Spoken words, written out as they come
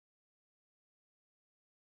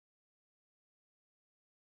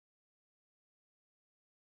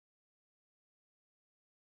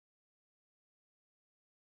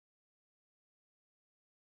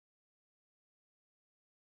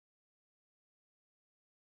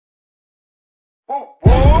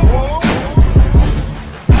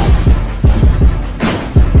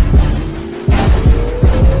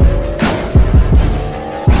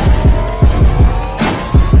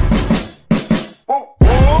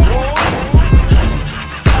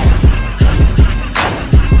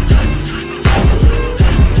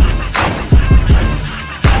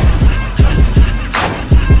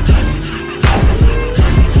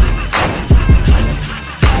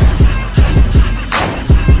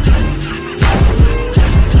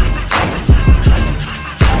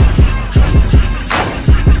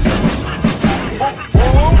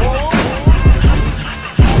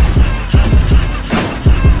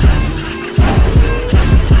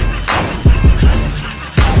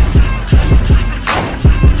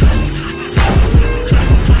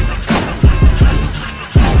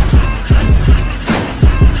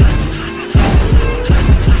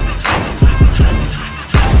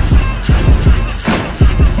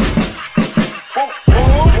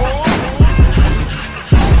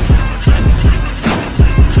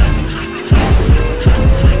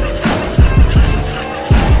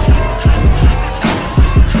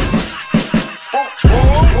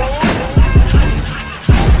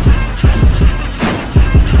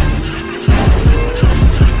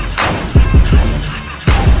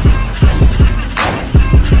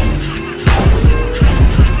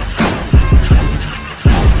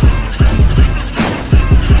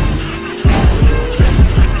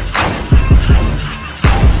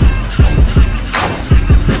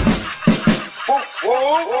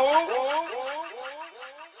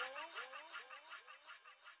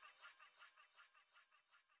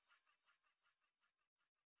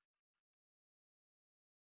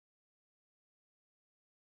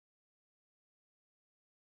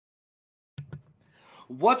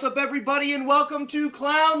What's up, everybody, and welcome to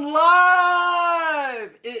Clown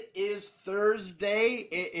Live! It is Thursday.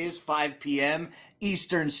 It is 5 p.m.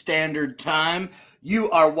 Eastern Standard Time.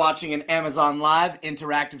 You are watching an Amazon Live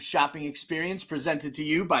interactive shopping experience presented to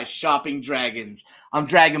you by ShoppingDragons. I'm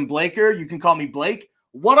Dragon Blaker. You can call me Blake.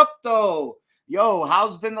 What up, though? Yo,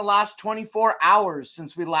 how's been the last 24 hours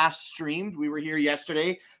since we last streamed? We were here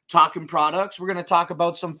yesterday talking products. We're going to talk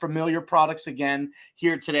about some familiar products again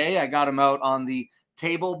here today. I got them out on the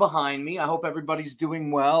table behind me. I hope everybody's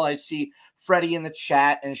doing well. I see Freddie in the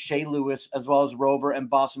chat and Shay Lewis, as well as Rover and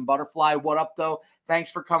Boston Butterfly. What up, though? Thanks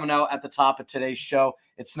for coming out at the top of today's show.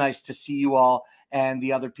 It's nice to see you all, and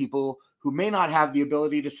the other people who may not have the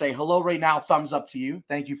ability to say hello right now, thumbs up to you.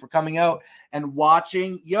 Thank you for coming out and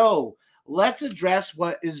watching. Yo, let's address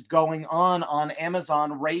what is going on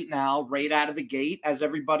Amazon right now, right out of the gate, as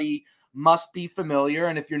everybody must be familiar.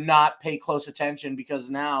 And if you're not, pay close attention, because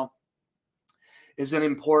now is an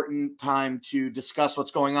important time to discuss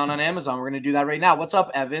what's going on Amazon. We're going to do that right now. What's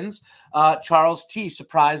up, Evans? Charles T,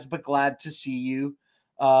 surprised but glad to see you.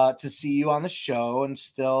 On the show, and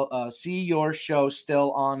still see your show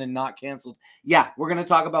still on and not canceled. Yeah, we're going to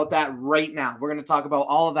talk about that right now. We're going to talk about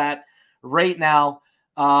all of that right now.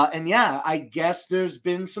 And yeah, I guess there's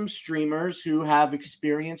been some streamers who have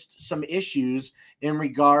experienced some issues in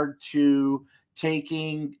regard to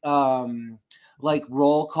taking like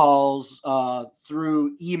roll calls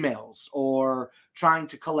through emails or trying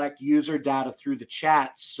to collect user data through the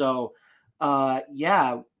chat. So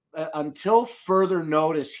yeah, until further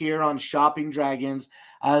notice here on Shopping Dragons,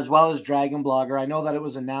 as well as Dragon Blogger, I know that it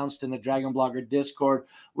was announced in the Dragon Blogger Discord,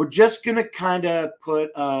 we're just going to kind of put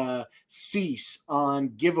a cease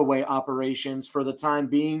on giveaway operations for the time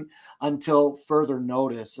being until further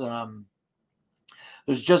notice.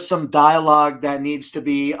 There's just some dialogue that needs to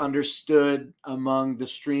be understood among the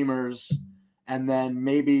streamers, and then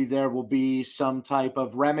maybe there will be some type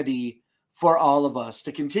of remedy for all of us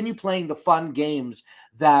to continue playing the fun games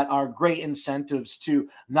that are great incentives to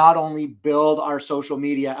not only build our social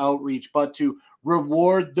media outreach, but to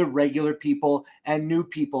reward the regular people and new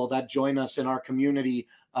people that join us in our community,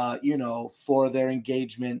 for their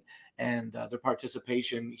engagement and their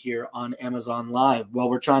participation here on Amazon Live. Well,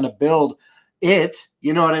 we're trying to build it,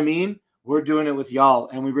 you know what I mean? We're doing it with y'all,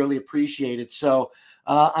 and we really appreciate it. So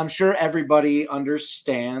I'm sure everybody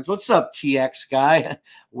understands. What's up, TX guy?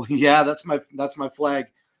 Well, yeah, that's my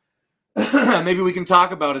flag. Maybe we can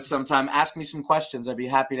talk about it sometime. Ask me some questions. I'd be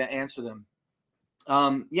happy to answer them.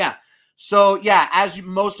 Yeah. So yeah, as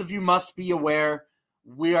most of you must be aware,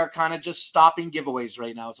 we are kind of just stopping giveaways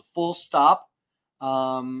right now. It's a full stop.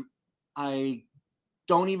 I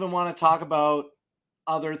don't even want to talk about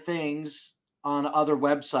other things on other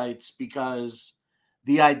websites, because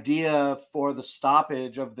the idea for the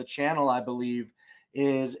stoppage of the channel, I believe,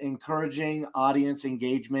 is encouraging audience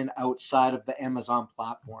engagement outside of the Amazon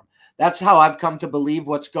platform. That's how I've come to believe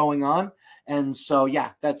what's going on. And so,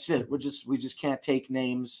 yeah, that's it. We just can't take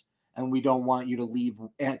names, and we don't want you to leave.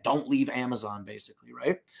 Don't leave Amazon, basically,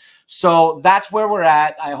 right? So that's where we're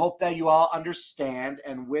at. I hope that you all understand.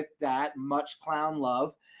 And with that, much clown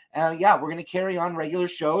love. Yeah, we're going to carry on regular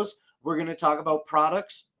shows. We're going to talk about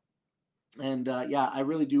products. And yeah, I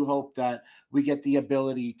really do hope that we get the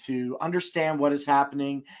ability to understand what is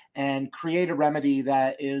happening and create a remedy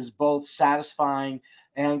that is both satisfying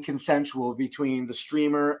and consensual between the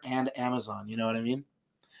streamer and Amazon. You know what I mean?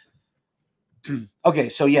 Okay,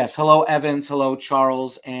 so yes, hello Evans, hello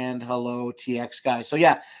Charles, and hello TX guys. So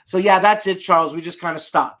yeah, that's it, Charles. We just kind of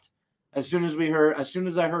stopped as soon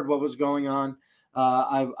as I heard what was going on.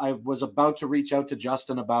 I was about to reach out to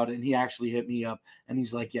Justin about it, and he actually hit me up, and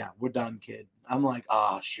he's like, "Yeah, we're done, kid." I'm like,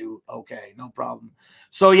 "Oh shoot, okay, no problem."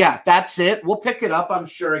 So yeah, that's it. We'll pick it up, I'm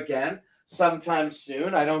sure, again sometime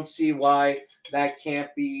soon. I don't see why that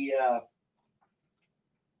can't be.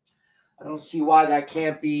 I don't see why that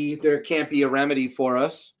can't be. There can't be a remedy for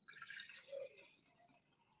us.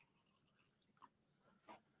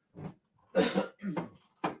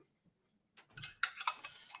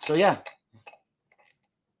 So yeah.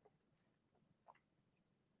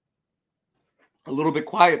 A little bit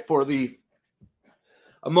quiet for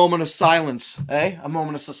a moment of silence, eh? A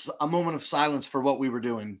moment of silence for what we were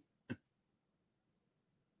doing.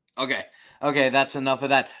 Okay, that's enough of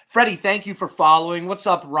that. Freddie, thank you for following. What's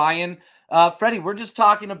up, Ryan? Freddie, we're just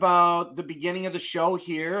talking about the beginning of the show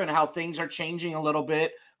here and how things are changing a little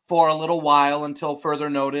bit for a little while until further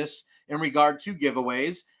notice in regard to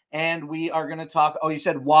giveaways. And we are going to talk. Oh, you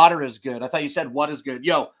said water is good. I thought you said what is good.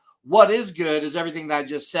 Yo, what is good is everything that I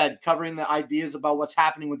just said, covering the ideas about what's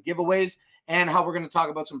happening with giveaways and how we're going to talk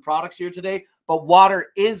about some products here today. But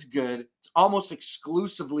water is good. It's almost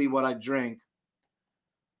exclusively what I drink.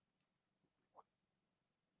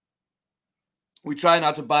 We try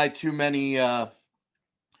not to buy too many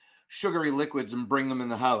sugary liquids and bring them in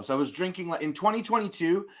the house. I was drinking, in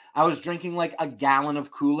 2022, I was drinking like a gallon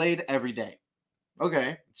of Kool-Aid every day.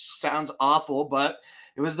 Okay, sounds awful, but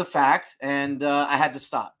it was the fact, and I had to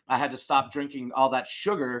stop. I had to stop drinking all that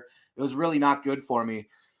sugar. It was really not good for me.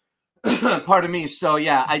 Pardon me. So,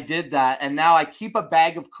 yeah, I did that, and now I keep a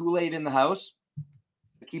bag of Kool-Aid in the house.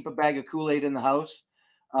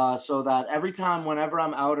 So that every time, whenever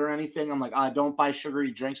I'm out or anything, I'm like, I don't buy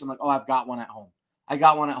sugary drinks. I'm like, oh, I've got one at home. I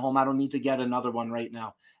don't need to get another one right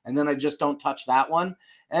now. And then I just don't touch that one.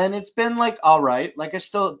 And it's been like, all right. Like I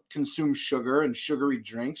still consume sugar and sugary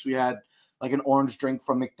drinks. We had like an orange drink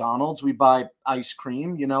from McDonald's. We buy ice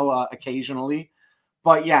cream, occasionally.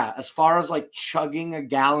 But yeah, as far as like chugging a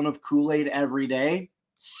gallon of Kool-Aid every day,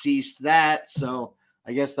 ceased that. So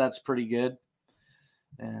I guess that's pretty good.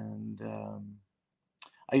 And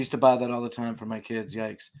I used to buy that all the time for my kids.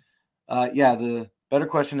 Yikes. Yeah, the better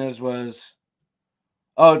question was,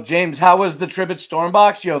 oh, James, how was the Tribbett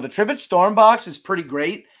Stormbox? Yo, the Tribbett Stormbox is pretty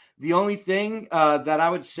great. The only thing that I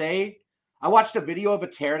would say, I watched a video of a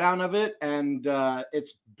teardown of it, and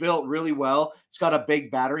it's built really well. It's got a big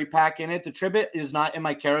battery pack in it. The Tribbett is not in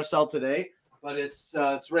my carousel today, but it's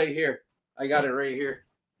right here. I got it right here.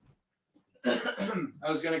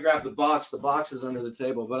 I was going to grab the box. The box is under the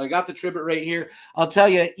table, but I got the Tribbett right here. I'll tell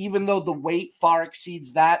you, even though the weight far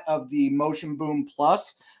exceeds that of the Motion Boom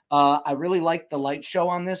Plus, I really like the light show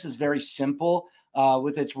on this. It's very simple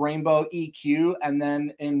with its rainbow EQ, and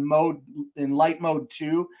then in light mode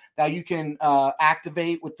 2 that you can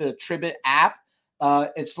activate with the Tribbett app.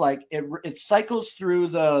 It's like it cycles through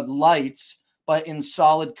the lights, but in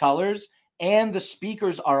solid colors. And the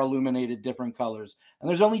speakers are illuminated different colors. And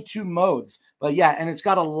there's only 2 modes. But yeah, and it's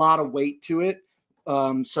got a lot of weight to it.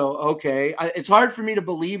 So, okay. It's hard for me to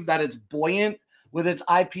believe that it's buoyant with its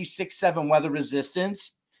IP67 weather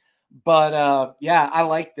resistance. But yeah, I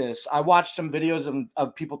like this. I watched some videos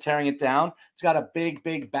of people tearing it down. It's got a big,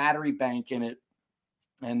 big battery bank in it.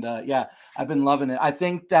 And yeah, I've been loving it. I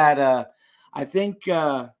think, man, I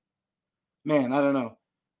don't know.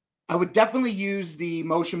 I would definitely use the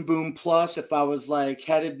Motion Boom Plus if I was like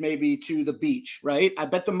headed maybe to the beach, right? I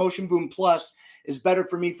bet the Motion Boom Plus is better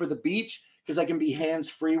for me for the beach because I can be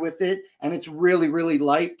hands-free with it, and it's really, really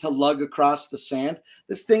light to lug across the sand.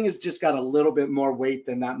 This thing has just got a little bit more weight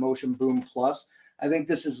than that Motion Boom Plus. I think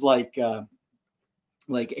this is like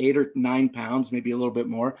 8 or 9 pounds, maybe a little bit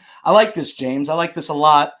more. I like this, James. I like this a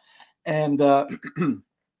lot. And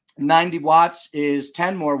 90 watts is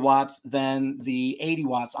 10 more watts than the 80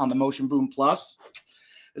 watts on the Motion Boom Plus.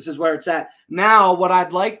 This is where it's at. Now, what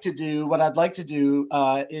I'd like to do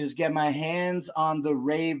is get my hands on the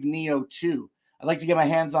Rave Neo 2. I'd like to get my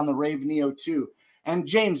hands on the Rave Neo 2. And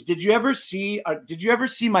James, did you ever see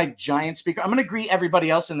my giant speaker? I'm going to greet everybody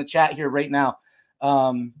else in the chat here right now.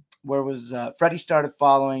 Where was Freddie started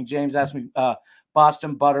following? James asked me,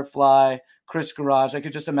 Boston Butterfly, Chris Garage. I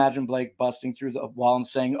could just imagine Blake busting through the wall and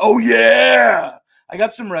saying, "Oh yeah, I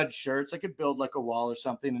got some red shirts. I could build like a wall or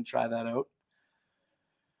something and try that out."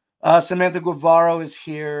 Samantha Guevaro is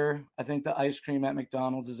here. I think the ice cream at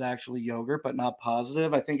McDonald's is actually yogurt, but not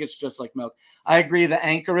positive. I think it's just like milk. I agree. The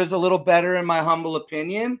Anchor is a little better in my humble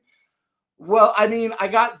opinion. Well, I mean, I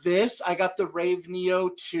got this. I got the Rave Neo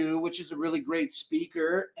 2, which is a really great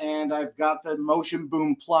speaker. And I've got the Motion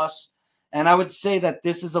Boom Plus. And I would say that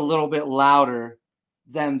this is a little bit louder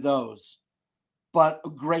than those. But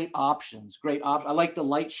great options. Great options. I like the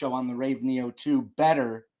light show on the Rave Neo 2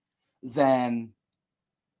 better than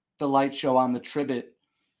the light show on the Tribit.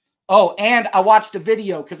 Oh, and I watched a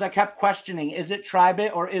video because I kept questioning, is it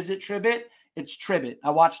Tribit or is it Tribit? It's Tribit.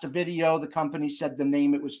 I watched a video. The company said the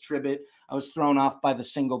name, it was Tribit. I was thrown off by the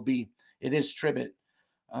single B. It is Tribit.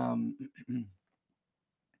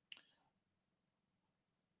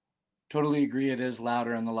 Totally agree. It is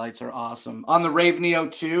louder and the lights are awesome. On the Rave Neo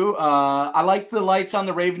 2, I like the lights on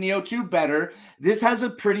the Rave Neo 2 better. This has a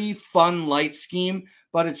pretty fun light scheme,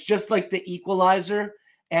 but it's just like the equalizer.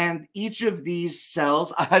 And each of these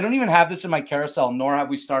cells, I don't even have this in my carousel, nor have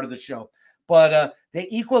we started the show. But the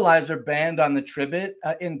equalizer band on the Tribit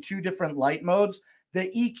in 2 different light modes. The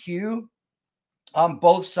EQ on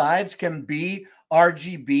both sides can be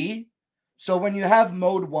RGB. So when you have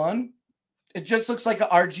mode 1, it just looks like an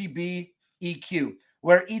RGB EQ,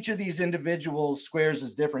 where each of these individual squares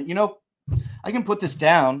is different. You know, I can put this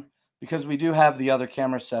down because we do have the other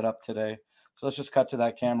camera set up today. So let's just cut to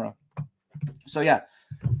that camera. So yeah,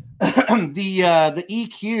 the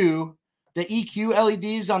EQ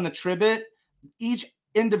LEDs on the Tribit, each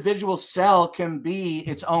individual cell can be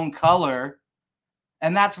its own color,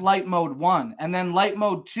 and that's light mode 1. And then light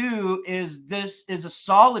mode 2 is a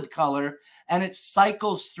solid color, and it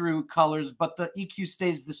cycles through colors, but the EQ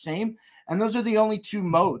stays the same. And those are the only 2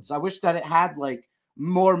 modes. I wish that it had like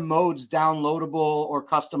more modes, downloadable or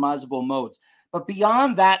customizable modes. But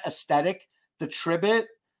beyond that aesthetic, the Tribit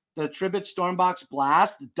Stormbox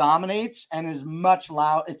Blast dominates and is much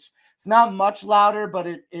loud. It's not much louder, but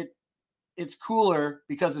it's cooler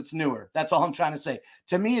because it's newer. That's all I'm trying to say.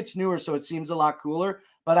 To me, it's newer, so it seems a lot cooler.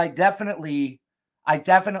 But I definitely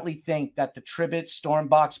think that the Tribit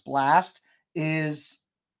Stormbox Blast is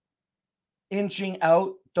inching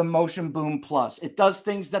out the Motion Boom Plus. It does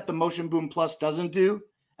things that the Motion Boom Plus doesn't do,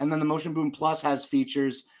 and then the Motion Boom Plus has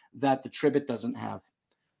features that the Tribit doesn't have.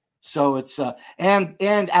 So it's and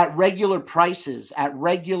at regular prices,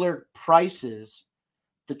 the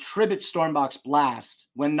Tribit Stormbox Blast,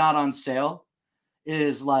 when not on sale,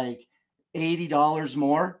 is like $80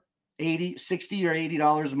 more, $60 or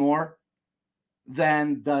 $80 more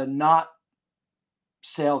than the not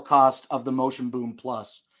sale cost of the Motion Boom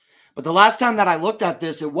Plus. But the last time that I looked at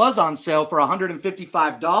this, it was on sale for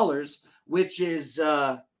 $155, which is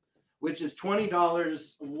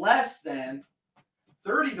 $20 less than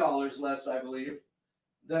 $30 less, I believe,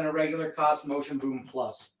 than a regular cost Motion Boom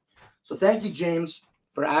Plus. So thank you, James,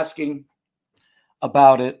 for asking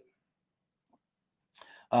about it.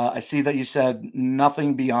 I see that you said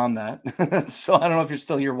nothing beyond that. So I don't know if you're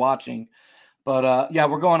still here watching. But yeah,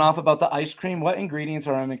 we're going off about the ice cream. What ingredients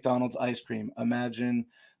are in McDonald's ice cream? Imagine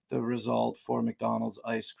the result for McDonald's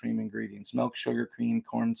ice cream ingredients: milk, sugar, cream,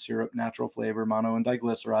 corn syrup, natural flavor, mono and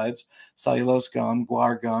diglycerides, cellulose gum,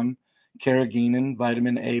 guar gum, carrageenan,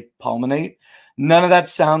 vitamin A palmitate. None of that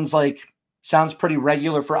sounds pretty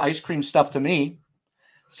regular for ice cream stuff to me.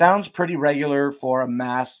 Sounds pretty regular for a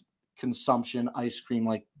mass consumption ice cream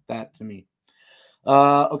like that to me.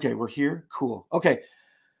 Okay, we're here. Cool. Okay.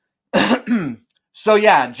 So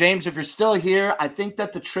yeah, James, if you're still here, I think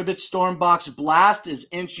that the Tribit Stormbox Blast is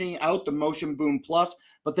inching out the Motion Boom Plus,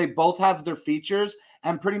 but they both have their features,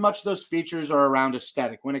 and pretty much those features are around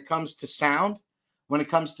aesthetic. When it comes to sound,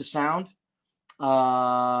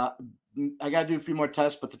 I got to do a few more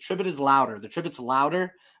tests, but the Tribit is louder. The Tribit's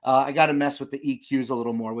louder. I got to mess with the EQs a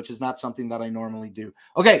little more, which is not something that I normally do.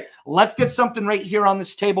 Okay, let's get something right here on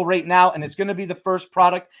this table right now, and it's going to be the first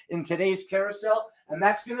product in today's carousel, and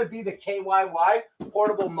that's going to be the KYY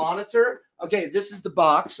portable monitor. Okay, this is the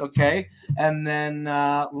box, okay? And then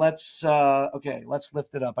let's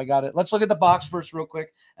lift it up. I got it. Let's look at the box first real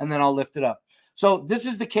quick, and then I'll lift it up. So this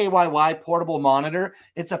is the KYY portable monitor.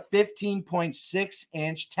 It's a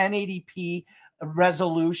 15.6-inch 1080p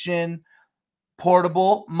resolution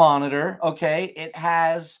portable monitor, okay? It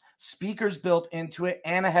has speakers built into it,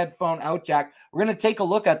 and a headphone out jack. We're going to take a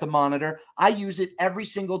look at the monitor. I use it every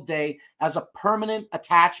single day as a permanent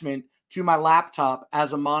attachment to my laptop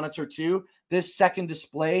as a monitor too. This second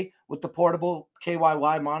display with the portable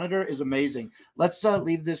KYY monitor is amazing. Let's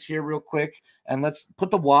leave this here real quick, and let's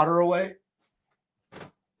put the water away.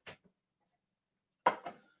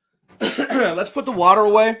 Let's put the water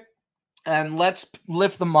away, and let's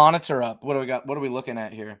lift the monitor up. What do we got? What are we looking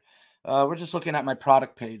at here? We're just looking at my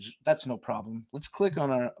product page. That's no problem. Let's click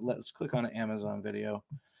on an Amazon video,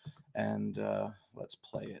 and let's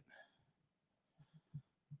play it.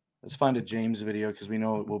 Let's find a James video because we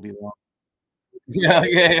know it will be long.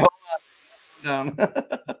 Yeah. Hold on.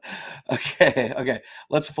 Okay.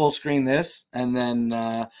 Let's full screen this, and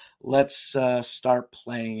then let's start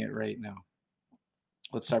playing it right now.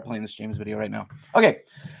 Let's start playing this James video right now. Okay,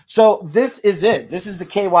 so this is it. This is the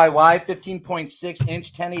KYY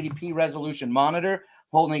 15.6-inch 1080p resolution monitor.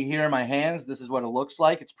 Holding it here in my hands. This is what it looks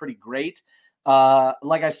like. It's pretty great.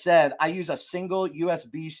 Like I said, I use a single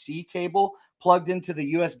USB-C cable plugged into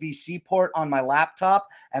the USB-C port on my laptop,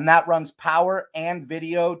 and that runs power and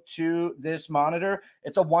video to this monitor.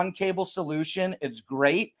 It's a one-cable solution. It's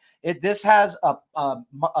great. This has a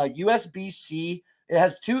USB-C. It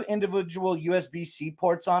has two individual USB-C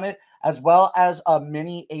ports on it, as well as a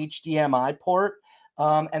mini HDMI port.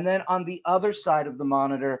 And then on the other side of the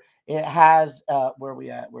monitor, it has, where are we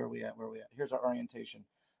at? Here's our orientation.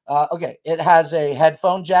 Okay, it has a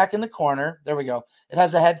headphone jack in the corner. There we go. It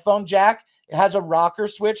has a headphone jack. It has a rocker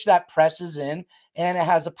switch that presses in, and it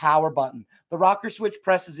has a power button. The rocker switch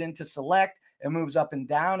presses in to select. It moves up and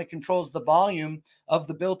down. It controls the volume of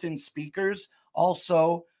the built-in speakers.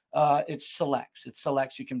 Also, it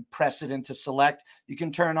selects. You can press it into select. You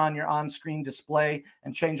can turn on your on-screen display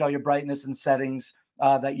and change all your brightness and settings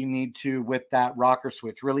that you need to with that rocker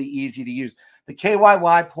switch. Really easy to use. The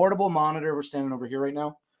KYY portable monitor, we're standing over here right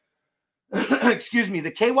now. Excuse me.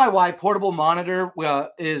 The KYY portable monitor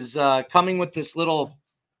is coming with this little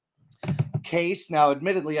case. Now,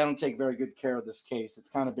 admittedly, I don't take very good care of this case. It's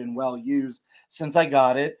kind of been well used since I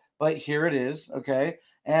got it, but here it is. Okay.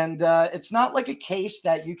 And it's not like a case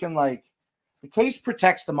that you can the case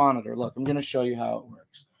protects the monitor. Look, I'm going to show you how it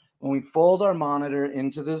works. When we fold our monitor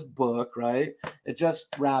into this book, right, it just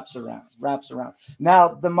wraps around. Now,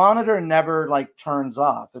 the monitor never turns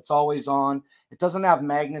off. It's always on. It doesn't have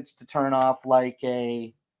magnets to turn off like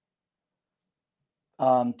a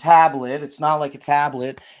tablet. It's not like a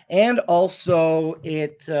tablet. And also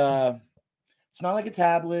it's not like a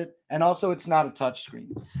tablet. And also it's not a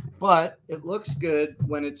touchscreen. But it looks good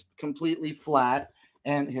when it's completely flat.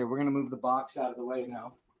 And here, we're going to move the box out of the way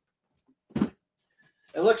now.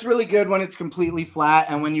 It looks really good when it's completely flat.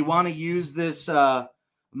 And when you want to use this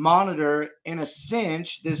monitor in a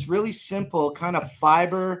cinch, this really simple kind of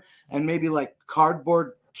fiber and maybe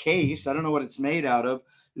cardboard case, I don't know what it's made out of,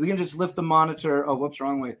 we can just lift the monitor. Oh, what's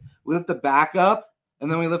wrong with it? We lift the back up,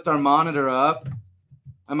 and then we lift our monitor up.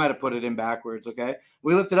 I might have put it in backwards, okay?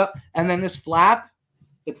 We lift it up, and then this flap,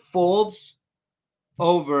 it folds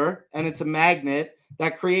over, and it's a magnet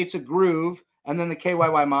that creates a groove, and then the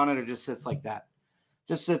KYY monitor just sits like that.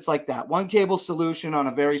 One cable solution on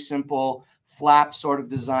a very simple flap sort of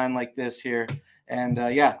design like this here. And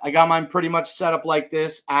yeah, I got mine pretty much set up like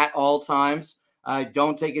this at all times. I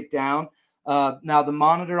don't take it down. Now, the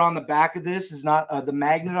monitor on the back of this is not, the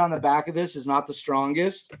magnet on the back of this is not the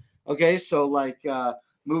strongest. Okay, so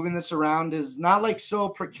moving this around is not so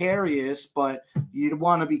precarious, but you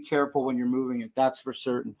want to be careful when you're moving it. That's for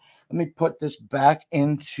certain. Let me put this back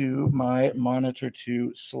into my monitor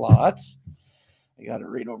 2 slots. I got it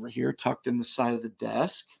right over here, tucked in the side of the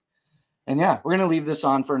desk. And yeah, we're going to leave this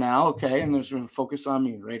on for now, okay? And there's going to focus on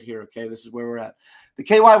me right here, okay? This is where we're at. The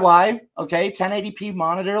KYY, okay, 1080p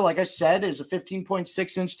monitor, like I said, is a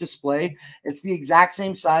 15.6-inch display. It's the exact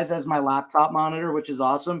same size as my laptop monitor, which is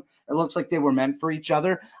awesome. It looks like they were meant for each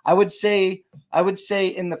other. I would say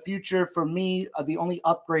in the future, for me, the only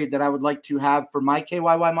upgrade that I would like to have for my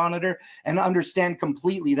KYY monitor and understand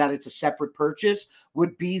completely that it's a separate purchase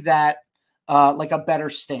would be that a better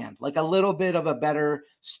stand, a little bit of a better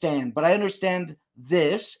stand. But I understand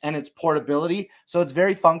this and its portability. So it's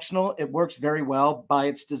very functional. It works very well by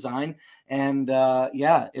its design. And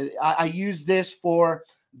yeah, I use this for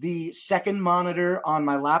the second monitor on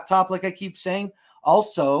my laptop, like I keep saying.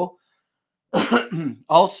 Also,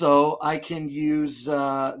 I can use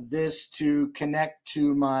this to connect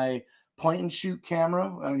to my point and shoot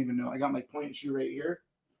camera. I don't even know. I got my point and shoot right here.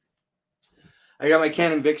 I got my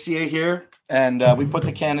Canon Vixia here, and we put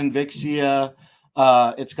the Canon Vixia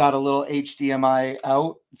It's got a little HDMI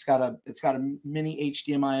out. It's got a mini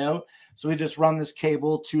HDMI out. So we just run this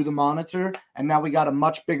cable to the monitor, and now we got a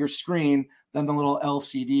much bigger screen than the little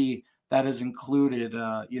LCD that is included,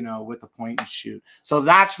 you know, with the point and shoot. So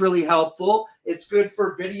that's really helpful. It's good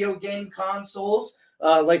for video game consoles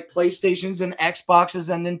like PlayStations and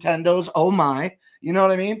Xboxes and Nintendos. Oh my, you know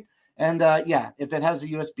what I mean? And yeah, if it has a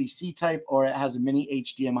USB-C type or it has a mini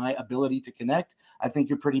HDMI ability to connect, I think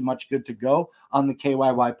you're pretty much good to go on the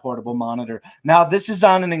KYY portable monitor. Now, this is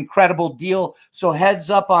on an incredible deal, so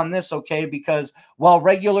heads up on this, okay? Because while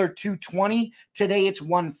regular $220, today it's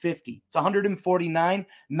 $150. It's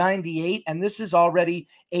 $149.98, and this is already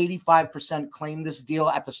 85% claimed this deal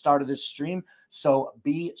at the start of this stream. So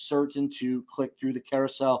be certain to click through the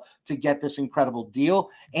carousel to get this incredible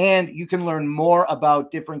deal. And you can learn more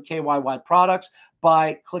about different KYY products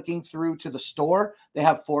by clicking through to the store. They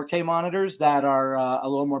have 4K monitors that are a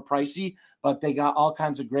little more pricey, but they got all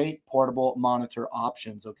kinds of great portable monitor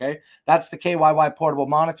options, okay? That's the KYY portable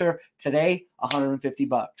monitor. Today,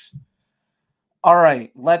 $150. All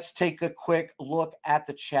right, let's take a quick look at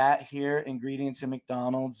the chat here. Ingredients in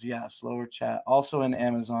McDonald's. Yes, lower chat. Also in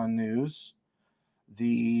Amazon news.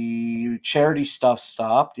 The charity stuff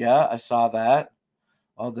stopped. Yeah, I saw that.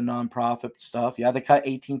 All the nonprofit stuff. Yeah, they cut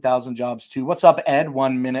 18,000 jobs too. What's up, Ed?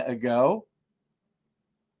 1 minute ago.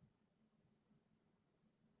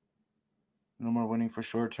 No more winning for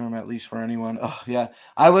short term, at least for anyone. Oh, yeah.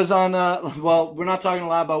 I was on, well, we're not talking a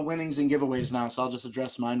lot about winnings and giveaways now, so I'll just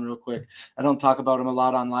address mine real quick. I don't talk about them a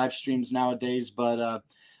lot on live streams nowadays, but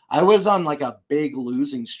I was on like a big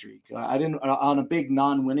losing streak. On a big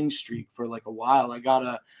non-winning streak for like a while. I got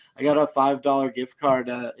a $5 gift card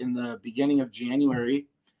in the beginning of January.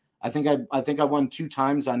 I think I won 2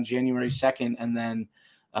 times on January 2nd, and then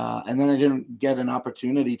I didn't get an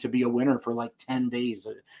opportunity to be a winner for like 10 days.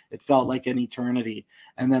 It felt like an eternity.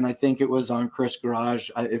 And then I think it was on Chris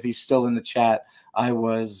Garage. If he's still in the chat, I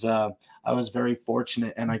was very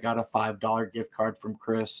fortunate, and I got a $5 gift card from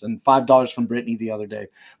Chris and $5 from Brittany the other day.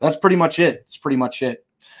 That's pretty much it. It's pretty much it.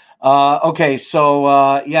 Okay,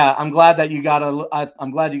 so yeah, I'm glad you got a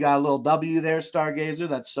little W there, Stargazer.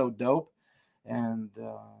 That's so dope. And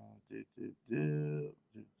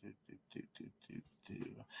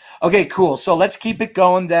okay, cool. So let's keep it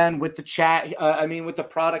going then with the chat. With the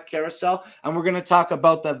product carousel, and we're going to talk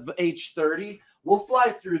about the H30. We'll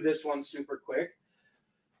fly through this one super quick.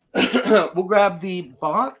 We'll grab the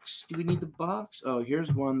box. Do we need the box? Oh,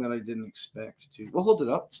 here's one that I didn't expect to. We'll hold it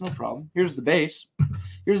up. It's no problem. Here's the base.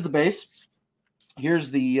 Here's the base.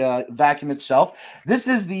 Here's the vacuum itself. This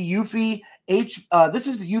is the Eufy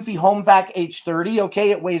Home Vac H30.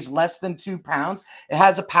 Okay, it weighs less than 2 pounds. It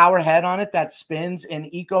has a power head on it that spins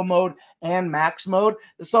in eco mode and max mode.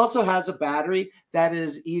 This also has a battery that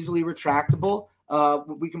is easily retractable.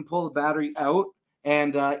 We can pull the battery out,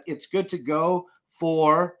 and it's good to go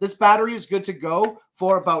for. This battery is good to go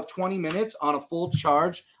for about 20 minutes on a full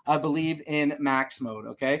charge, I believe, in max mode.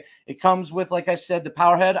 Okay, it comes with, like I said, the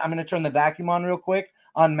power head. I'm going to turn the vacuum on real quick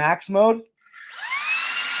on max mode,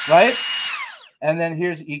 right? And then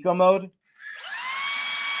here's eco mode.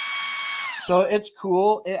 So it's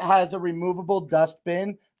cool. It has a removable dust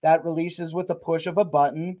bin that releases with the push of a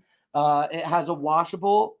button. It has a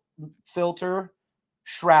washable filter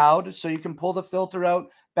shroud, so you can pull the filter out,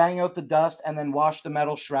 bang out the dust, and then wash the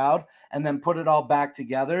metal shroud, and then put it all back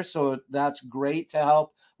together. So that's great to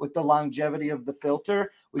help with the longevity of the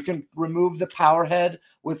filter. We can remove the power head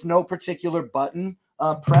with no particular button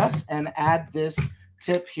press and add this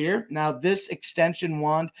tip here. Now, this extension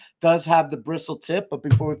wand does have the bristle tip, but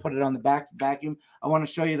before we put it on the back vacuum, I want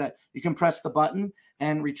to show you that you can press the button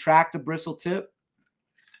and retract the bristle tip.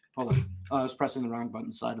 Hold on. I was pressing the wrong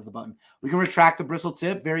button side of the button. We can retract the bristle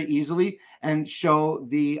tip very easily and show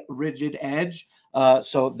the rigid edge.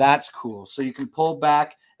 So that's cool. So you can pull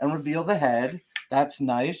back and reveal the head. That's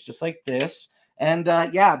nice, just like this. And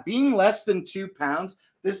yeah, being less than 2 pounds,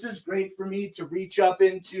 this is great for me to reach up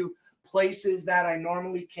into places that I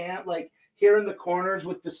normally can't, like here in the corners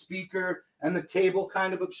with the speaker and the table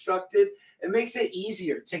kind of obstructed. It makes it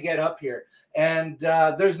easier to get up here. And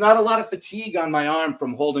there's not a lot of fatigue on my arm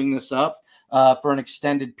from holding this up for an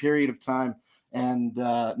extended period of time. And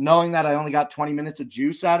knowing that I only got 20 minutes of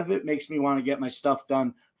juice out of it makes me want to get my stuff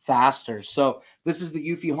done faster. So this is the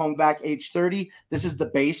Eufy Home Vac H30. This is the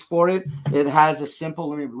base for it. It has a simple,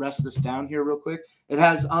 let me rest this down here real quick. It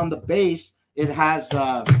has on the base, it has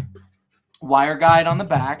wire guide on the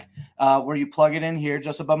back where you plug it in here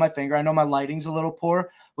just above my finger. I know my lighting's a little poor.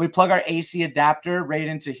 We plug our AC adapter right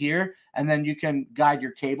into here, and then you can guide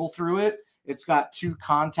your cable through it. It's got 2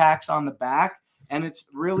 contacts on the back, and it's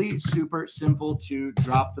really super simple to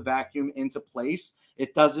drop the vacuum into place.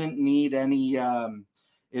 It doesn't need any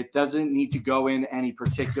it doesn't need to go in any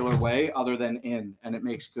particular way other than in, and it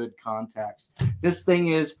makes good contacts. This thing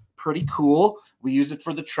is pretty cool. We use it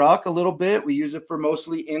for the truck a little bit. We use it for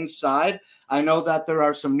mostly inside. I know that there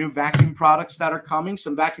are some new vacuum products that are coming,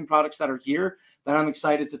 some vacuum products that are here that I'm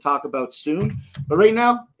excited to talk about soon. But right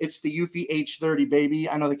now, it's the Eufy H30, baby.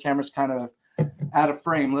 I know the camera's kind of out of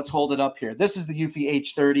frame. Let's hold it up here. This is the Eufy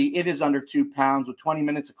H30. It is under 2 pounds with 20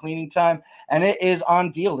 minutes of cleaning time, and it is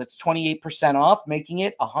on deal. It's 28% off, making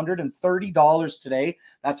it $130 today.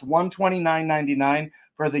 That's $129.99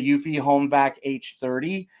 for the Eufy HomeVac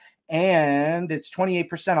H30. And it's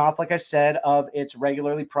 28% off, like I said, of its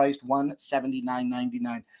regularly priced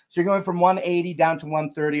 $179.99. So you're going from $180 down to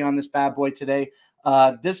 $130 on this bad boy today.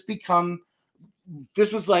 This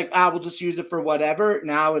was like, we'll just use it for whatever.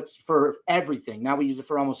 Now it's for everything. Now we use it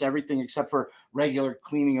for almost everything except for regular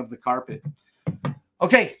cleaning of the carpet.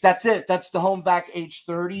 Okay, that's it. That's the HomeVac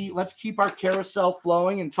H30. Let's keep our carousel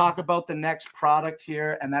flowing and talk about the next product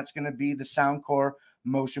here, and that's going to be the Soundcore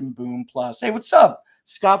Motion Boom Plus. Hey, what's up?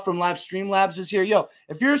 Scott from Live Stream Labs is here. Yo,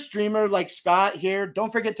 if you're a streamer like Scott here,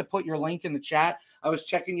 don't forget to put your link in the chat. I was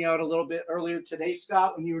checking you out a little bit earlier today,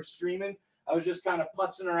 Scott, when you were streaming. I was just kind of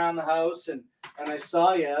putzing around the house, and I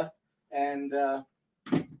saw you, and I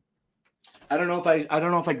don't know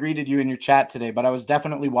if I greeted you in your chat today, but I was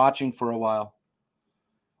definitely watching for a while.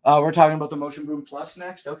 We're talking about the Motion Boom Plus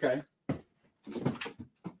next. Okay.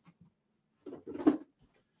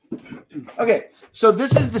 Okay, so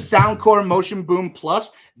this is the Soundcore Motion Boom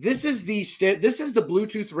Plus. This is the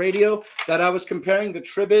Bluetooth radio that I was comparing the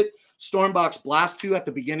Tribit Stormbox Blast to at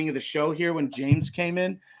the beginning of the show here when James came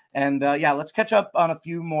in. And yeah, let's catch up on a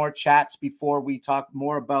few more chats before we talk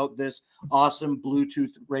more about this awesome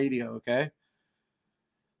Bluetooth radio, okay?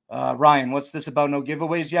 Ryan, what's this about no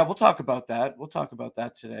giveaways? Yeah, we'll talk about that. We'll talk about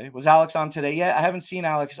that today. Was Alex on today? Yeah, I haven't seen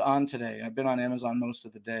Alex on today. I've been on Amazon most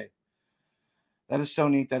of the day. That is so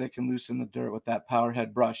neat that it can loosen the dirt with that power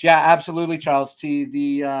head brush. Yeah, absolutely, Charles T.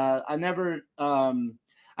 I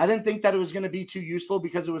didn't think that it was going to be too useful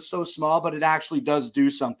because it was so small, but it actually does do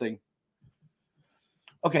something.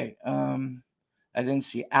 Okay, I didn't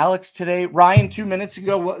see Alex today. Ryan, 2 minutes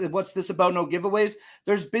ago, what's this about no giveaways?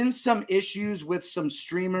 There's been some issues with some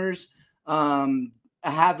streamers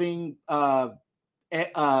having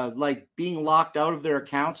like being locked out of their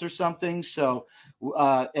accounts or something. So,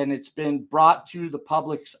 and it's been brought to the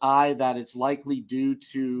public's eye that it's likely due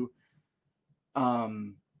to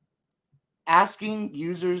asking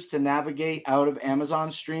users to navigate out of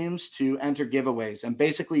Amazon streams to enter giveaways and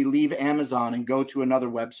basically leave Amazon and go to another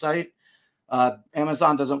website.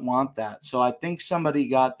 Amazon doesn't want that. So I think somebody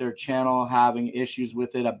got their channel having issues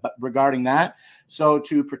with it regarding that. So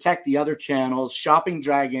to protect the other channels,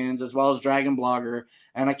 ShoppingDragons, as well as Dragon Blogger,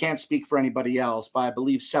 and I can't speak for anybody else, but I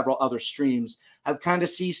believe several other streams have kind of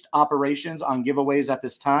ceased operations on giveaways at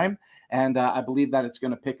this time. And I believe that it's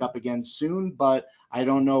going to pick up again soon, but I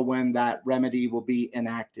don't know when that remedy will be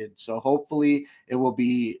enacted. So hopefully it will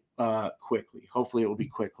be quickly. Hopefully it will be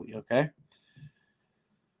quickly, okay?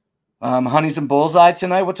 Honeys and Bullseye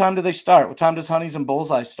tonight. What time do they start? What time does Honeys and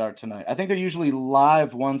Bullseye start tonight? I think they're usually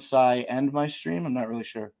live once I end my stream. I'm not really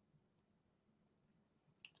sure.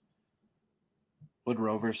 What'd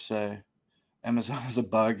Rovers say? Amazon is a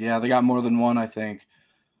bug. Yeah, they got more than one, I think.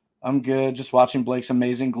 I'm good. Just watching Blake's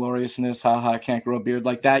amazing gloriousness. Haha, I can't grow a beard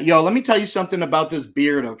like that. Yo, let me tell you something about this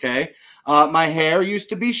beard, okay? My hair used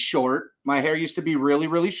to be short. My hair used to be really,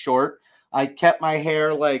 really short. I kept my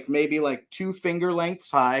hair maybe 2 finger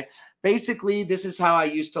lengths high. Basically, this is how I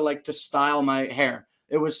used to like to style my hair.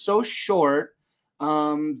 It was so short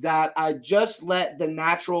that I just let the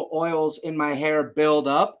natural oils in my hair build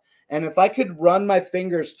up. And if I could run my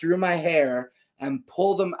fingers through my hair and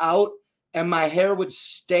pull them out, and my hair would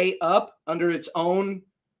stay up under its own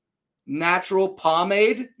natural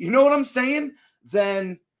pomade, you know what I'm saying?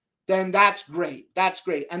 Then that's great. That's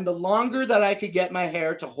great. And the longer that I could get my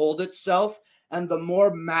hair to hold itself and the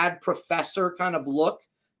more mad professor kind of look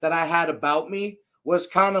that I had about me was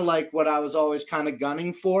kind of like what I was always kind of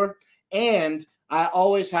gunning for. And I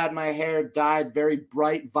always had my hair dyed very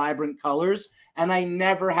bright, vibrant colors, and I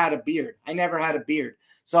never had a beard.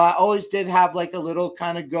 So I always did have like a little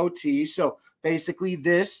kind of goatee. So basically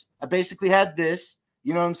I basically had this,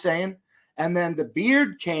 you know what I'm saying? And then the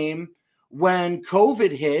beard came when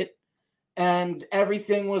COVID hit and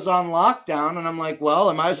everything was on lockdown. And I'm like, well,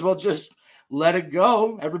 I might as well just let it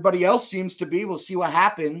go. Everybody else seems to be. We'll see what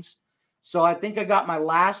happens. So I think I got my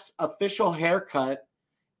last official haircut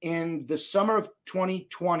in the summer of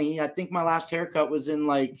 2020. I think my last haircut was in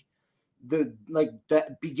the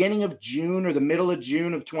beginning of June or the middle of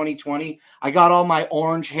June of 2020, I got all my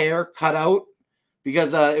orange hair cut out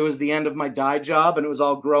because it was the end of my dye job and it was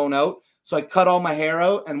all grown out. So I cut all my hair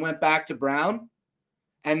out and went back to brown.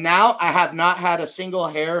 And now I have not had a single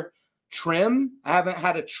hair trim. I haven't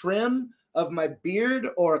had a trim of my beard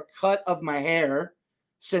or a cut of my hair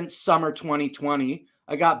since summer 2020.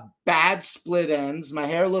 I got bad split ends. My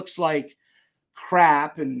hair looks like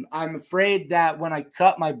crap, and I'm afraid that when I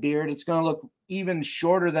cut my beard, it's going to look even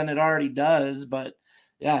shorter than it already does. But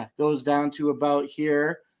yeah, it goes down to about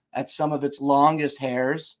here at some of its longest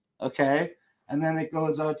hairs, okay? And then it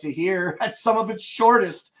goes out to here at some of its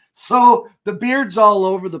shortest. So the beard's all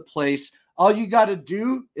over the place. All you got to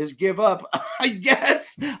do is give up. I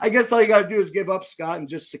guess all you got to do is give up, Scott, and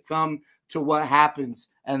just succumb to what happens,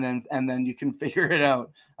 and then you can figure it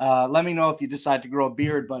out. Let me know if you decide to grow a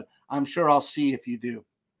beard, but I'm sure I'll see if you do.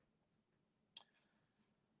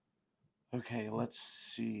 Okay, let's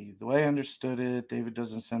see. The way I understood it, David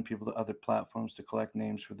doesn't send people to other platforms to collect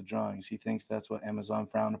names for the drawings. He thinks that's what Amazon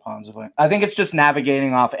frowned upon. I think it's just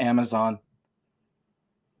navigating off Amazon.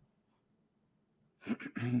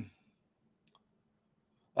 We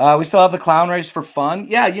still have the clown race for fun.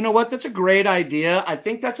 Yeah, you know what? That's a great idea. I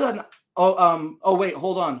think that's an wait,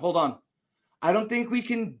 hold on. I don't think we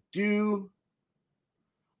can do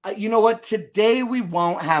you know what? Today we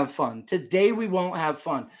won't have fun.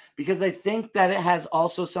 Because I think that it has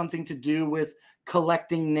also something to do with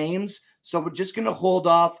collecting names. So we're just going to hold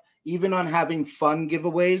off even on having fun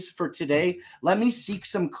giveaways for today. Let me seek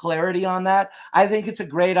some clarity on that. I think it's a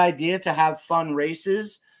great idea to have fun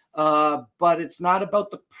races, but it's not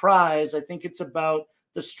about the prize. I think it's about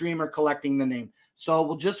the streamer collecting the name. So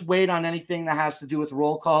we'll just wait on anything that has to do with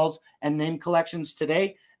roll calls and name collections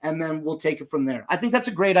today, and then we'll take it from there. I think that's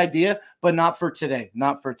a great idea, but not for today.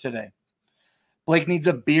 Blake needs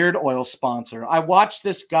a beard oil sponsor. I watched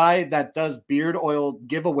this guy that does beard oil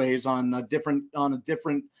giveaways on a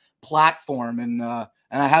different platform, and I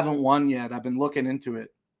haven't won yet. I've been looking into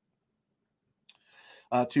it.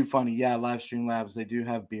 Too funny. Yeah, Livestream Labs, they do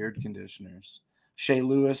have beard conditioners. Shay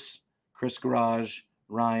Lewis, Chris Garage,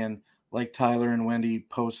 Ryan, like Tyler and Wendy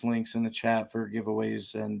post links in the chat for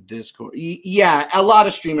giveaways and Discord. Yeah, a lot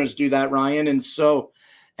of streamers do that, Ryan. And so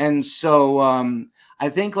I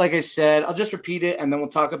think, like I said, I'll just repeat it, and then we'll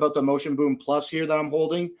talk about the Motion Boom Plus here that I'm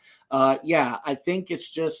holding. Yeah, I think it's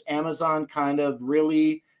just Amazon kind of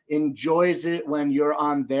really enjoys it when you're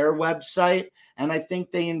on their website, and I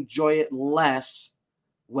think they enjoy it less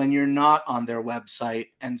when you're not on their website.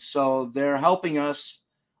 And so they're helping us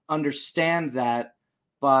understand that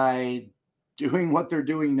by doing what they're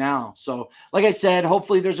doing now. So like I said,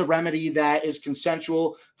 hopefully there's a remedy that is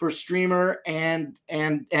consensual for streamer and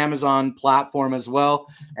Amazon platform as well.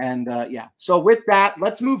 And yeah, so with that,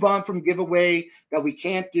 let's move on from giveaway that we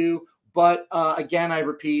can't do. But again, I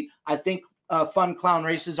repeat, I think fun clown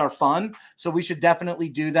races are fun. So we should definitely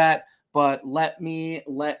do that. But let me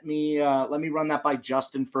run that by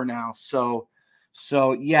Justin for now. So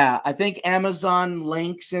yeah, I think Amazon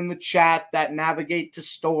links in the chat that navigate to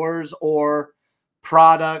stores or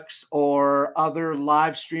products or other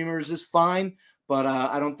live streamers is fine, but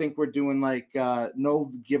I don't think we're doing like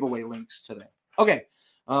no giveaway links today. Okay.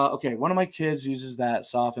 Okay, one of my kids uses that,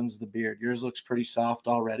 softens the beard. Yours looks pretty soft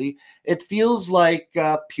already. It feels like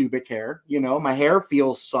pubic hair. You know, my hair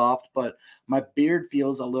feels soft, but my beard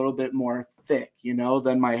feels a little bit more thick, you know,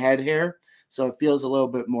 than my head hair. So it feels a little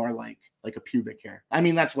bit more like a pubic hair. I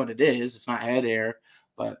mean, that's what it is. It's not head hair,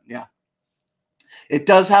 but yeah. It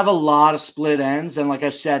does have a lot of split ends. And like I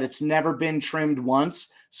said, it's never been trimmed once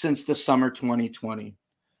since the summer 2020.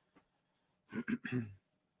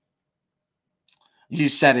 You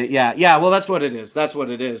said it. Yeah. Yeah. Well, that's what it is. That's what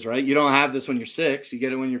it is, right? You don't have this when you're 6. You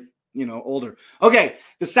get it when you're, older. Okay.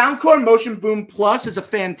 The Soundcore Motion Boom Plus is a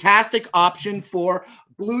fantastic option for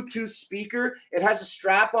Bluetooth speaker. It has a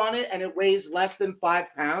strap on it and it weighs less than 5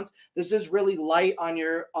 pounds. This is really light on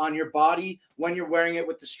your body when you're wearing it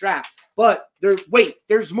with the strap. But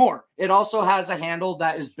there's more. It also has a handle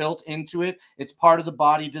that is built into it. It's part of the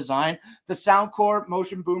body design. The Soundcore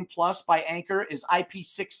Motion Boom Plus by Anchor is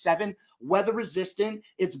IP67, weather resistant.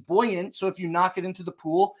 It's buoyant, so if you knock it into the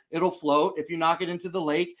pool, it'll float. If you knock it into the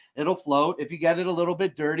lake, it'll float. If you get it a little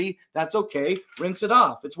bit dirty, that's okay. Rinse it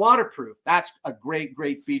off. It's waterproof. That's a great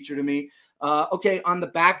feature to me. Okay, on the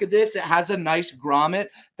back of this, it has a nice grommet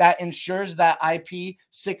that ensures that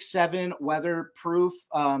IP67 weatherproof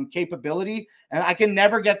capability. And I can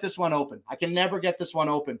never get this one open.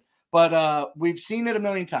 But we've seen it a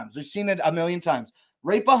million times.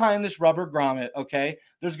 right behind this rubber grommet, okay,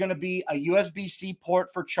 there's going to be a USB-C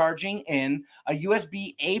port for charging in, a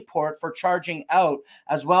USB-A port for charging out,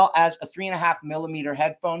 as well as a 3.5mm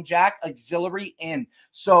headphone jack, auxiliary in.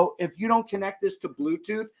 So if you don't connect this to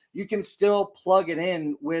Bluetooth, you can still plug it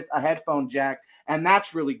in with a headphone jack, and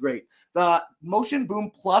that's really great. The Motion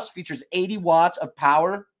Boom Plus features 80 watts of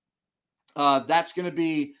power. That's going to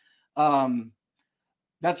be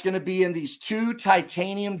in these 2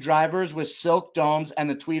 titanium drivers with silk domes and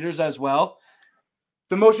the tweeters as well.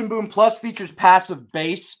 The Motion Boom Plus features passive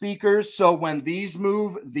bass speakers. So when these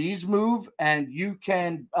move, and you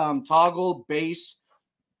can toggle bass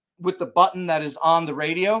with the button that is on the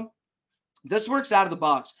radio. This works out of the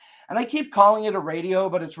box. And I keep calling it a radio,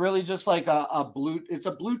 but it's really just like it's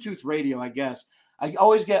a Bluetooth radio, I guess. I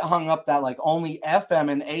always get hung up that like only FM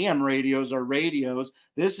and AM radios are radios.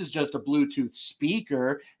 This is just a Bluetooth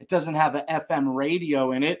speaker. It doesn't have an FM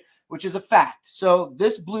radio in it, which is a fact. So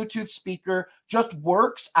this Bluetooth speaker just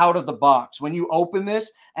works out of the box. When you open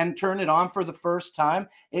this and turn it on for the first time,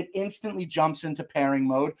 it instantly jumps into pairing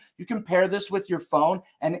mode. You can pair this with your phone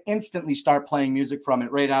and instantly start playing music from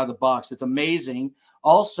it right out of the box. It's amazing.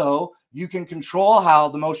 Also, you can control how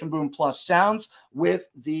the Motion Boom Plus sounds with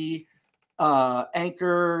the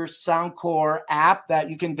Anchor Soundcore app that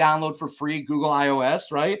you can download for free, Google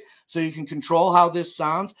iOS, right? So you can control how this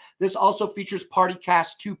sounds. This also features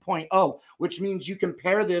PartyCast 2.0, which means you can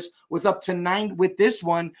pair this with up to 9. With this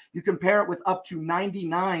one, you can pair it with up to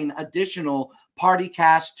 99 additional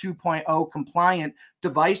PartyCast 2.0 compliant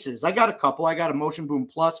devices. I got a couple. I got a Motion Boom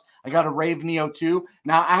Plus. I got a Rave Neo 2.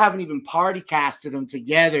 Now, I haven't even PartyCasted them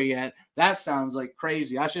together yet. That sounds like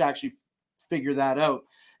crazy. I should actually figure that out.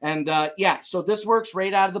 And yeah, so this works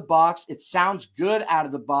right out of the box. It sounds good out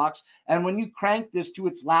of the box. And when you crank this to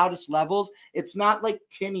its loudest levels, it's not like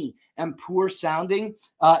tinny and poor sounding.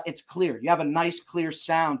 It's clear. You have a nice clear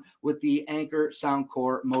sound with the Anchor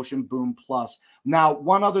Soundcore Motion Boom Plus. Now,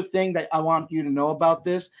 one other thing that I want you to know about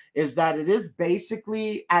this is that it is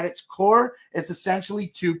basically at its core, it's essentially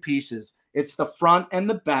 2 pieces. It's the front and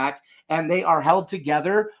the back, and they are held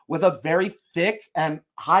together with a very thick and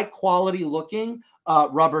high quality looking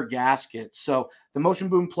rubber gasket. So the Motion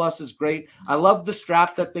Boom Plus is great. I love the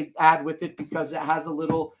strap that they add with it because it has a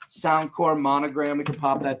little Soundcore monogram. We can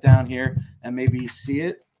pop that down here and maybe see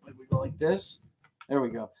it. Like we go like this. There we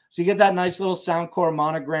go. So you get that nice little Soundcore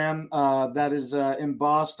monogram that is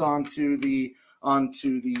embossed onto the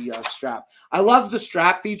strap. I love the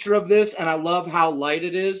strap feature of this, and I love how light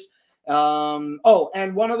it is. Oh,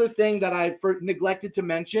 and one other thing that I neglected to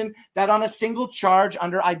mention, that on a single charge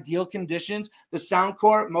under ideal conditions, the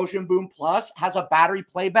Soundcore Motion Boom Plus has a battery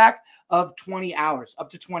playback of 20 hours, up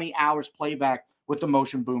to 20 hours playback with the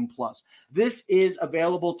Motion Boom Plus. This is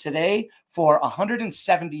available today for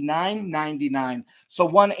 $179.99. So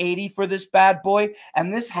 $180 for this bad boy.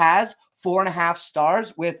 And this has 4.5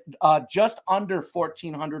 stars with just under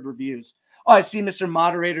 1,400 reviews. Oh, I see Mr.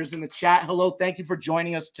 Moderator's in the chat. Hello. Thank you for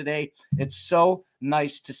joining us today. It's so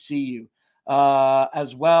nice to see you.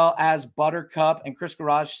 As well as Buttercup and Chris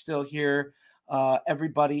Garage still here.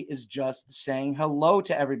 Everybody is just saying hello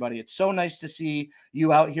to everybody. It's so nice to see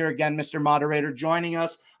you out here again, Mr. Moderator, joining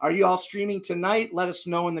us. Are you all streaming tonight? Let us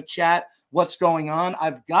know in the chat what's going on.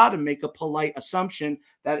 I've got to make a polite assumption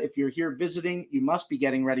that if you're here visiting, you must be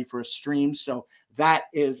getting ready for a stream. So that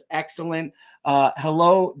is excellent.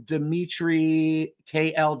 Hello, Dimitri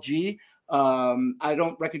KLG. I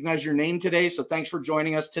don't recognize your name today, so thanks for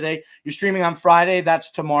joining us today. You're streaming on Friday.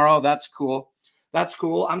 That's tomorrow. That's cool. That's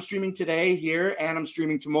cool. I'm streaming today here, and I'm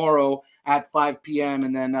streaming tomorrow at 5 p.m.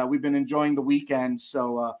 And then we've been enjoying the weekend,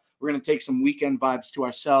 so we're going to take some weekend vibes to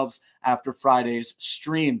ourselves after Friday's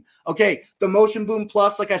stream. Okay, the Motion Boom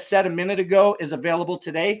Plus, like I said a minute ago, is available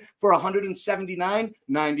today for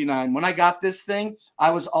 $179.99. When I got this thing,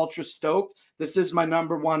 I was ultra stoked. This is my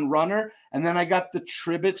 #1 runner. And then I got the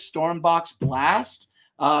Tribit Stormbox Blast.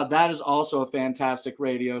 That is also a fantastic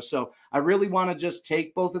radio. So I really want to just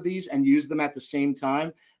take both of these and use them at the same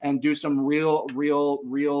time and do some real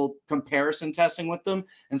comparison testing with them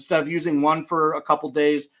instead of using one for a couple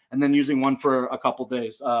days and then using one for a couple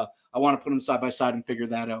days. I want to put them side by side and figure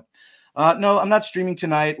that out. No, I'm not streaming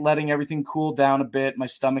tonight, letting everything cool down a bit. My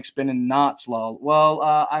stomach's been in knots, lol. Well,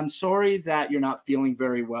 I'm sorry that you're not feeling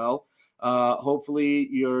very well. Hopefully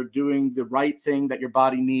you're doing the right thing that your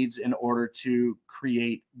body needs in order to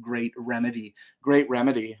create great remedy.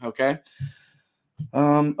 Okay.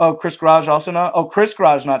 Oh, Chris Garage also not. Oh, Chris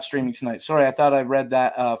Garage not streaming tonight. Sorry, I thought I read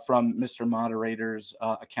that from Mr. Moderator's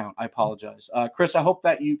account. I apologize. Chris, I hope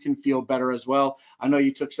that you can feel better as well. I know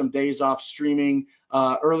you took some days off streaming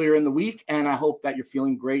earlier in the week, and I hope that you're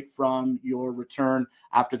feeling great from your return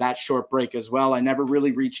after that short break as well. I never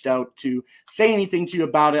really reached out to say anything to you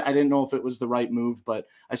about it. I didn't know if it was the right move, but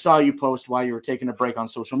I saw you post while you were taking a break on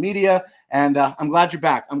social media, and I'm glad you're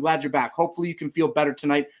back. I'm glad you're back. Hopefully you can feel better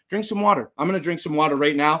tonight. Drink some water. I'm going to drink some water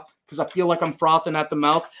right now because I feel like I'm frothing at the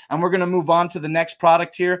mouth, and we're going to move on to the next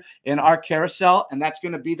product here in our carousel, and that's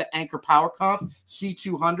going to be the Anker PowerConf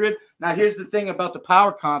C200. Now, here's the thing about the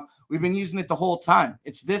PowerConf. We've been using it the whole time.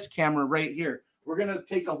 It's this camera right here. We're going to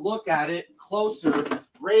take a look at it closer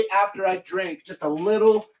right after I drink just a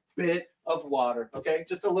little bit of water, okay?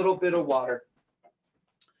 Just a little bit of water.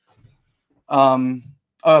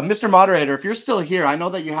 Mr. Moderator, if you're still here, I know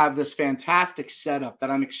that you have this fantastic setup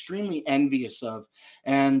that I'm extremely envious of,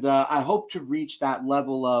 and I hope to reach that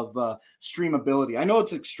level of streamability. I know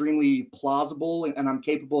it's extremely plausible, and I'm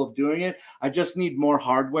capable of doing it. I just need more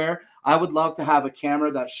hardware. I would love to have a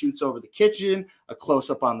camera that shoots over the kitchen, a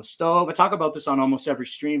close-up on the stove. I talk about this on almost every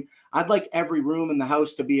stream. I'd like every room in the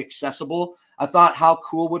house to be accessible. I thought, how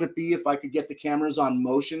cool would it be if I could get the cameras on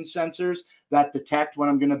motion sensors that detect when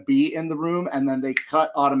I'm going to be in the room, and then they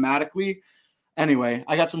cut automatically. Anyway,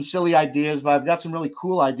 I got some silly ideas, but I've got some really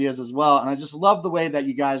cool ideas as well. And I just love the way that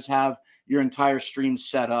you guys have your entire stream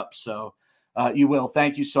set up. So you will.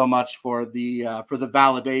 Thank you so much for the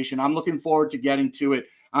validation. I'm looking forward to getting to it.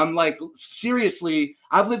 I'm like, seriously,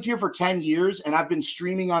 I've lived here for 10 years and I've been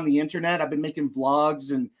streaming on the internet. I've been making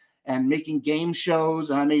vlogs and making game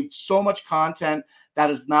shows. And I made so much content that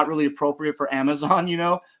is not really appropriate for Amazon, you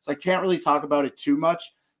know, so I can't really talk about it too much,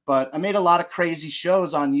 but I made a lot of crazy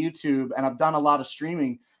shows on YouTube and I've done a lot of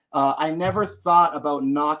streaming. I never thought about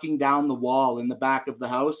knocking down the wall in the back of the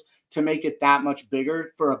house to make it that much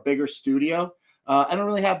bigger for a bigger studio. I don't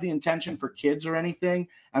really have the intention for kids or anything.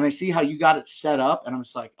 And I see how you got it set up and I'm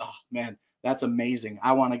just like, oh man, that's amazing.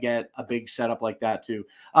 I want to get a big setup like that too.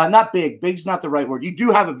 Not big. Big's not the right word. You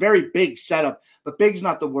do have a very big setup, but big's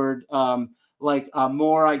not the word.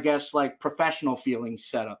 More, I guess, like professional feeling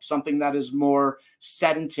setup, something that is more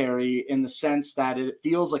sedentary in the sense that it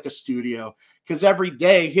feels like a studio. Because every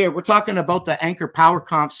day here, we're talking about the Anker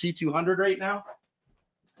PowerConf C200 right now.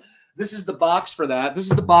 This is the box for that. This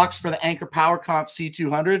is the box for the Anker PowerConf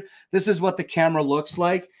C200. This is what the camera looks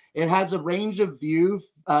like. It has a range of view.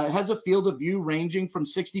 It has a field of view ranging from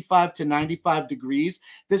 65 to 95 degrees.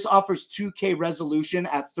 This offers 2K resolution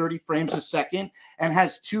at 30 frames a second and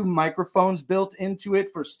has 2 microphones built into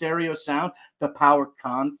it for stereo sound. The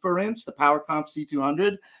PowerConf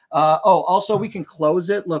C200. Also, we can close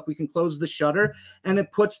it. Look, we can close the shutter and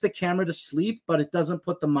it puts the camera to sleep, but it doesn't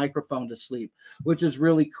put the microphone to sleep, which is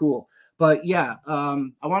really cool. But yeah,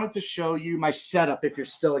 I wanted to show you my setup. If you're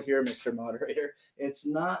still here, Mr. Moderator, it's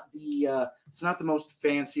not the most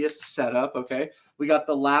fanciest setup. Okay, we got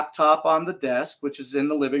the laptop on the desk, which is in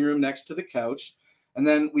the living room next to the couch, and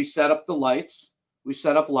then we set up the lights. We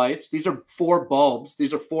set up lights. These are 4 bulbs.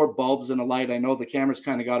 These are 4 bulbs and a light. I know the camera's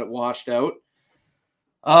kind of got it washed out.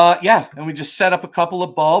 Yeah, and we just set up a couple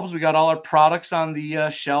of bulbs. We got all our products on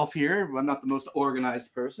the shelf here. I'm not the most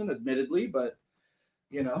organized person, admittedly, but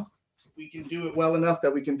you know, we can do it well enough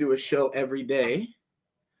that we can do a show every day.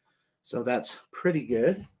 So that's pretty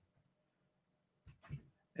good.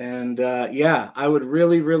 And yeah, I would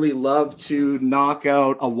really, really love to knock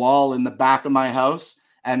out a wall in the back of my house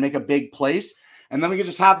and make a big place. And then we can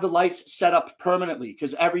just have the lights set up permanently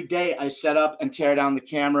because every day I set up and tear down the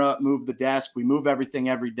camera, move the desk. We move everything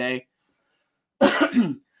every day.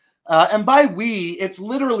 And by we, it's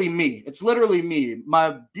literally me. It's literally me.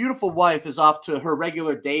 My beautiful wife is off to her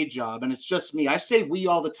regular day job, and it's just me. I say we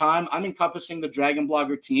all the time. I'm encompassing the Dragon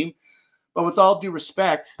Blogger team. But with all due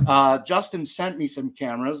respect, Justin sent me some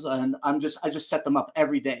cameras, and I just set them up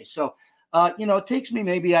every day. So, you know, it takes me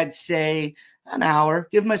maybe, I'd say, an hour.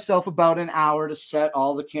 Give myself about an hour to set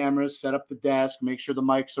all the cameras, set up the desk, make sure the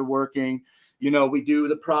mics are working. You know, we do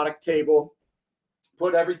the product table,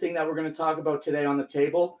 put everything that we're going to talk about today on the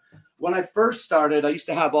table. When I first started, I used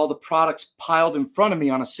to have all the products piled in front of me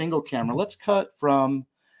on a single camera. Let's cut from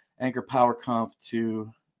Anker PowerConf to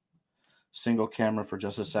single camera for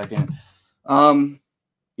just a second.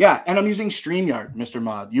 Yeah, and I'm using StreamYard, Mr.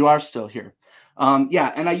 Mod. You are still here.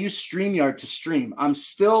 Yeah, and I use StreamYard to stream. I'm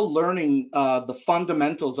still learning the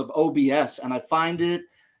fundamentals of OBS, and I find it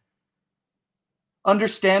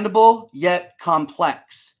understandable yet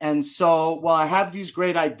complex. And so while I have these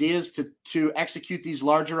great ideas to execute these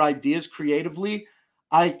larger ideas creatively,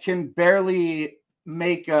 I can barely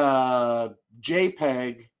make a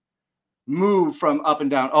JPEG move from up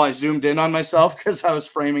and down. Oh, I zoomed in on myself because I was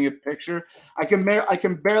framing a picture. I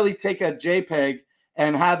can barely take a JPEG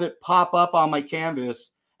and have it pop up on my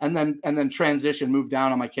canvas and then transition, move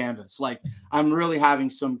down on my canvas. Like I'm really having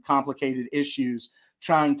some complicated issues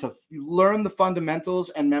trying to learn the fundamentals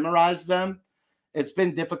and memorize them. It's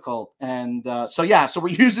been difficult. And so we're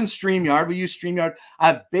using StreamYard. We use StreamYard.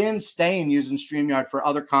 I've been staying using StreamYard for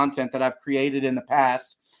other content that I've created in the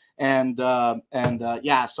past. So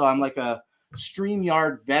I'm like a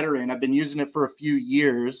StreamYard veteran. I've been using it for a few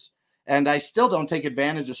years, and I still don't take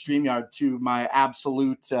advantage of StreamYard to my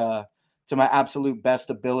absolute best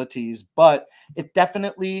abilities. But it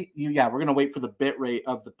definitely, we're going to wait for the bit rate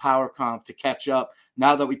of the PowerConf to catch up.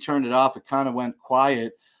 Now that we turned it off, it kind of went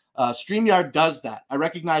quiet. StreamYard does that. I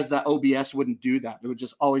recognize that OBS wouldn't do that. It would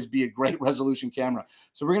just always be a great resolution camera.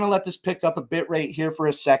 So we're going to let this pick up a bit rate here for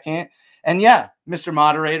a second. And yeah, Mr.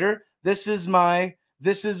 Moderator, this is my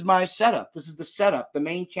setup. This is the setup. The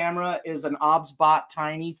main camera is an OBSBot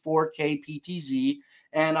Tiny 4K PTZ,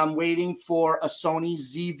 and I'm waiting for a Sony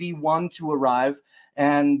ZV-1 to arrive.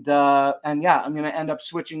 And I'm going to end up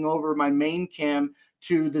switching over my main cam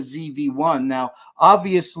to the ZV-1. Now,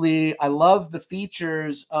 obviously, I love the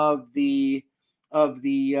features of the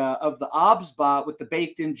OBSBot with the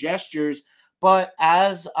baked-in gestures, but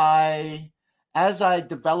as I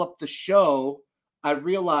developed the show, I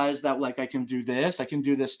realized that like I can do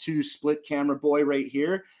this too, split camera boy right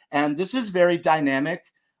here, and this is very dynamic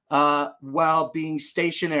while being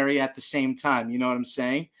stationary at the same time. You know what I'm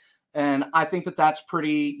saying? And I think that that's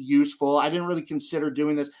pretty useful. I didn't really consider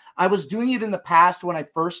doing this. I was doing it in the past when I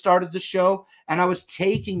first started the show, and I was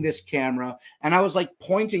taking this camera and I was like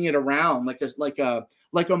pointing it around like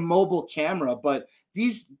a mobile camera. But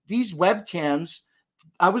these webcams,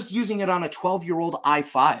 I was using it on a 12-year-old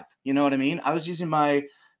i5. You know what I mean? I was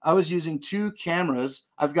using two cameras.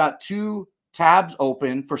 I've got two tabs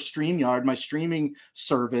open for StreamYard, my streaming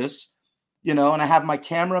service. And I have my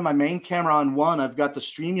main camera on one. I've got the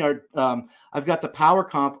StreamYard, I've got the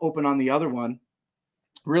PowerConf open on the other one.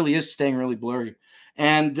 Really is staying really blurry.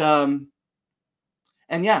 So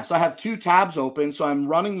I have two tabs open. So I'm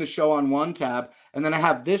running the show on one tab, and then I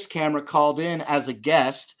have this camera called in as a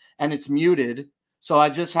guest, and it's muted. So I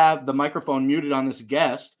just have the microphone muted on this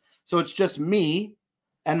guest. So it's just me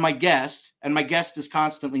and my guest is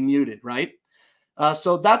constantly muted, right?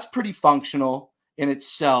 So that's pretty functional in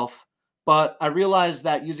itself. But I realized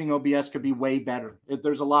that using OBS could be way better.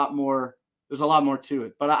 There's a lot more to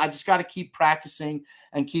it. But I just got to keep practicing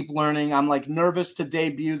and keep learning. I'm like nervous to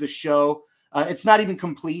debut the show. It's not even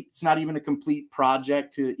complete. It's not even a complete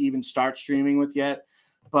project to even start streaming with yet.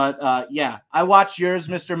 But I watch yours,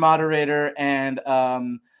 Mr. Moderator, and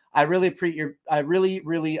I really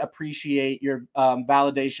appreciate your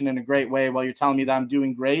validation in a great way while you're telling me that I'm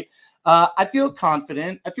doing great. I feel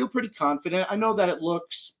confident. I feel pretty confident. I know that it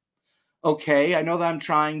looks okay. I know that I'm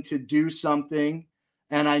trying to do something,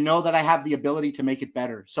 and I know that I have the ability to make it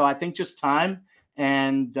better. So I think just time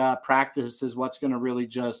and practice is what's going to really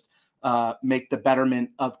just make the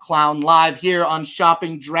betterment of Clown Live here on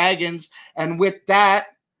Shopping Dragons. And with that,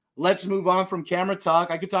 let's move on from camera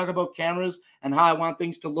talk. I could talk about cameras and how I want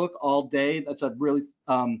things to look all day. That's a really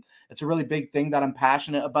big thing that I'm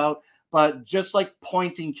passionate about. But just like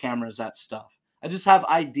pointing cameras at stuff, I just have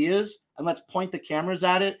ideas, and let's point the cameras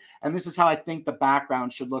at it. And this is how I think the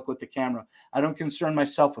background should look with the camera. I don't concern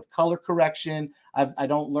myself with color correction. I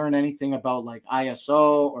don't learn anything about like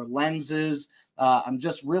ISO or lenses. I'm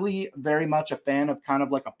just really very much a fan of kind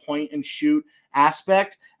of like a point and shoot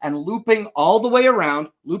aspect and looping all the way around.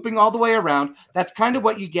 That's kind of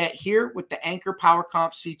what you get here with the Anker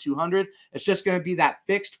PowerConf C200. It's just going to be that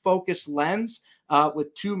fixed focus lens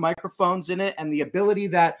with two microphones in it, and the ability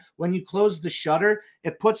that when you close the shutter,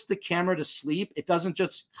 it puts the camera to sleep. It doesn't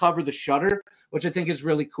just cover the shutter, which I think is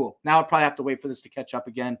really cool. Now I'll probably have to wait for this to catch up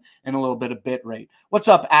again in a little bit of bit rate. What's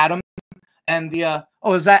up, Adam? And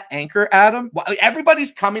is that Anker Adam? Well,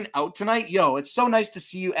 everybody's coming out tonight. Yo, it's so nice to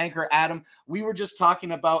see you, Anker Adam. We were just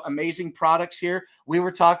talking about amazing products here. We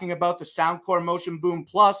were talking about the Soundcore Motion Boom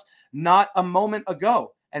Plus not a moment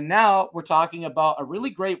ago. And now we're talking about a really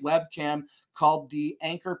great webcam called the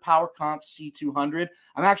Anker PowerConf C200.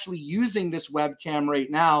 I'm actually using this webcam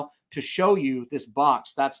right now to show you this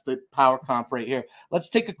box. That's the PowerConf right here. Let's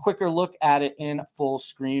take a quicker look at it in full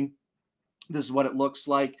screen. This is what it looks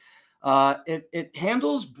like. It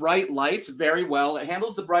handles bright lights very well. It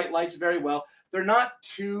handles the bright lights very well. They're not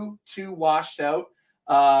too washed out.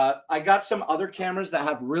 I got some other cameras that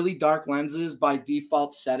have really dark lenses by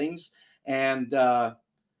default settings, and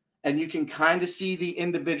you can kind of see the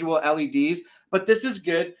individual LEDs, but this is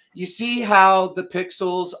good. You see how the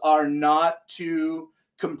pixels are not too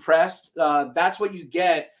compressed. That's what you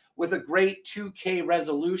get with a great 2K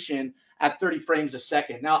resolution at 30 frames a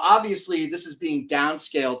second. Now, obviously, this is being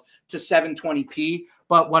downscaled to 720p,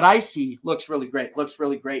 but what I see looks really great. Looks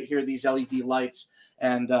really great here, these LED lights.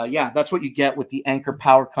 And yeah, that's what you get with the Anker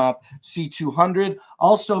PowerConf C200.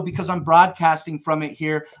 Also, because I'm broadcasting from it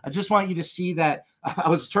here, I just want you to see that I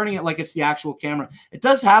was turning it like it's the actual camera. It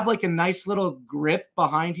does have like a nice little grip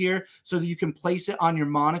behind here so that you can place it on your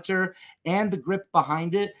monitor, and the grip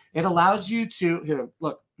behind it, it allows you to, here,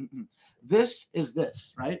 look, this is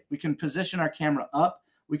this, right? We can position our camera up,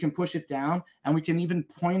 we can push it down, and we can even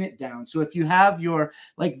point it down. So if you have your,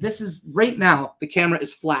 like this is, right now, the camera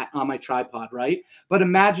is flat on my tripod, right? But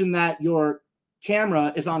imagine that your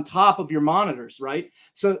camera is on top of your monitors, right?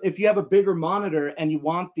 So if you have a bigger monitor and you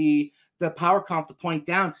want the PowerConf to point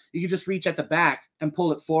down, you can just reach at the back and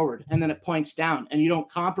pull it forward, and then it points down, and you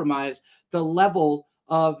don't compromise the level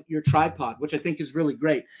of your tripod, which I think is really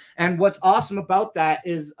great. And what's awesome about that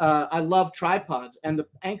is I love tripods, and the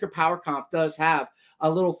Anker PowerConf does have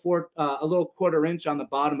a little 1/4 inch on the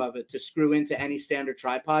bottom of it to screw into any standard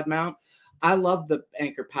tripod mount. I love the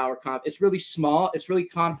Anker PowerConf. It's really small. It's really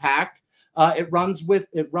compact. It runs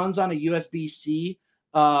on a USB-C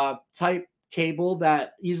type cable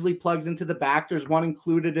that easily plugs into the back. There's one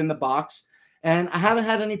included in the box, and I haven't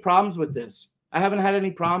had any problems with this. I haven't had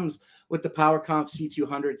any problems with the PowerConf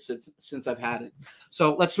C200 since I've had it.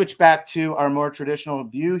 So let's switch back to our more traditional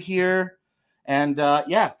view here. And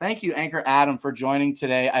yeah, thank you, Anchor Adam, for joining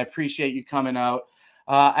today. I appreciate you coming out.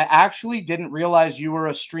 I actually didn't realize you were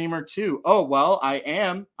a streamer too. Oh, well, I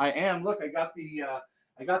am. Look, I got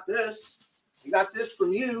this. I got this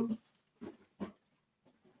from you.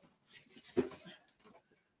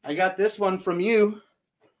 I got this one from you.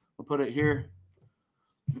 We'll put it here.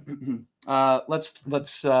 Yeah,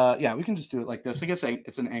 we can just do it like this. I guess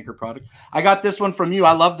it's an Anchor product. I got this one from you.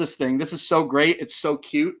 I love this thing. This is so great. It's so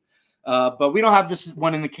cute. But we don't have this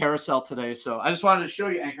one in the carousel today. So I just wanted to show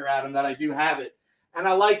you, Anchor Adam, that I do have it. And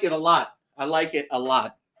I like it a lot. I like it a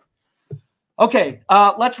lot. Okay,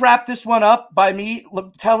 let's wrap this one up by me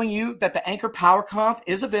telling you that the Anker PowerConf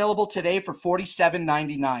is available today for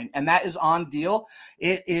 $47.99, and that is on deal.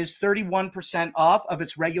 It is 31% off of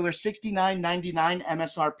its regular $69.99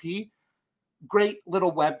 MSRP. Great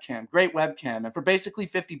little webcam, great webcam. And for basically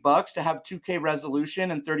 $50 to have 2K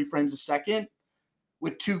resolution and 30 frames a second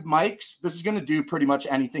with 2 mics, this is going to do pretty much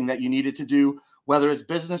anything that you need it to do, whether it's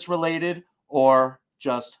business related or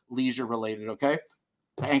just leisure related, okay?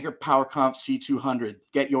 The Anker PowerConf C200.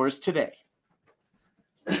 Get yours today.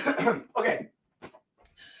 Okay.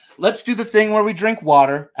 Let's do the thing where we drink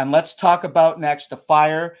water, and let's talk about next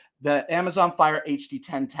the Amazon Fire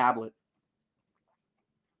HD10 tablet.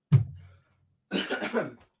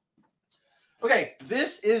 Okay,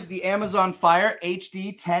 this is the Amazon Fire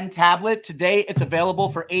HD10 tablet. Today, it's available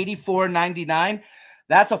for $84.99.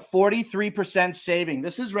 That's a 43% saving.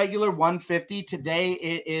 This is regular $150. Today,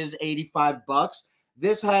 it is $85.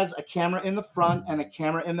 This has a camera in the front and a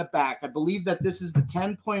camera in the back. I believe that this is the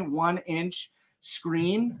 10.1-inch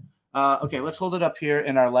screen. Okay, let's hold it up here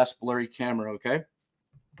in our less blurry camera, okay?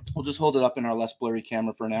 We'll just hold it up in our less blurry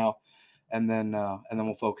camera for now, and then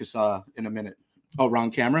we'll focus in a minute. Oh, wrong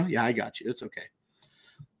camera? Yeah, I got you. It's okay.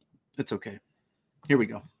 It's okay. Here we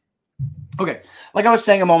go. Okay, like I was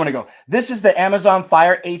saying a moment ago, this is the Amazon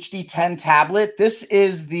Fire HD10 tablet. This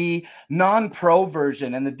is the non-pro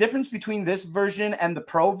version, and the difference between this version and the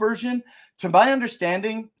pro version, to my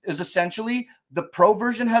understanding, is essentially the pro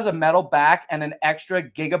version has a metal back and an extra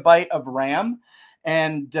gigabyte of RAM,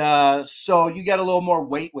 and so you get a little more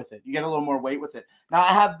weight with it. Now,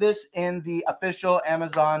 I have this in the official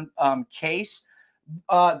Amazon case.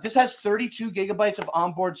 This has 32 gigabytes of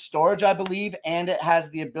onboard storage, I believe, and it has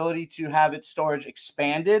the ability to have its storage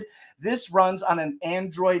expanded. This runs on an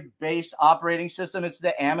Android-based operating system. It's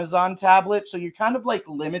the Amazon tablet, so you're kind of like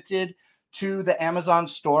limited to the Amazon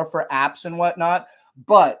store for apps and whatnot.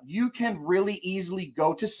 But you can really easily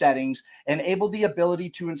go to settings, enable the ability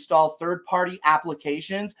to install third-party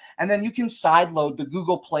applications, and then you can sideload the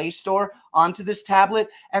Google Play Store onto this tablet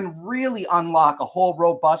and really unlock a whole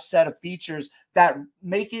robust set of features that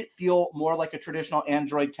make it feel more like a traditional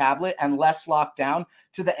Android tablet and less locked down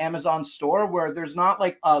to the Amazon store, where there's not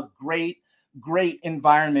like a great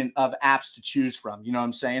environment of apps to choose from. You know what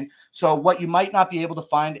I'm saying? So what you might not be able to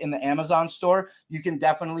find in the Amazon store, you can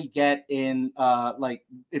definitely get in, like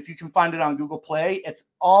if you can find it on Google Play, it's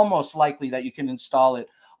almost likely that you can install it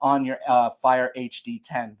on your Fire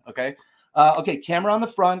HD10. Okay. Okay. Camera on the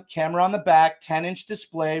front, camera on the back, 10-inch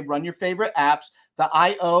display, run your favorite apps. The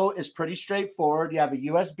IO is pretty straightforward. You have a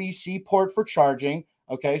USB-C port for charging.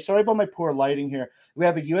 Okay. Sorry about my poor lighting here. We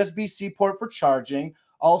have a USB-C port for charging.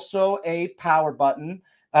 also a power button,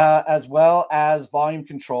 as well as volume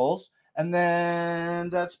controls. And then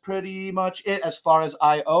that's pretty much it as far as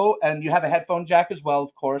I/O. And you have a headphone jack as well,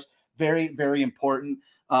 of course. Very, very important.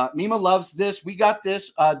 Mima loves this. We got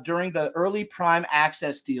this during the early Prime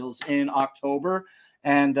Access deals in October.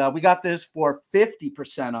 And we got this for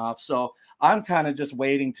 50% off. So I'm kind of just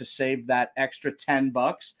waiting to save that extra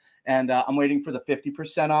 $10. And I'm waiting for the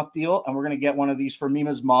 50% off deal. And we're going to get one of these for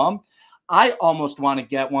Mima's mom. I almost want to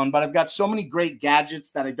get one, but I've got so many great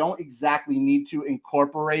gadgets that I don't exactly need to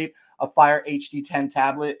incorporate a Fire HD10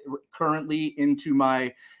 tablet currently into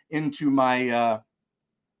my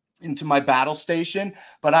battle station.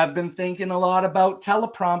 But I've been thinking a lot about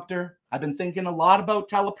teleprompter. I've been thinking a lot about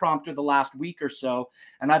teleprompter the last week or so,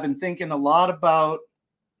 and I've been thinking a lot about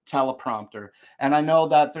teleprompter. And I know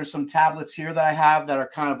that there's some tablets here that I have that are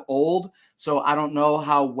kind of old, so I don't know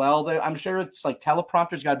how well I'm sure it's like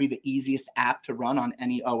teleprompter's got to be the easiest app to run on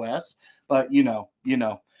any OS, but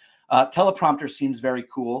teleprompter seems very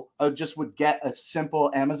cool. I just would get a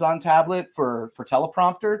simple Amazon tablet for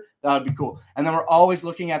teleprompter. That would be cool. And then we're always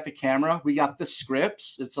looking at the camera. We got the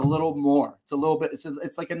scripts. It's a little more. It's a little bit.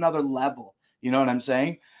 It's like another level. You know what I'm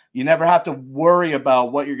saying? You never have to worry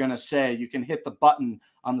about what you're going to say. You can hit the button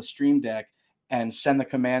on the Stream Deck and send the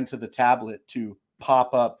command to the tablet to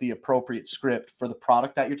pop up the appropriate script for the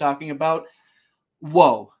product that you're talking about.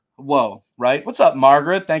 Whoa, right? What's up,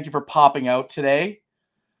 Margaret? Thank you for popping out today.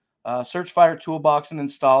 Search Fire Toolbox and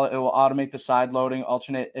install it. It will automate the side loading,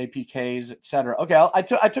 alternate APKs, etc. Okay, I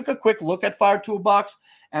took a quick look at Fire Toolbox,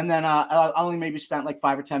 and then I only maybe spent like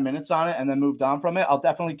 5 or 10 minutes on it and then moved on from it. I'll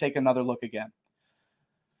definitely take another look again.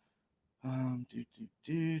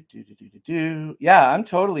 Yeah, I'm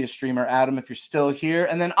totally a streamer, Adam, if you're still here.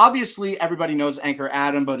 And then obviously everybody knows Anchor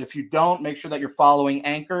Adam, but if you don't, make sure that you're following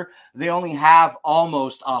Anchor. They only have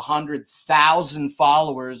almost 100,000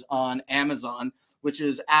 followers on Amazon, which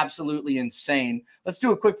is absolutely insane. Let's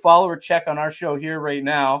do a quick follower check on our show here right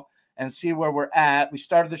now and see where we're at. We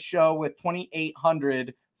started the show with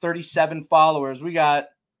 2,837 followers. You got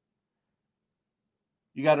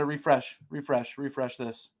to refresh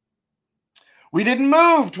this. We didn't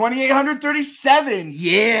move. 2,837.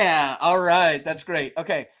 Yeah. All right. That's great.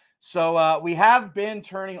 Okay. So we have been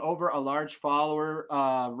turning over a large follower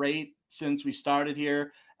rate since we started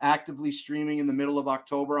here, actively streaming in the middle of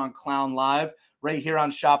October on Clown Live right here on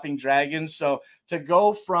Shopping Dragons. So to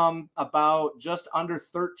go from about just under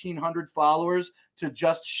 1,300 followers to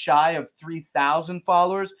just shy of 3,000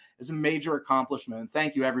 followers is a major accomplishment.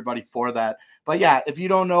 Thank you, everybody, for that. But yeah, if you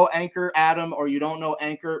don't know Anchor Adam or you don't know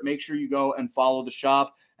Anchor, make sure you go and follow the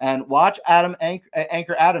shop and watch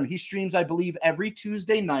Anchor Adam. He streams, I believe, every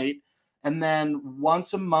Tuesday night. And then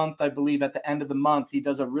once a month, I believe at the end of the month, he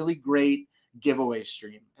does a really great giveaway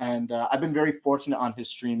stream. And I've been very fortunate on his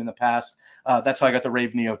stream in the past. That's why I got the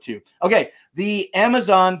Rave Neo too. Okay, the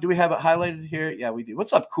Amazon, do we have it highlighted here? Yeah, we do.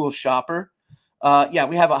 What's up, cool shopper? Yeah,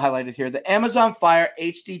 we have it highlighted here. The Amazon Fire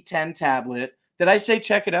HD10 tablet. Did I say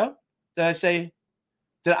check it out? I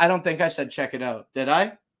don't think I said check it out. Did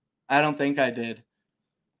I? I don't think I did.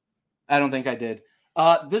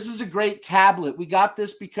 This is a great tablet. We got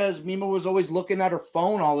this because Mima was always looking at her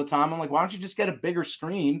phone all the time. I'm like, why don't you just get a bigger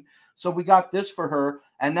screen? So we got this for her,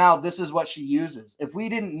 and now this is what she uses. If we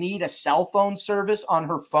didn't need a cell phone service on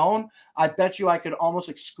her phone, I bet you I could almost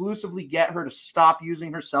exclusively get her to stop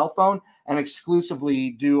using her cell phone and exclusively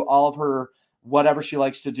do all of her whatever she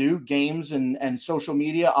likes to do, games and social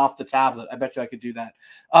media off the tablet. I bet you I could do that.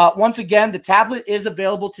 Once again, the tablet is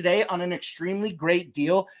available today on an extremely great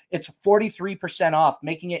deal. It's 43% off,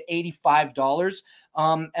 making it $85.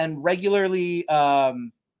 And regularly,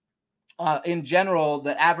 in general,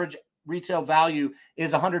 the average retail value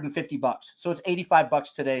is $150. So it's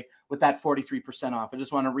 $85 today with that 43% off. I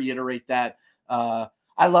just want to reiterate that.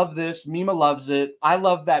 I love this. Mima loves it. I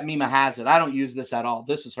love that Mima has it. I don't use this at all.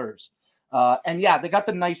 This is hers. And yeah, they got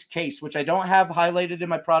the nice case, which I don't have highlighted in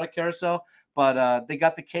my product carousel, but they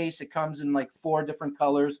got the case. It comes in like 4 different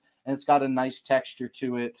colors, and it's got a nice texture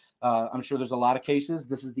to it. I'm sure there's a lot of cases.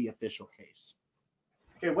 This is the official case.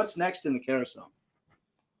 Okay, what's next in the carousel?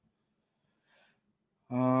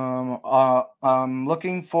 I'm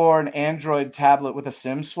looking for an Android tablet with a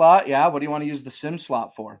SIM slot. Yeah, what do you want to use the SIM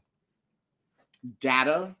slot for?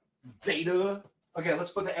 Data. Okay,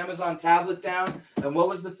 let's put the Amazon tablet down. And what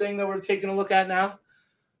was the thing that we're taking a look at now?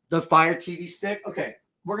 The Fire TV stick. Okay,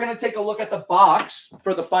 we're going to take a look at the box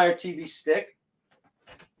for the Fire TV stick.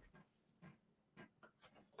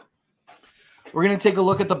 We're going to take a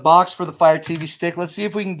look at the box for the Fire TV stick. Let's see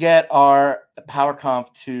if we can get our power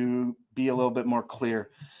conf to be a little bit more clear.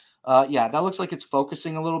 Yeah, that looks like it's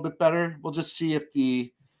focusing a little bit better. We'll just see if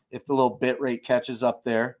the little bit rate catches up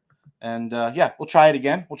there. And yeah, we'll try it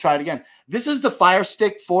again. This is the Fire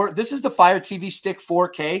Stick 4. This is the Fire TV Stick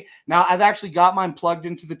 4K. Now, I've actually got mine plugged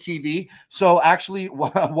into the TV. So actually,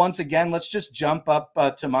 once again, let's just jump up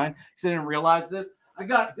to mine because I didn't realize this.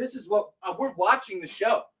 This is what we're watching the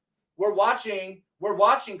show. We're watching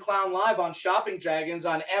Clown Live on Shopping Dragons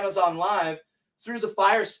on Amazon Live through the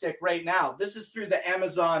Fire Stick right now. This is through the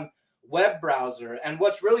Amazon web browser. And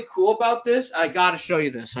what's really cool about this, I got to show you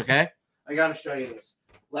this, okay? I got to show you this.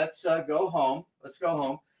 Let's go home.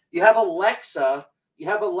 You have Alexa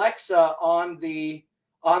on the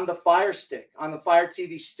Fire Stick, on the Fire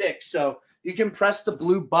TV Stick. So you can press the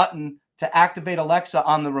blue button to activate Alexa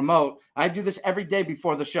on the remote. I do this every day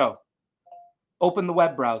before the show. Open the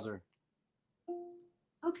web browser.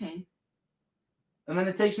 Okay. And then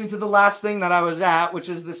it takes me to the last thing that I was at, which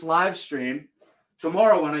is this live stream.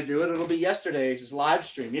 Tomorrow when I do it, it'll be yesterday's live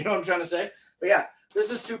stream. You know what I'm trying to say? But yeah,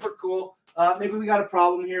 this is super cool. Maybe we got a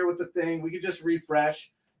problem here with the thing. We could just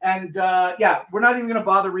refresh. And yeah, we're not even going to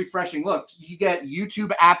bother refreshing. Look, you get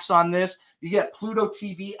YouTube apps on this. You get Pluto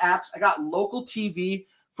TV apps. I got local TV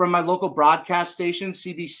from my local broadcast station,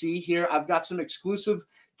 CBC here. I've got some exclusive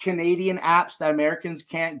Canadian apps that Americans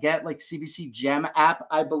can't get, like CBC Gem app,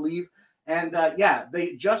 I believe. And yeah,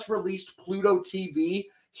 they just released Pluto TV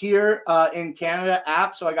here in Canada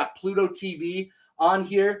app. So I got Pluto TV on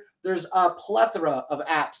here. There's a plethora of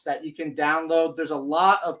apps that you can download. There's a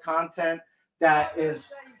lot of content that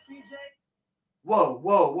is. Whoa.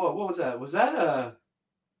 What was that? Was that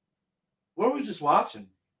what were we just watching?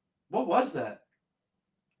 What was that?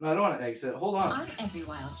 No, I don't want to exit. Hold on. I'm every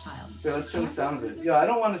wild child. Yeah, let's turn this down a bit. Yo, I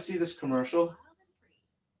don't want to see this commercial.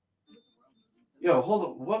 Yo, hold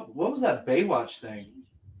on. What was that Baywatch thing?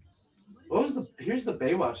 Here's the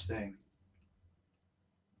Baywatch thing.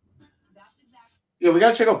 Yo, we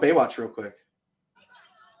gotta check out Baywatch real quick.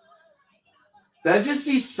 Did I just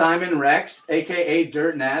see Simon Rex, aka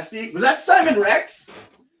Dirt Nasty? Was that Simon Rex?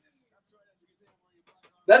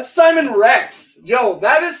 That's Simon Rex. Yo,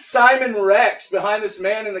 that is Simon Rex behind this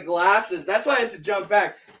man in the glasses. That's why I had to jump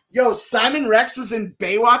back. Yo, Simon Rex was in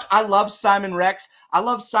Baywatch. I love Simon Rex. I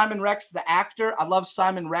love Simon Rex, the actor. I love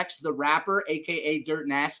Simon Rex, the rapper, aka Dirt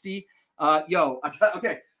Nasty.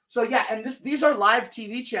 Okay. So yeah, and these are live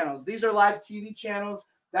TV channels. These are live TV channels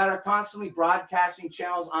that are constantly broadcasting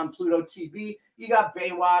channels on Pluto TV. You got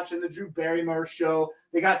Baywatch and the Drew Barrymore show.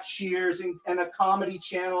 They got Cheers and a comedy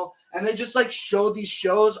channel. And they just like show these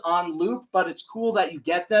shows on loop, but it's cool that you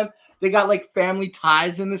get them. They got like Family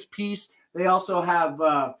Ties in this piece. They also have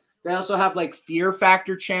like Fear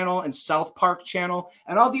Factor channel and South Park channel.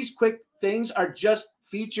 And all these quick things are just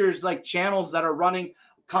features, like channels that are running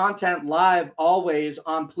content live always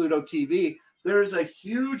on Pluto TV. There's a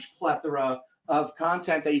huge plethora of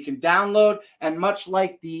content that you can download, and much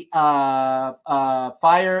like the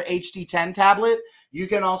Fire HD10 tablet, you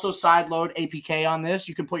can also sideload APK on this.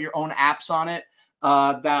 You can put your own apps on it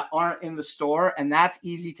that aren't in the store, and that's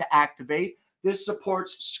easy to activate. This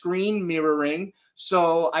supports screen mirroring,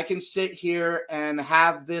 so I can sit here and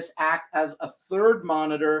have this act as a third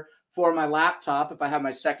monitor for my laptop if I have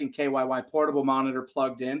my second KYY portable monitor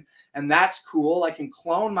plugged in. And that's cool. I can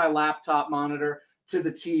clone my laptop monitor to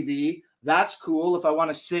the TV. That's cool if I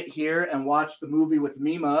want to sit here and watch the movie with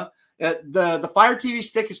Mima. The Fire TV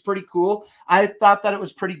Stick is pretty cool. I thought that it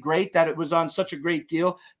was pretty great that it was on such a great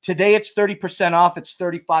deal. Today it's 30% off. It's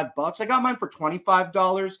 $35. I got mine for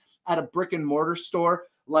 $25 at a brick and mortar store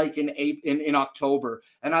like in October.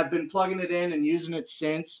 And I've been plugging it in and using it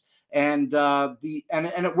since. And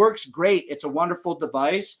it works great. It's a wonderful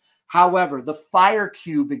device. However, the Fire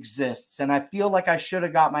Cube exists, and I feel like I should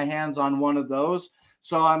have got my hands on one of those.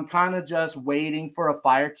 So I'm kind of just waiting for a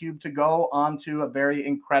Fire Cube to go onto a very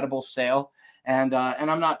incredible sale. And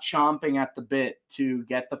I'm not chomping at the bit to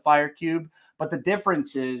get the Fire Cube. But the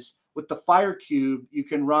difference is with the Fire Cube, you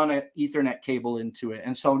can run an Ethernet cable into it.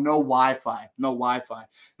 And so no Wi-Fi. Now,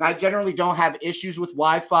 I generally don't have issues with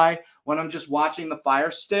Wi-Fi when I'm just watching the Fire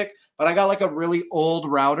Stick. But I got like a really old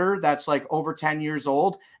router that's like over 10 years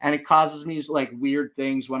old. And it causes me like weird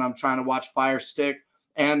things when I'm trying to watch Fire Stick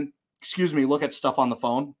and, look at stuff on the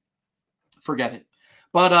phone. Forget it.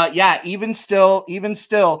 But yeah, even still,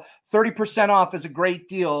 30% off is a great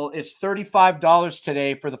deal. It's $35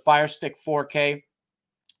 today for the Fire Stick 4K.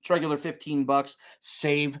 It's regular $15.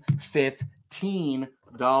 Save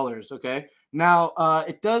 $15. Okay. Now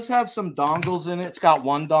it does have some dongles in it. It's got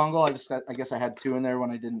one dongle. I guess I had two in there when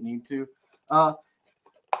I didn't need to.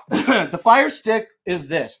 The Fire Stick is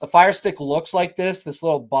this. The Fire Stick looks like this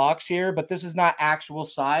little box here, but this is not actual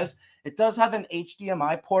size. It does have an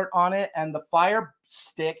HDMI port on it, and the Fire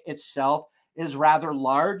Stick itself is rather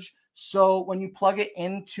large. So when you plug it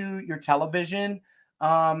into your television,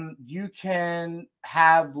 you can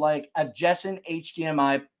have like adjacent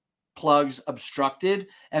HDMI plugs obstructed.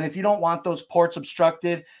 And if you don't want those ports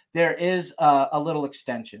obstructed, there is a little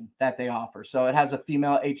extension that they offer. So it has a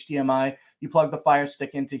female HDMI. You plug the Fire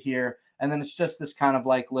Stick into here, and then it's just this kind of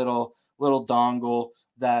like little dongle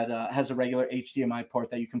that has a regular HDMI port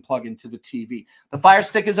that you can plug into the TV. The Fire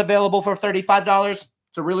Stick is available for $35.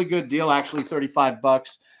 It's a really good deal, actually,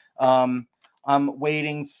 $35. I'm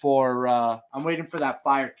waiting for that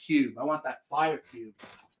Fire Cube. I want that Fire Cube.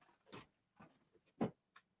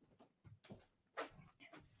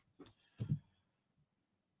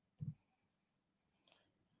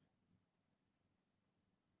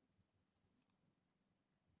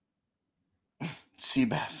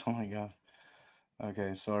 Seabass. Oh my god.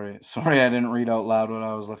 Okay, sorry. I didn't read out loud what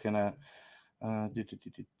I was looking at.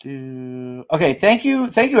 Okay, thank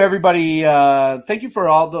you everybody. Thank you for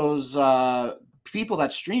all those people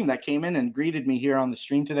that streamed, that came in and greeted me here on the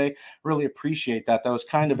stream today. Really appreciate that. That was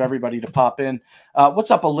kind of everybody to pop in.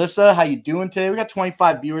 What's up, Alyssa? How you doing today? We got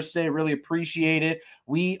 25 viewers today. Really appreciate it.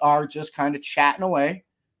 We are just kind of chatting away,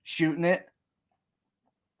 shooting it,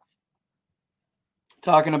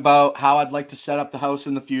 talking about how I'd like to set up the house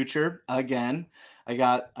in the future. Again, I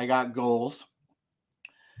got goals.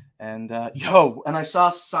 And and I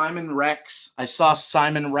saw Simon Rex. I saw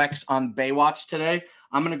Simon Rex on Baywatch today.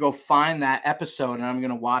 I'm gonna go find that episode and I'm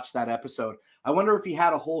gonna watch that episode. I wonder if he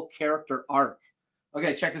had a whole character arc.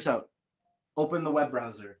 Okay, check this out. Open the web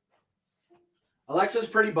browser. Alexa's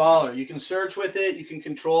pretty baller. You can search with it. You can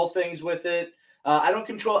control things with it. I don't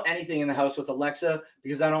control anything in the house with Alexa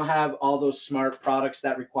because I don't have all those smart products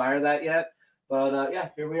that require that yet. But yeah,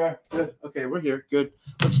 here we are. Good. Okay, we're here. Good.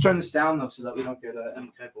 Let's turn this down, though, so that we don't get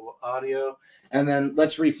any type of audio. And then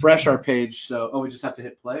let's refresh our page. So, we just have to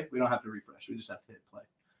hit play? We don't have to refresh. We just have to hit play.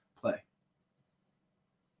 Play.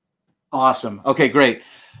 Awesome. Okay, great.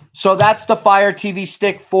 So that's the Fire TV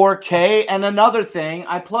Stick 4K. And another thing,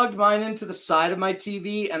 I plugged mine into the side of my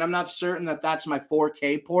TV, and I'm not certain that that's my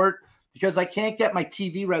 4K port because I can't get my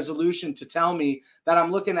TV resolution to tell me that I'm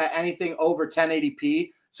looking at anything over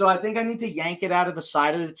 1080p. So I think I need to yank it out of the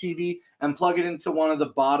side of the TV and plug it into one of the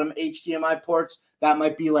bottom HDMI ports that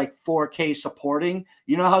might be like 4K supporting.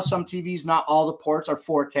 You know how some TVs, not all the ports are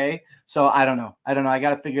 4K? So I don't know. I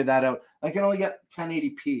got to figure that out. I can only get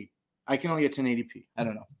 1080p. I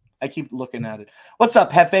don't know. I keep looking at it. What's up,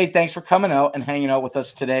 Hefe? Thanks for coming out and hanging out with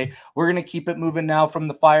us today. We're going to keep it moving now from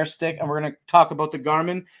the Fire Stick, and we're going to talk about the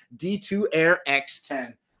Garmin D2 Air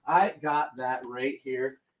X10. I got that right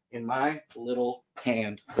here in my little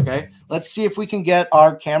hand. Okay, let's see if we can get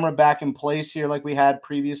our camera back in place here like we had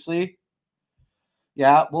previously.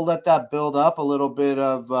 Yeah, we'll let that build up a little bit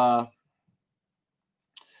of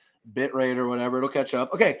bit rate or whatever. It'll catch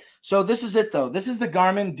up. Okay, so this is it, though. This is the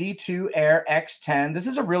Garmin D2 Air X10. This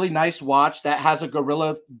is a really nice watch that has a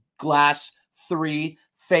Gorilla Glass 3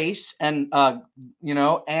 face and,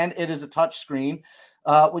 and it is a touch screen.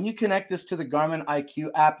 When you connect this to the Garmin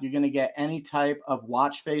IQ app, you're going to get any type of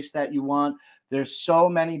watch face that you want. There's so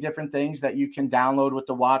many different things that you can download with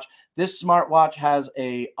the watch. This smartwatch has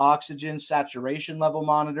a oxygen saturation level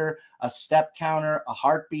monitor, a step counter, a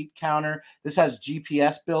heartbeat counter. This has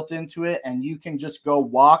GPS built into it, and you can just go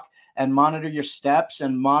walk and monitor your steps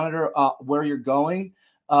and monitor where you're going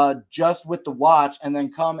just with the watch, and then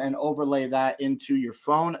come and overlay that into your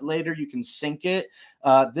phone. Later, you can sync it.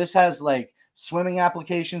 This has like swimming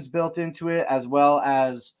applications built into it, as well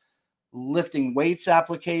as lifting weights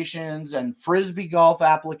applications and frisbee golf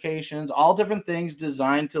applications, all different things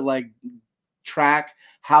designed to like track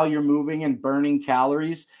how you're moving and burning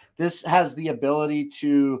calories. This has the ability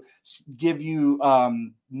to give you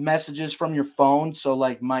messages from your phone. So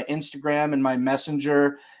like my Instagram and my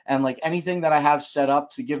Messenger and like anything that I have set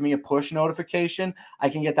up to give me a push notification, I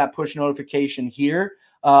can get that push notification here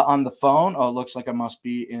on the phone. Oh, it looks like I must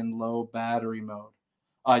be in low battery mode.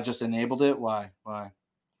 I just enabled it. Why?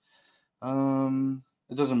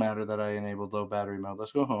 It doesn't matter that I enabled low battery mode.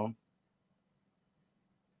 Let's go home.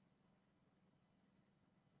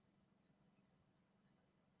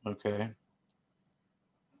 Okay.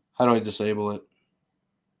 How do I disable it?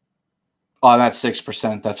 Oh, I'm at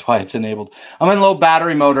 6%. That's why it's enabled. I'm in low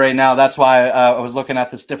battery mode right now. That's why I was looking at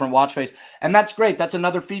this different watch face. And that's great. That's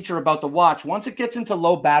another feature about the watch. Once it gets into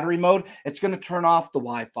low battery mode, it's going to turn off the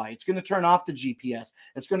Wi-Fi. It's going to turn off the GPS.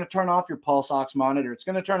 It's going to turn off your pulse ox monitor. It's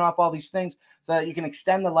going to turn off all these things so that you can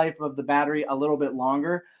extend the life of the battery a little bit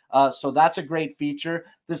longer. So that's a great feature.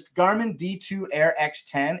 This Garmin D2 Air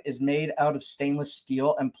X10 is made out of stainless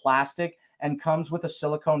steel and plastic, and comes with a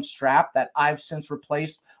silicone strap that I've since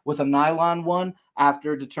replaced with a nylon one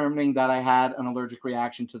after determining that I had an allergic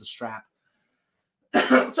reaction to the strap.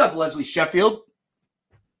 What's up, Leslie Sheffield?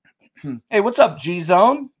 Hey, what's up,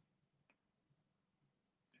 G-Zone?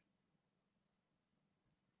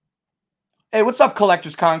 Hey, what's up,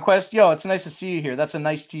 Collector's Conquest? Yo, it's nice to see you here. That's a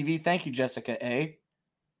nice TV. Thank you, Jessica A.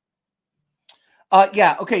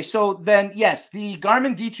 Yeah, okay, so then, yes, the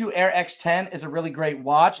Garmin D2 Air X10 is a really great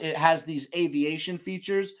watch. It has these aviation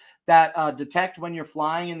features that detect when you're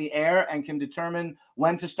flying in the air and can determine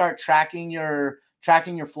when to start tracking your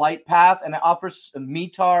flight path, and it offers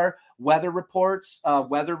METAR weather reports,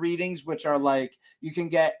 weather readings, which are like you can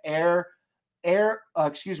get you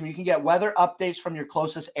can get weather updates from your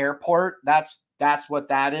closest airport. That's what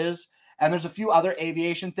that is. And there's a few other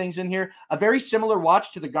aviation things in here. A very similar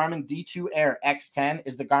watch to the Garmin D2 Air X10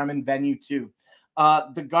 is the Garmin Venue 2.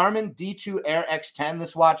 The Garmin D2 Air X10,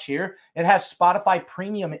 this watch here, it has Spotify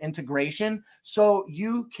Premium integration. So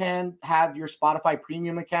you can have your Spotify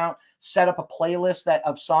Premium account, set up a playlist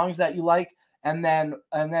of songs that you like, and then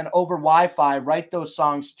over Wi-Fi, write those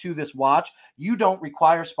songs to this watch. You don't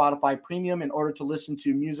require Spotify Premium in order to listen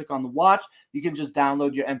to music on the watch. You can just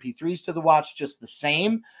download your MP3s to the watch just the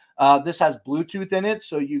same. This has Bluetooth in it,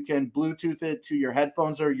 so you can Bluetooth it to your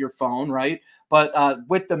headphones or your phone, right? But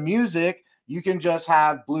with the music, you can just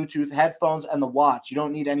have Bluetooth headphones and the watch. You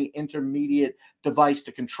don't need any intermediate device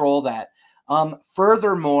to control that.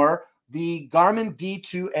 Furthermore, the Garmin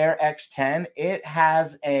D2 Air X10, it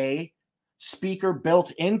has a speaker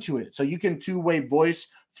built into it. So you can two-way voice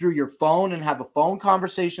through your phone and have a phone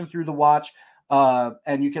conversation through the watch.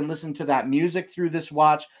 And you can listen to that music through this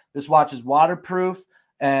watch. This watch is waterproof.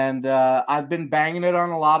 And I've been banging it on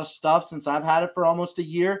a lot of stuff since I've had it for almost a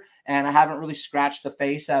year. And I haven't really scratched the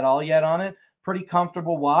face at all yet on it. Pretty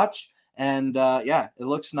comfortable watch. And yeah, it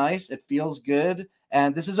looks nice. It feels good.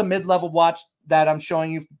 And this is a mid-level watch that I'm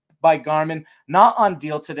showing you by Garmin. Not on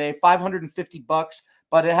deal today, $550.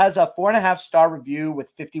 But it has a 4.5-star review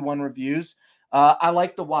with 51 reviews. I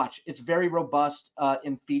like the watch. It's very robust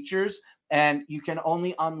in features, and you can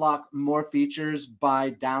only unlock more features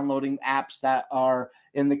by downloading apps that are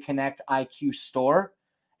in the Connect IQ store.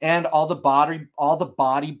 And all the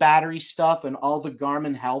body battery stuff and all the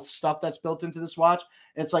Garmin health stuff that's built into this watch.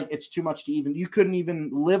 It's like it's too much to you couldn't even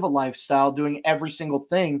live a lifestyle doing every single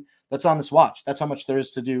thing that's on this watch. That's how much there is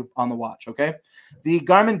to do on the watch, okay? The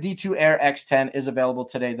Garmin D2 Air X10 is available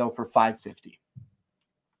today, though, for $550.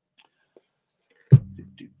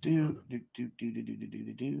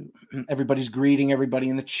 Everybody's greeting everybody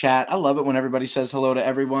in the chat. I love it when everybody says hello to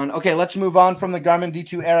everyone. Okay, let's move on from the Garmin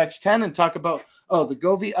D2 Air X10 and talk about, the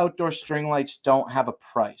Govee outdoor string lights don't have a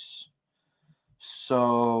price.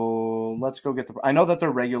 So let's go get I know that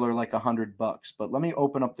they're regular like $100, but let me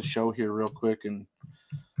open up the show here real quick and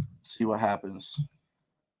see what happens.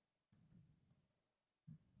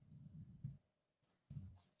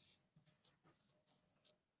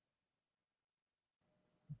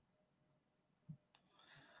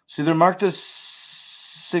 See, they're marked as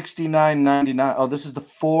 $69.99. Oh, this is the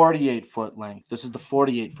 48-foot length. This is the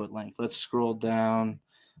 48-foot length. Let's scroll down.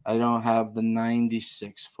 I don't have the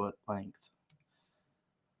 96-foot length.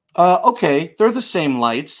 Okay, they're the same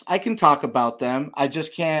lights. I can talk about them. I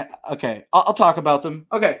just can't. Okay, I'll talk about them.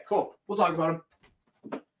 Okay, cool. We'll talk about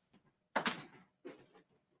them.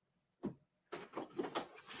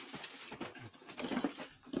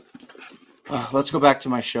 Let's go back to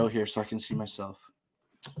my show here so I can see myself.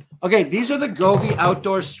 Okay, these are the Govee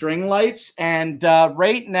outdoor string lights, and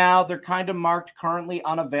right now they're kind of marked currently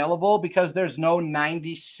unavailable because there's no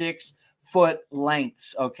 96-foot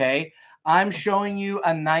lengths, okay? I'm showing you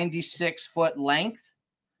a 96-foot length,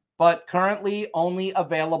 but currently only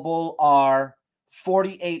available are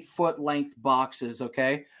 48-foot length boxes,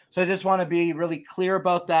 okay? So I just want to be really clear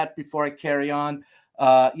about that before I carry on.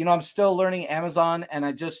 I'm still learning Amazon, and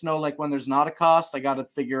I just know like when there's not a cost, I got to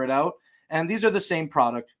figure it out. And these are the same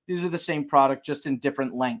product. These are the same product, just in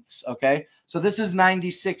different lengths, okay? So this is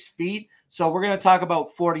 96 feet. So we're going to talk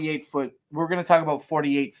about 48 foot. We're going to talk about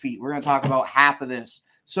 48 feet. We're going to talk about half of this.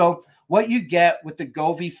 So what you get with the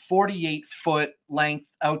Govee 48-foot length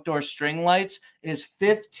outdoor string lights is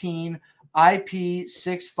 15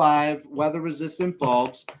 IP65 weather-resistant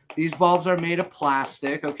bulbs. These bulbs are made of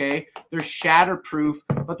plastic, okay? They're shatterproof,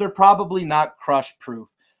 but they're probably not crush-proof.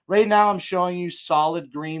 Right now, I'm showing you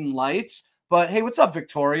solid green lights. But, hey, what's up,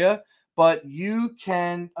 Victoria? But you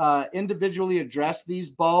can individually address these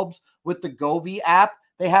bulbs with the Govee app.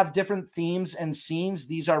 They have different themes and scenes.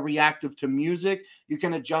 These are reactive to music. You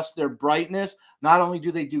can adjust their brightness. Not only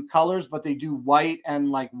do they do colors, but they do white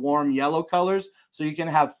and like warm yellow colors. So you can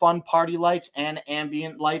have fun party lights and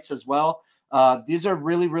ambient lights as well. These are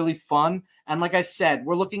really, really fun. And like I said,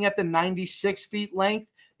 we're looking at the 96 feet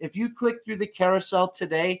length. If you click through the carousel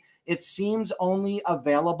today, it seems only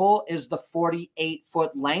available is the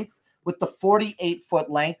 48-foot length. With the 48-foot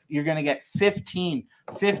length, you're going to get 15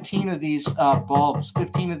 of these bulbs,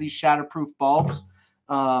 15 of these shatterproof bulbs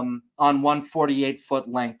on one 48-foot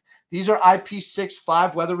length. These are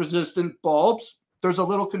IP65 weather-resistant bulbs. There's a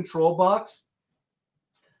little control box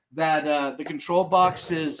that the control box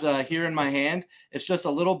is here in my hand. It's just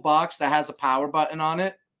a little box that has a power button on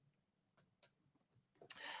it.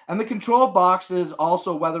 And the control box is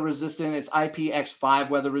also weather resistant. It's IPX5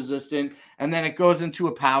 weather resistant. And then it goes into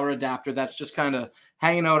a power adapter that's just kind of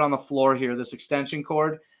hanging out on the floor here, this extension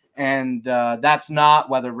cord. And that's not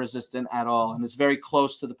weather resistant at all. And it's very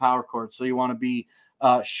close to the power cord. So you want to be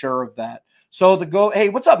sure of that. So hey,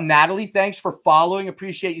 what's up, Natalie? Thanks for following.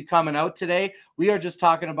 Appreciate you coming out today. We are just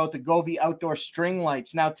talking about the Govee outdoor string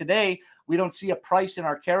lights. Now, today, we don't see a price in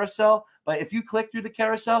our carousel, but if you click through the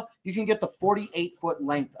carousel, you can get the 48-foot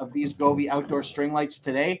length of these Govee outdoor string lights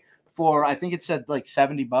today for, I think it said like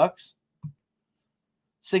 70 bucks.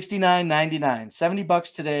 $69.99,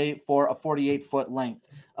 $70 today for a 48-foot length.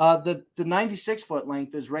 The 96-foot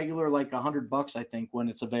length is regular like $100, I think, when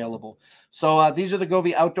it's available. So these are the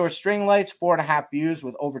Govee outdoor string lights, 4.5 views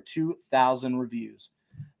with over 2,000 reviews.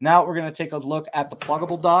 Now we're going to take a look at the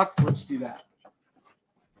pluggable dock. Let's do that.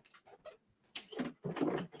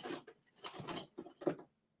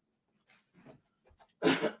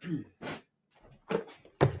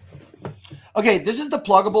 Okay, this is the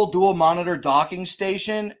pluggable dual monitor docking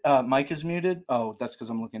station. Mic is muted. Oh, that's because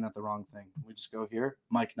I'm looking at the wrong thing. We just go here.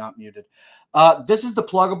 Mic not muted. This is the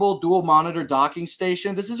pluggable dual monitor docking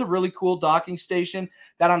station. This is a really cool docking station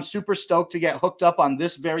that I'm super stoked to get hooked up on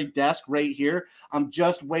this very desk right here. I'm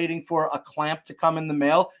just waiting for a clamp to come in the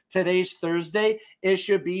mail. Today's Thursday. It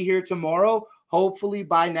should be here tomorrow. Hopefully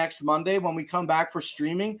by next Monday when we come back for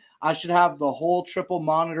streaming, I should have the whole triple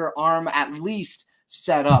monitor arm at least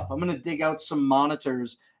set up. I'm going to dig out some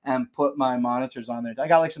monitors and put my monitors on there. I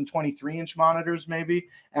got like some 23-inch monitors maybe,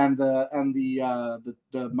 and the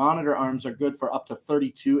monitor arms are good for up to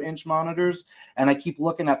 32-inch monitors. And I keep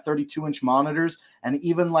looking at 32-inch monitors, and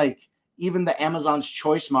even the Amazon's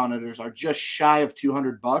Choice monitors are just shy of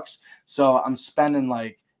 $200. So I'm spending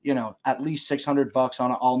like, you know, at least $600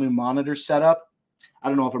 on an all-new monitor setup. I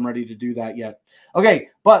don't know if I'm ready to do that yet. Okay,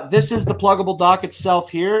 but this is the pluggable dock itself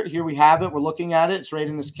here. Here we have it. We're looking at it. It's right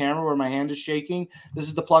in this camera where my hand is shaking. This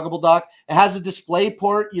is the pluggable dock. It has a display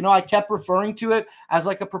port. You know, I kept referring to it as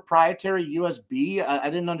like a proprietary USB. I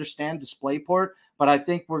didn't understand display port, but I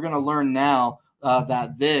think we're going to learn now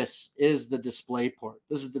that this is the display port.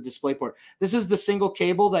 This is the display port. This is the single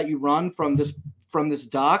cable that you run from this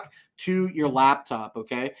dock to your laptop,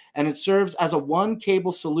 okay? And it serves as a one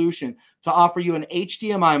cable solution to offer you an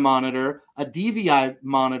HDMI monitor, a DVI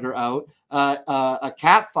monitor out, a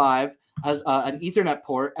Cat5, as an Ethernet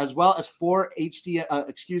port, as well as four USB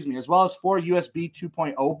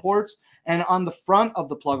 2.0 ports. And on the front of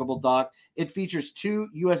the pluggable dock, it features two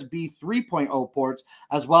USB 3.0 ports,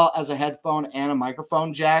 as well as a headphone and a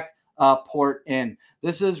microphone jack port in.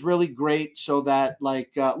 This is really great so that, like,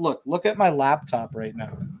 look at my laptop right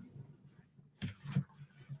now.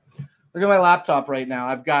 Look at my laptop right now.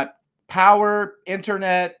 I've got power,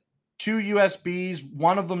 internet, two USBs.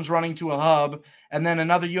 One of them's running to a hub, and then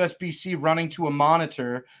another USB-C running to a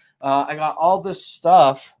monitor. I got all this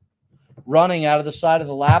stuff running out of the side of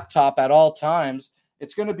the laptop at all times.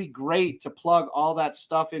 It's going to be great to plug all that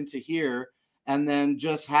stuff into here and then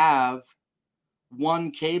just have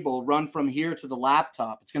one cable run from here to the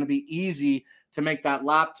laptop. It's going to be easy to make that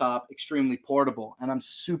laptop extremely portable, and I'm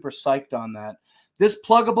super psyched on that. This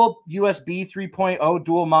pluggable USB 3.0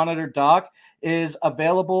 dual monitor dock is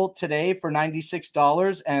available today for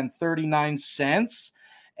 $96.39.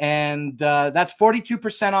 And that's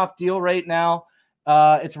 42% off deal right now.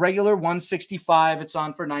 It's regular $165. It's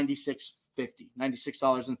on for $96.50,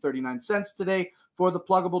 $96.39 today for the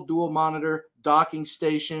pluggable dual monitor docking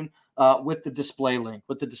station with the display link.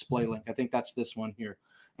 I think that's this one here.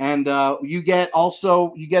 And you get a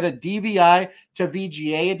DVI to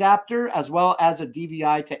VGA adapter as well as a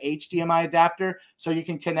DVI to HDMI adapter, so you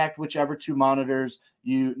can connect whichever two monitors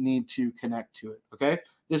you need to connect to it. Okay,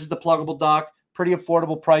 this is the pluggable dock. Pretty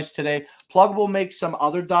affordable price today. Pluggable makes some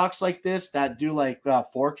other docks like this that do like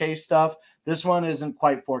 4K stuff. This one isn't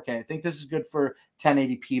quite 4K. I think this is good for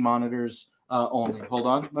 1080p monitors only. Hold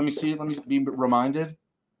on. Let me see. Let me be reminded.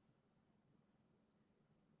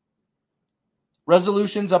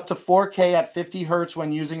 Resolutions up to 4K at 50 hertz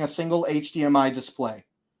when using a single HDMI display.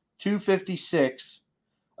 256.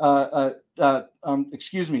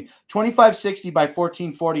 2560 by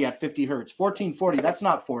 1440 at 50 hertz. 1440. That's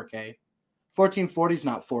not 4K. 1440 is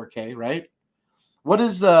not 4K, right? What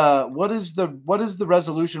is the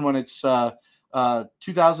resolution when it's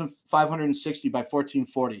 2560 by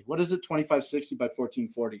 1440? What is it? 2560 by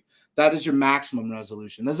 1440. That is your maximum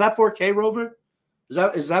resolution. Is that 4K, Rover?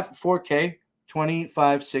 Is that 4K?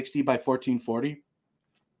 2560 by 1440.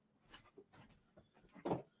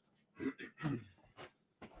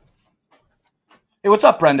 Hey, what's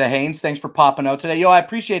up, Brenda Haynes? Thanks for popping out today. Yo, I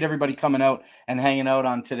appreciate everybody coming out and hanging out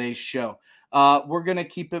on today's show. We're going to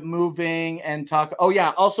keep it moving and talk. Oh,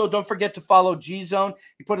 yeah. Also, don't forget to follow G-Zone.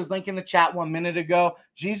 He put his link in the chat 1 minute ago.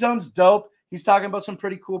 G-Zone's dope. He's talking about some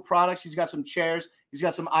pretty cool products. He's got some chairs. He's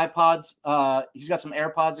got some iPods. He's got some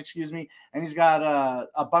AirPods, excuse me. And he's got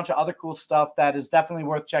a bunch of other cool stuff that is definitely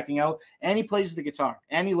worth checking out. And he plays the guitar.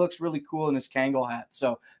 And he looks really cool in his Kangol hat.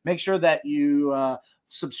 So make sure that you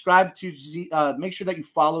subscribe to make sure that you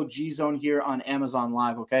follow G-Zone here on Amazon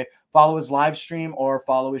Live, okay? Follow his live stream or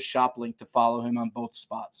follow his shop link to follow him on both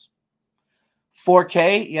spots.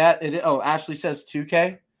 4K, yeah. Ashley says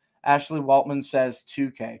 2K. Ashley Waltman says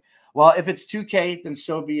 2K. Well, if it's 2K, then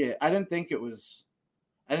so be it. I didn't think it was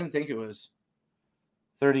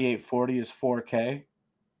 3840 is 4K.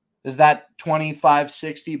 Is that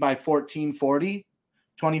 2560 by 1440?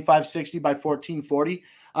 2560 by 1440.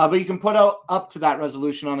 But you can put out up to that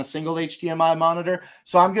resolution on a single HDMI monitor.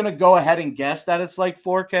 So I'm going to go ahead and guess that it's like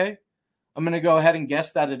 4K. I'm going to go ahead and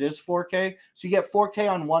guess that it is 4K. So you get 4K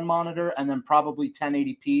on one monitor and then probably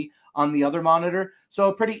 1080p on the other monitor.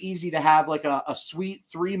 So pretty easy to have like a sweet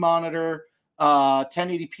 3-monitor,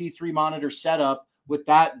 1080p 3-monitor setup with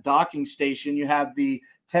that docking station. You have the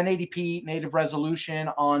 1080p native resolution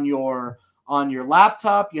on your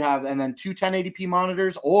laptop. You have, and then two 1080p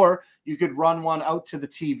monitors, or you could run one out to the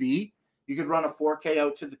TV. You could run a 4K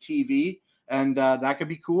out to the TV. And that could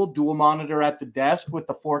be cool. Dual monitor at the desk with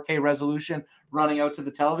the 4K resolution running out to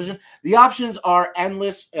the television. The options are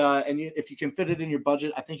endless. And if you can fit it in your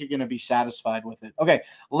budget, I think you're going to be satisfied with it. Okay,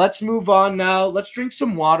 let's move on now. Let's drink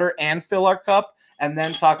some water and fill our cup and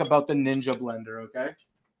then talk about the Ninja blender, okay?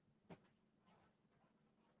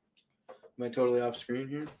 Am I totally off screen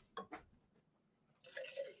here?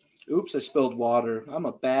 Oops, I spilled water. I'm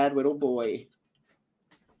a bad little boy.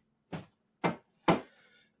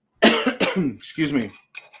 Excuse me.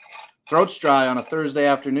 Throat's dry on a Thursday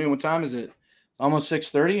afternoon. What time is it? Almost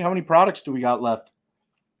 6:30. How many products do we got left?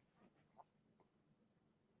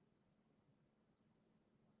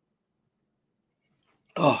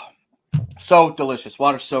 Oh, so delicious.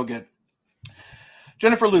 Water's so good.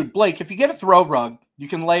 Jennifer Lude, Blake, if you get a throw rug, you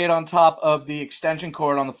can lay it on top of the extension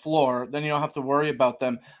cord on the floor. Then you don't have to worry about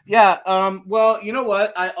them. Yeah. Well, you know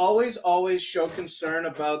what? I always show concern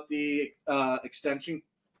about the extension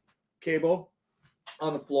cable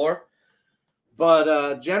on the floor,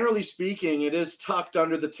 but generally speaking, it is tucked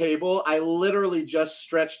under the table. I literally just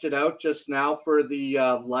stretched it out just now for the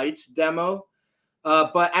lights demo,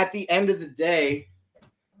 but at the end of the day,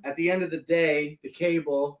 the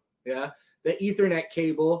cable, the Ethernet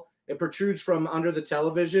cable, it protrudes from under the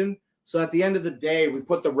television. So at the end of the day, we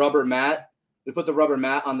put the rubber mat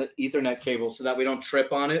on the Ethernet cable so that we don't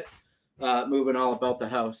trip on it moving all about the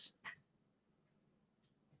house.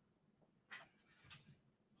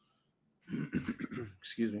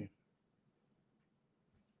 Excuse me.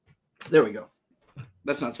 There we go.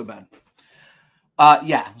 That's not so bad.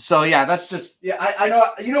 Yeah. So yeah, that's just, I know.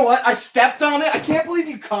 You know what? I stepped on it. I can't believe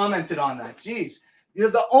you commented on that. Jeez. You know,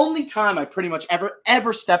 the only time I pretty much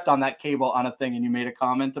ever stepped on that cable on a thing and you made a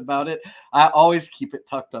comment about it, I always keep it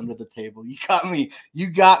tucked under the table. You got me. You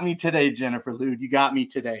got me today, Jennifer Lude. You got me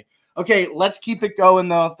today. Okay, let's keep it going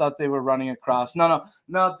though. I thought they were running across. No.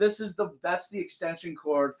 That's the extension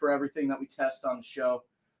cord for everything that we test on the show.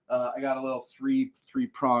 I got a little three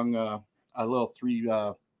prong,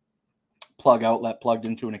 plug outlet plugged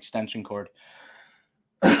into an extension cord.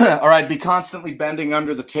 All right, be constantly bending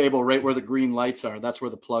under the table right where the green lights are. That's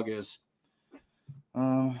where the plug is.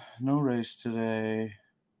 No race today.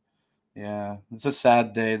 Yeah, it's a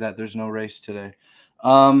sad day that there's no race today.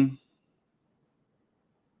 Okay,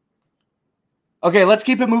 let's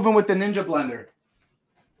keep it moving with the Ninja blender.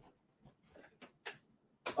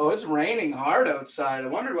 Oh, it's raining hard outside. I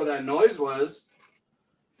wondered what that noise was.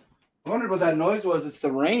 It's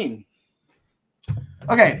the rain.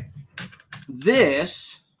 Okay,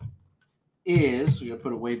 this is, we gotta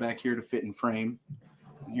put it way back here to fit in frame.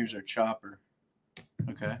 Here's our chopper.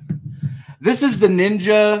 Okay. This is the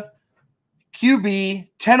Ninja QB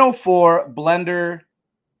 1004 blender.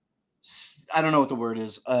 I don't know what the word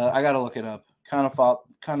is. I gotta look it up. Kind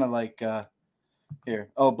of like here.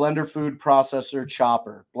 Oh, blender food processor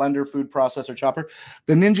chopper. Blender food processor chopper.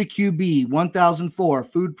 The Ninja QB 1004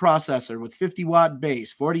 food processor with 50-watt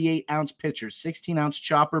base, 48-ounce pitcher, 16-ounce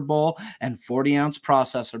chopper bowl, and 40-ounce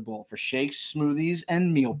processor bowl for shakes, smoothies,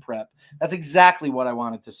 and meal prep. That's exactly what I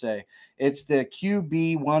wanted to say. It's the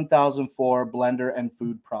QB 1004 blender and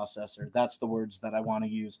food processor. That's the words that I want to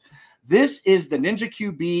use. This is the Ninja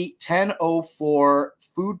QB 1004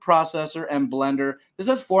 food processor and blender. This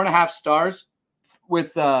has 4.5 stars.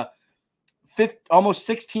 With almost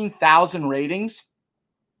 16,000 ratings,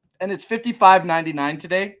 and it's $55.99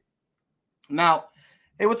 today. Now,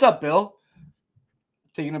 hey, what's up, Bill?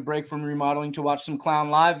 Taking a break from remodeling to watch some Clown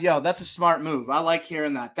Live. Yo, that's a smart move. I like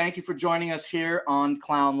hearing that. Thank you for joining us here on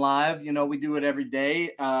Clown Live. You know, we do it every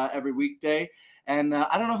day, every weekday. And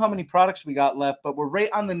I don't know how many products we got left, but we're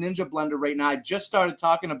right on the Ninja blender right now. I just started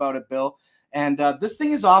talking about it, Bill. And this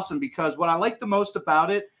thing is awesome because what I like the most about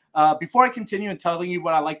it, before I continue and telling you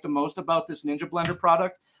what I like the most about this Ninja blender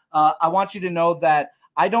product, I want you to know that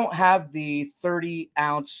I don't have the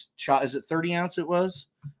 30-ounce. Is it 30 ounce? It was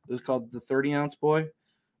called the 30-ounce boy.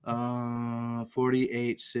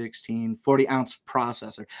 48, 16, 40-ounce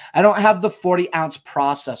processor. I don't have the 40-ounce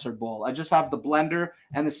processor bowl. I just have the blender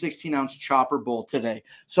and the 16-ounce chopper bowl today.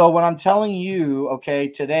 So when I'm telling you, okay,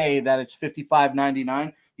 today that it's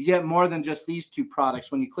 $55.99, you get more than just these two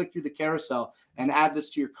products. When you click through the carousel and add this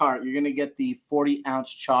to your cart, you're going to get the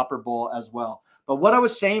 40-ounce chopper bowl as well. But what I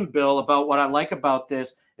was saying, Bill, about what I like about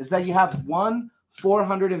this is that you have one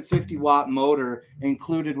 450-watt motor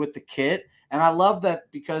included with the kit. And I love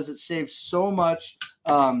that because it saves so much.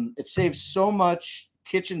 It saves so much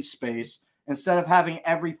kitchen space instead of having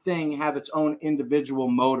everything have its own individual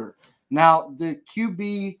motor. Now, the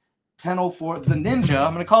QB 1004, the Ninja,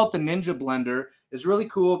 I'm going to call it the Ninja blender, is really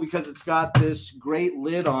cool because it's got this great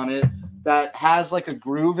lid on it that has like a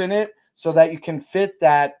groove in it so that you can fit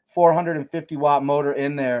that 450-watt motor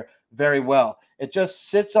in there very well. It just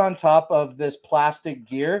sits on top of this plastic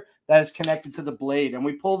gear that is connected to the blade. And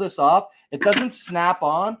we pull this off. It doesn't snap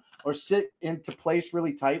on or sit into place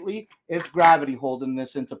really tightly. It's gravity holding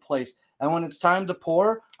this into place. And when it's time to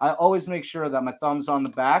pour, I always make sure that my thumb's on the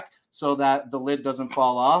back so that the lid doesn't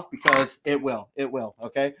fall off because it will,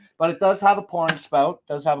 okay? But it does have a pouring spout,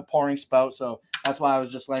 so that's why I was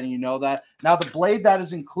just letting you know that. Now, the blade that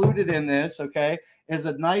is included in this, okay, is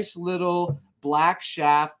a nice little black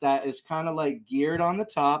shaft that is kind of like geared on the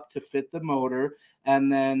top to fit the motor. And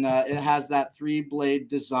then it has that 3-blade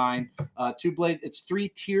design, it's 3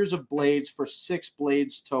 tiers of blades for 6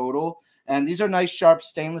 blades total. And these are nice, sharp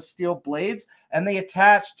stainless steel blades, and they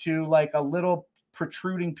attach to like a little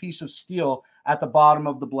protruding piece of steel at the bottom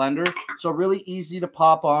of the blender. So really easy to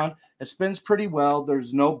pop on. It spins pretty well.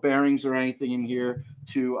 There's no bearings or anything in here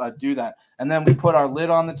to do that. And then we put our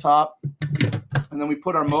lid on the top, and then we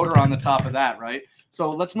put our motor on the top of that, right?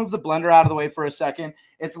 So let's move the blender out of the way for a second.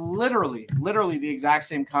 It's literally the exact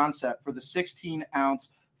same concept for the 16-ounce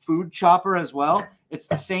food chopper as well. It's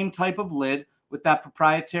the same type of lid with that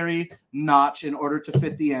proprietary notch in order to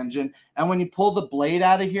fit the engine. And when you pull the blade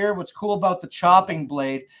out of here, what's cool about the chopping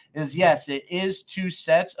blade is, yes, it is 2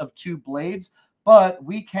 sets of 2 blades, but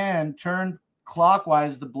we can turn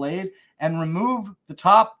clockwise the blade and remove the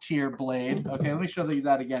top tier blade. Okay, let me show you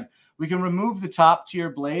that again. We can remove the top tier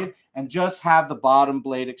blade and just have the bottom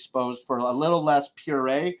blade exposed for a little less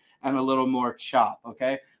puree and a little more chop,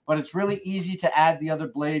 okay? But it's really easy to add the other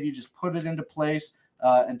blade. You just put it into place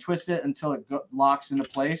and twist it until it locks into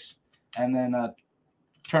place, and then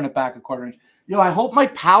turn it back a 1/4 inch. I hope my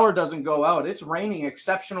power doesn't go out. It's raining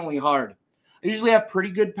exceptionally hard. I usually have pretty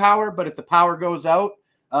good power, but if the power goes out,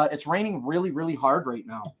 it's raining really, really hard right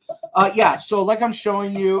now. Yeah, so like I'm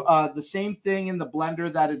showing you, the same thing in the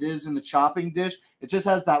blender that it is in the chopping dish. It just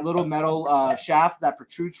has that little metal shaft that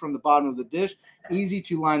protrudes from the bottom of the dish. Easy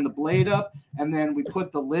to line the blade up, and then we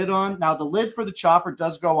put the lid on. Now, the lid for the chopper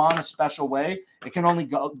does go on a special way. It can only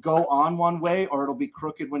go on one way, or it'll be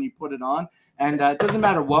crooked when you put it on. And it doesn't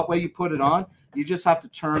matter what way you put it on. You just have to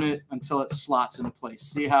turn it until it slots into place.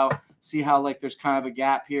 See how like there's kind of a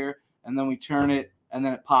gap here, and then we turn it and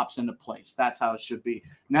then it pops into place. That's how it should be.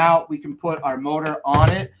 Now we can put our motor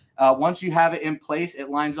on it. Once you have it in place, it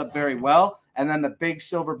lines up very well. And then the big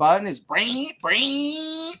silver button is bring.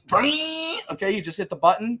 Okay, you just hit the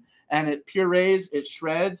button and it purees, it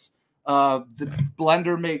shreds. The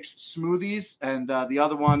blender makes smoothies, and the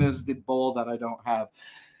other one is the bowl that I don't have.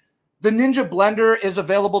 The Ninja blender is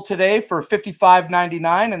available today for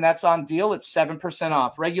 $55.99, and that's on deal. It's 7%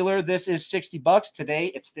 off. Regular, this is $60. Today,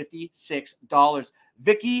 it's $56.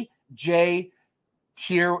 Vicky J.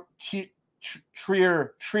 Trierweiler.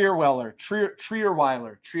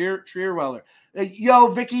 Yo,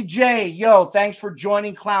 Vicky J. Yo, thanks for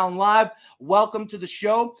joining Clown Live. Welcome to the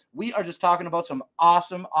show. We are just talking about some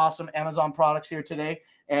awesome Amazon products here today.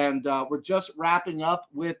 And we're just wrapping up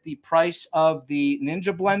with the price of the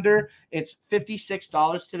Ninja blender. It's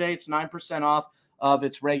 $56 today. It's 9% off of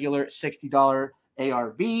its regular $60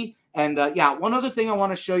 ARV. And yeah, one other thing I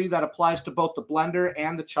want to show you that applies to both the blender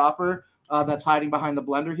and the chopper that's hiding behind the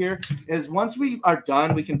blender here is once we are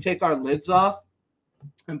done, we can take our lids off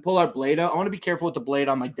and pull our blade out. I want to be careful with the blade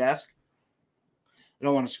on my desk. I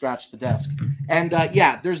don't want to scratch the desk. And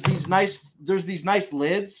yeah, there's these nice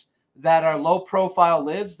lids that are low profile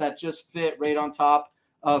lids that just fit right on top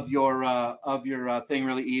of your thing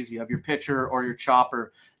really easy, of your pitcher or your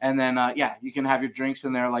chopper. And then yeah, you can have your drinks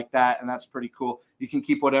in there like that, and that's pretty cool. You can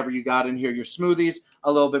keep whatever you got in here, your smoothies,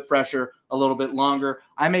 a little bit fresher, a little bit longer.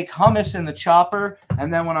 I make hummus in the chopper,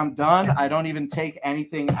 and then when I'm done, I don't even take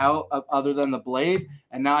anything out other than the blade.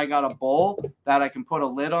 And now I got a bowl that I can put a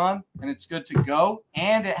lid on, and it's good to go.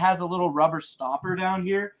 And it has a little rubber stopper down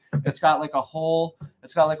here. It's got like a whole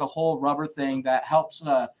rubber thing that helps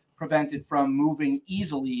prevent it from moving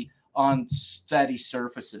easily on steady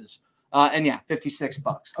surfaces. And yeah, $56.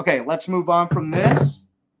 Okay, let's move on from this.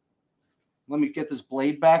 Let me get this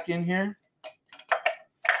blade back in here.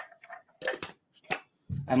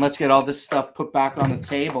 And let's get all this stuff put back on the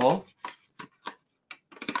table.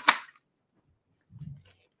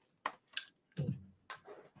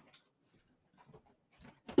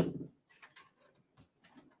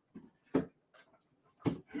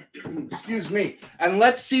 Excuse me. And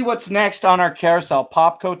let's see what's next on our carousel.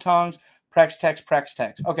 Popco tongs, Prex-Tex.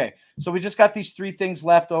 Okay, so we just got these three things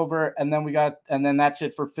left over, and then that's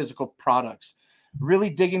it for physical products. Really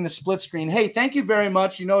digging the split screen. Hey, thank you very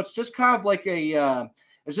much. You know, it's just kind of like instead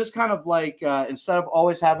of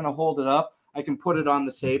always having to hold it up, I can put it on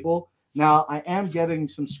the table. Now, I am getting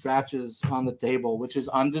some scratches on the table, which is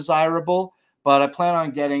undesirable, but I plan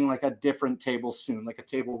on getting like a different table soon, like a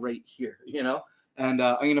table right here, you know? And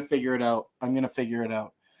I'm going to figure it out.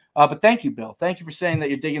 But thank you, Bill. Thank you for saying that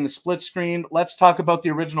you're digging the split screen. Let's talk about the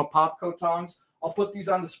original Popco tongs. I'll put these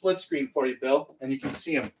on the split screen for you, Bill, and you can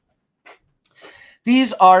see them.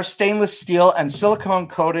 These are stainless steel and silicone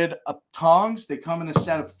coated tongs. They come in a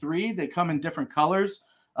set of 3. They come in different colors.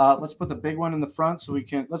 Let's put the big one in the front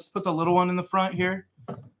let's put the little one in the front here.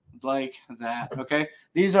 Like that. Okay.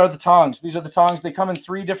 These are the tongs. They come in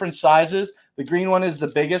 3 different sizes. The green one is the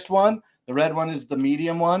biggest one. The red one is the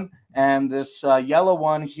medium one. And this yellow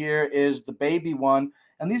one here is the baby one.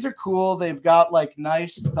 And these are cool. They've got like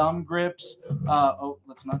nice thumb grips.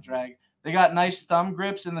 Let's not drag. They got nice thumb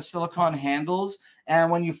grips in the silicone handles.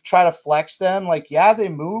 And when you try to flex them, like, yeah, they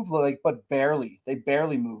move, but barely. They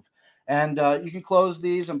barely move. And you can close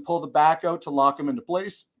these and pull the back out to lock them into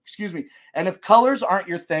place. Excuse me. And if colors aren't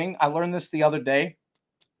your thing, I learned this the other day.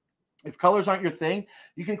 If colors aren't your thing,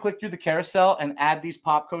 you can click through the carousel and add these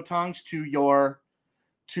Popco tongs to your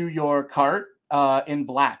cart in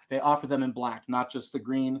black. They offer them in black, not just the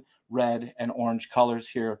green, red, and orange colors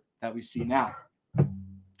here that we see now.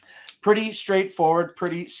 Pretty straightforward,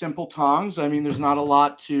 pretty simple tongs. I mean, there's not a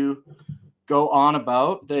lot to go on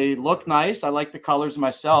about. They look nice. I like the colors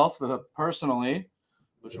myself, personally.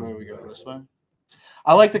 Which way we go? This way?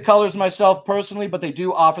 I like the colors myself personally, but they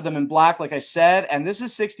do offer them in black, like I said. And this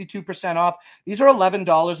is 62% off. These are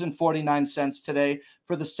 $11.49 today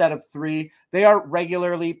for the set of 3. They are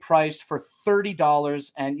regularly priced for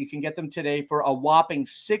 $30, and you can get them today for a whopping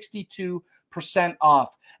 62%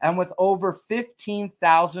 off. And with over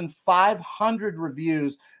 15,500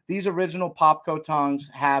 reviews, these original Popco tongs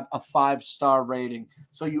have a 5-star rating.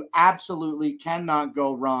 So you absolutely cannot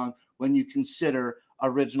go wrong when you consider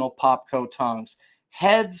original Popco tongs.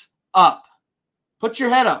 Heads up. Put your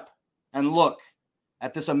head up and look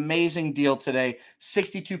at this amazing deal today.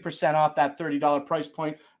 62% off that $30 price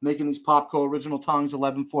point, making these Popco original tongs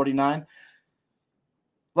 $11.49.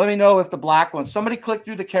 Let me know if the black ones, somebody click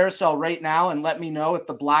through the carousel right now and let me know if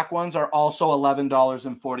the black ones are also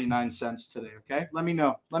 $11.49 today. Okay. Let me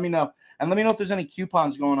know. Let me know. And let me know if there's any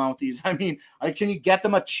coupons going on with these. I mean, can you get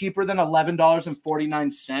them a cheaper than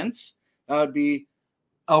 $11.49? That would be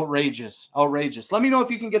outrageous. Outrageous. Let me know if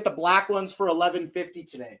you can get the black ones for $11.50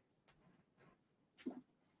 today.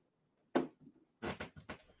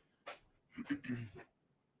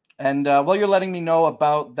 And while you're letting me know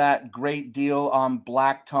about that great deal on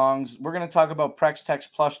black tongs, we're going to talk about Prex Tex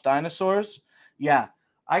plush dinosaurs. Yeah,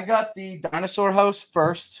 I got the dinosaur house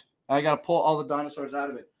first. I got to pull all the dinosaurs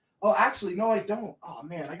out of it. Oh, actually, no, I don't. Oh,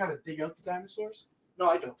 man, I got to dig out the dinosaurs? No,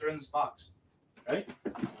 I don't. They're in this box. Right?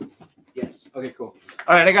 Yes. Okay, cool.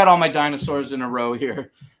 All right, I got all my dinosaurs in a row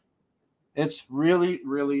here. It's really,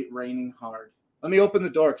 really raining hard. Let me open the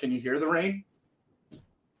door. Can you hear the rain?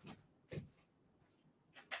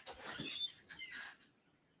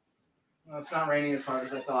 Well, it's not raining as hard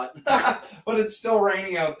as I thought, but it's still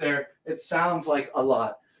raining out there. It sounds like a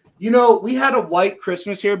lot. You know, we had a white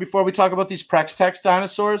Christmas here before we talk about these Prex Tex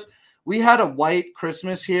dinosaurs. We had a white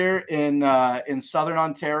Christmas here in Southern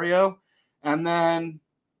Ontario, and then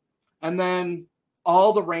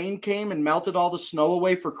all the rain came and melted all the snow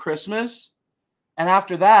away for Christmas. And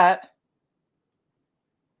after that,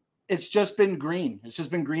 it's just been green. It's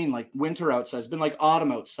just been green, like winter outside. It's been like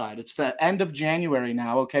autumn outside. It's the end of January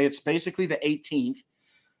now, okay? It's basically the 18th.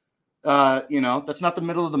 You know, that's not the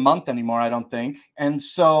middle of the month anymore, I don't think. And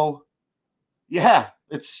so, yeah,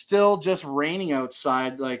 it's still just raining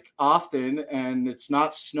outside like often, and it's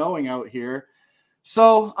not snowing out here.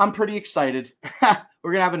 So I'm pretty excited.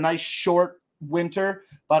 We're going to have a nice short winter,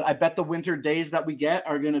 but I bet the winter days that we get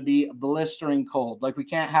are going to be blistering cold. Like we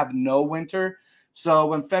can't have no winter. So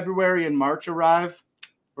when February and March arrive,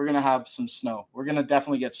 we're going to have some snow. We're going to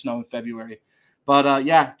definitely get snow in February. But,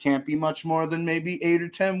 yeah, can't be much more than maybe 8 or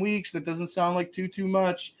 10 weeks. That doesn't sound like too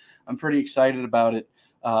much. I'm pretty excited about it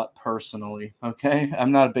personally, okay?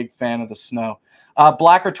 I'm not a big fan of the snow.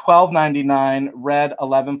 Black are $12.99, red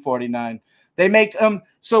 $11.49. They make them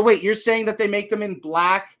 – so, wait, you're saying that they make them in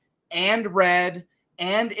black and red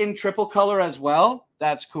and in triple color as well?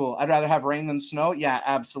 That's cool. I'd rather have rain than snow? Yeah,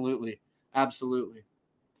 absolutely. Absolutely.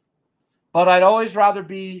 But I'd always rather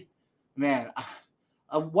be, man,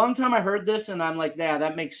 one time I heard this and I'm like, yeah,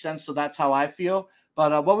 that makes sense. So that's how I feel.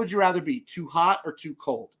 But what would you rather be, too hot or too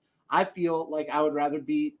cold? I feel like I would rather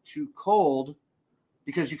be too cold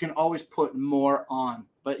because you can always put more on.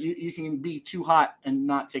 But you can be too hot and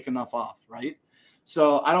not take enough off, right?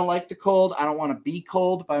 So I don't like the cold. I don't want to be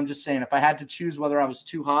cold. But I'm just saying if I had to choose whether I was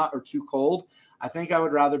too hot or too cold, I think I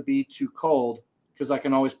would rather be too cold because I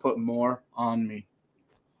can always put more on me.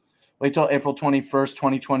 Wait till April 21st,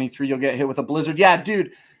 2023. You'll get hit with a blizzard. Yeah,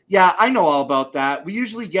 dude. Yeah, I know all about that. We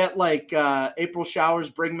usually get like April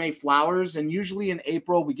showers bring May flowers. And usually in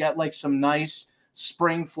April, we get like some nice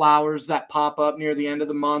spring flowers that pop up near the end of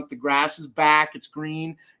the month. The grass is back. It's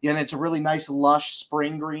green. And it's a really nice, lush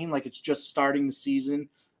spring green. Like it's just starting the season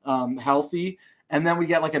healthy. And then we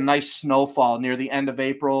get like a nice snowfall near the end of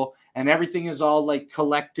April. And everything is all like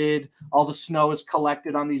collected. All the snow is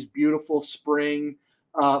collected on these beautiful spring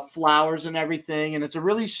flowers and everything. And it's a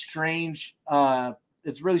really strange,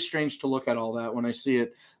 it's really strange to look at all that when I see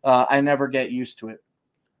it. I never get used to it.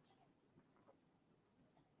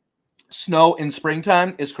 Snow in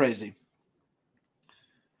springtime is crazy.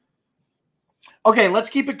 Okay, let's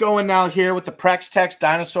keep it going now here with the Prex Tex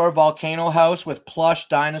Dinosaur Volcano House with plush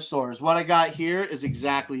dinosaurs. What I got here is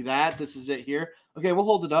exactly that. This is it here. Okay, we'll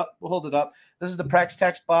hold it up. We'll hold it up. This is the Prex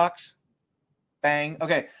Tex box. Bang.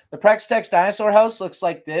 Okay, the Prex Tex Dinosaur House looks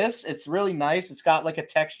like this. It's really nice. It's got like a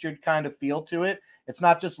textured kind of feel to it. It's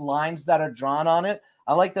not just lines that are drawn on it.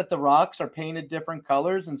 I like that the rocks are painted different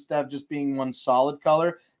colors instead of just being one solid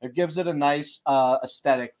color. It gives it a nice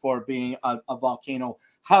aesthetic for being a volcano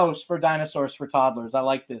house for dinosaurs for toddlers. I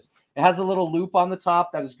like this. It has a little loop on the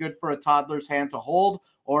top that is good for a toddler's hand to hold,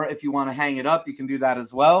 or if you want to hang it up, you can do that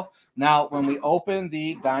as well. Now, when we open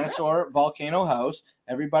the dinosaur volcano house,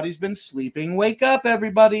 everybody's been sleeping. Wake up,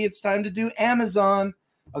 everybody. It's time to do Amazon.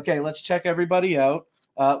 Okay, let's check everybody out.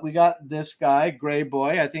 We got this guy, Gray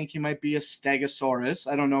Boy. I think he might be a Stegosaurus.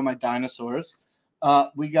 I don't know my dinosaurs.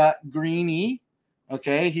 We got Greenie.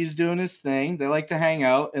 Okay, he's doing his thing. They like to hang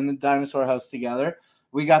out in the dinosaur house together.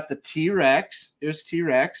 We got the T-Rex. Here's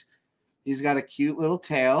T-Rex. He's got a cute little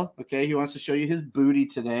tail. Okay, he wants to show you his booty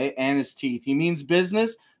today and his teeth. He means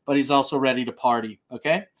business, but he's also ready to party.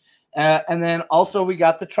 Okay, and then also we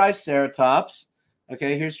got the Triceratops.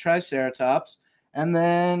 Okay, here's Triceratops. And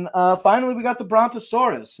then finally, we got the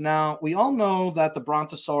Brontosaurus. Now, we all know that the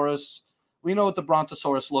Brontosaurus, we know what the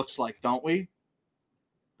Brontosaurus looks like, don't we?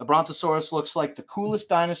 The Brontosaurus looks like the coolest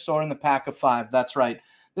dinosaur in the pack of 5. That's right.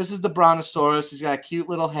 This is the Brontosaurus. He's got a cute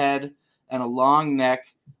little head and a long neck,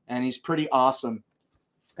 and he's pretty awesome.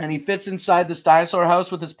 And he fits inside this dinosaur house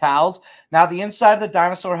with his pals. Now, the inside of the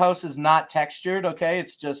dinosaur house is not textured, okay?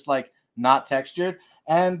 It's just like not textured.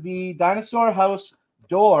 And the dinosaur house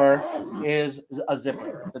door is a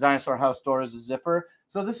zipper. The dinosaur house door is a zipper.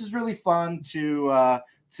 So this is really fun for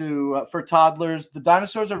toddlers. The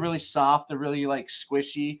dinosaurs are really soft. They're really like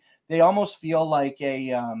squishy. They almost feel like a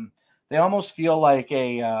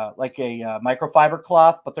microfiber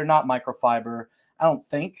cloth, but they're not microfiber. I don't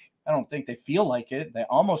think they feel like it. They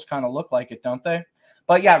almost kind of look like it, don't they?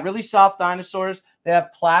 But yeah, really soft dinosaurs. They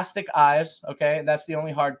have plastic eyes. Okay, that's the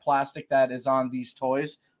only hard plastic that is on these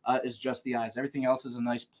toys. Is just the eyes. Everything else is a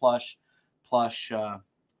nice plush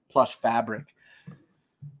fabric.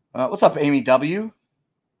 What's up, Amy W?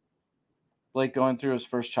 Blake going through his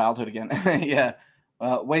first childhood again. Yeah.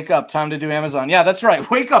 Wake up. Time to do Amazon. Yeah, that's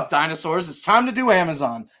right. Wake up, dinosaurs. It's time to do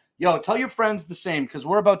Amazon. Yo, tell your friends the same because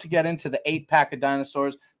we're about to get into the 8-pack of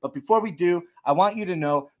dinosaurs. But before we do, I want you to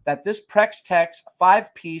know that this Prex Tex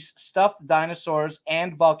 5-piece stuffed dinosaurs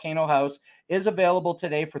and volcano house is available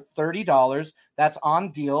today for $30. That's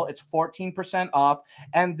on deal. It's 14% off.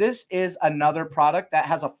 And this is another product that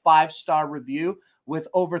has a 5-star review with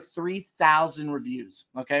over 3,000 reviews.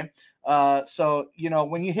 Okay. So, you know,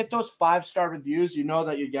 when you hit those 5-star reviews, you know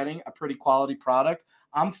that you're getting a pretty quality product.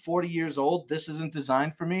 I'm 40 years old. This isn't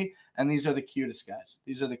designed for me. And these are the cutest guys.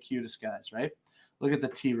 These are the cutest guys, right? Look at the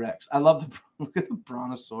T-Rex. I love look at the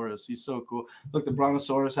Brontosaurus. He's so cool. Look, the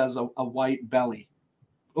Brontosaurus has a white belly.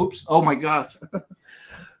 Oops. Oh my God.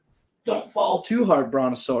 Don't fall too hard,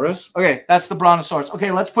 Brontosaurus. Okay. That's the Brontosaurus.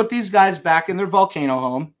 Okay. Let's put these guys back in their volcano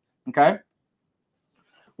home. Okay.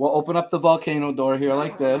 We'll open up the volcano door here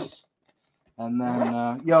like this. And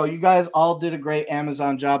then, yo, you guys all did a great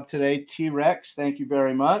Amazon job today. T-Rex, thank you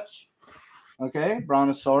very much. Okay,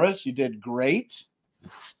 Brontosaurus, you did great.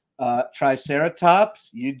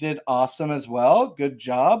 Triceratops, you did awesome as well. Good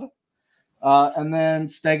job. And then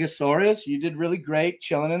Stegosaurus, you did really great.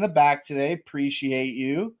 Chilling in the back today. Appreciate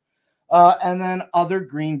you. And then other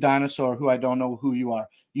green dinosaur who I don't know who you are.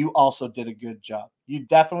 You also did a good job. You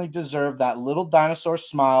definitely deserve that little dinosaur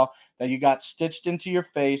smile that you got stitched into your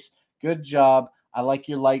face. Good job. I like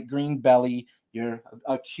your light green belly. You're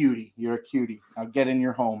a cutie. You're a cutie. Now get in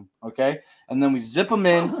your home, okay? And then we zip them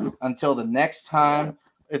in until the next time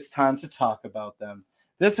it's time to talk about them.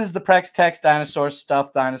 This is the Prex Tex dinosaurs,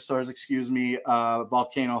 stuffed dinosaurs,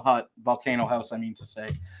 volcano house, I mean to say.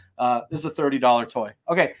 This is a $30 toy.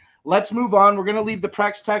 Okay, let's move on. We're going to leave the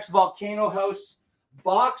Prex Tex volcano house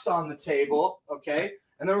box on the table, okay?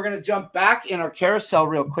 And then we're going to jump back in our carousel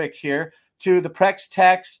real quick here to the Prex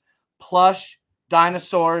Tex plush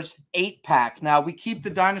dinosaurs 8-pack. Now we keep the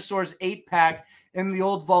dinosaurs 8-pack in the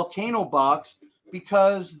old volcano box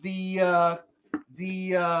because the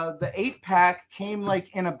 8-pack came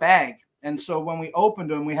like in a bag, and so when we opened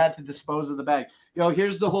them, we had to dispose of the bag. Yo,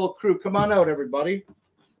 here's the whole crew. Come on out, everybody.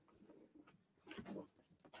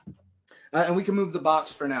 And we can move the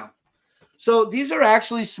box for now. So these are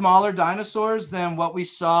actually smaller dinosaurs than what we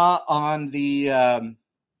saw on the.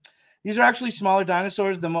 These are actually smaller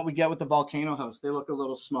dinosaurs than what we get with the volcano house. They look a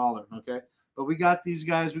little smaller, okay? But we got these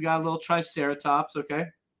guys. We got a little Triceratops, okay?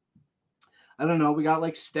 I don't know. We got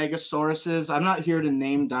like Stegosauruses. I'm not here to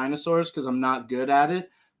name dinosaurs because I'm not good at it.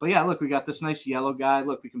 But yeah, look, we got this nice yellow guy.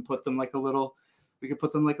 Look, we can put them like a little. We can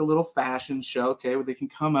put them like a little fashion show, okay? Where they can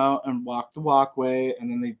come out and walk the walkway, and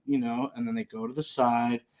then they, and then they go to the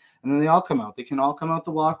side, and then they all come out. They can all come out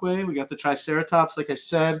the walkway. We got the Triceratops, like I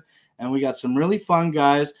said, and we got some really fun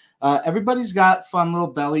guys. Everybody's got fun little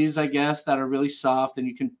bellies, I guess, that are really soft, and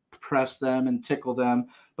you can press them and tickle them.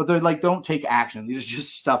 But they're like, don't take action. These are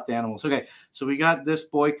just stuffed animals. Okay, so we got this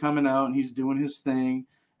boy coming out, and he's doing his thing,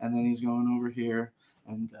 and then he's going over here.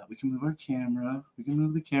 And we can move our camera. We can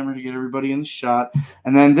move the camera to get everybody in the shot.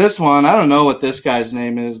 And then this one, I don't know what this guy's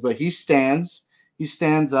name is, but he stands. He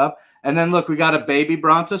stands up. And then, look, we got a baby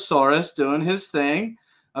Brontosaurus doing his thing.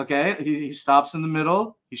 Okay, he stops in the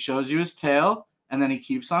middle. He shows you his tail. And then he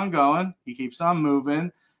keeps on going. He keeps on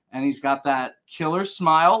moving. And he's got that killer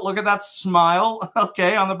smile. Look at that smile,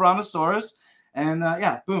 okay, on the Brontosaurus. And,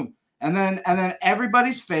 yeah, boom. And then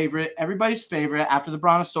everybody's favorite after the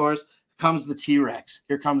Brontosaurus comes the T-Rex.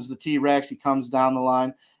 Here comes the T-Rex. He comes down the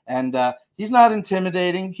line. And he's not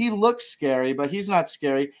intimidating. He looks scary, but he's not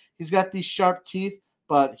scary. He's got these sharp teeth,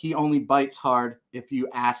 but he only bites hard if you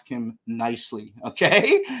ask him nicely,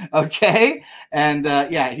 okay? Okay? And,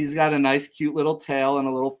 yeah, he's got a nice, cute little tail and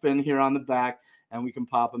a little fin here on the back, and we can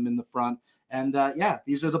pop him in the front. And yeah,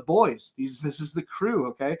 these are the boys. This is the crew,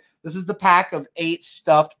 okay? This is the pack of 8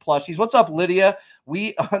 stuffed plushies. What's up, Lydia?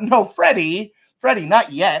 No, Freddie,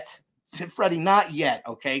 not yet. Freddie, not yet,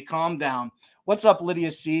 okay? Calm down. What's up,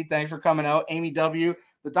 Lydia C? Thanks for coming out. Amy W.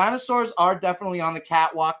 The dinosaurs are definitely on the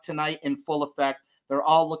catwalk tonight in full effect. They're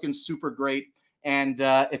all looking super great. And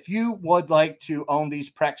if you would like to own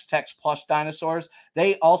these Prex Tex plush dinosaurs,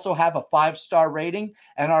 they also have a 5-star rating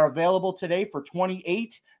and are available today for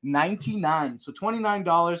 $28.99. So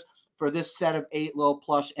 $29 for this set of 8 little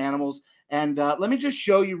plush animals. And let me just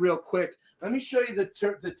show you real quick. Let me show you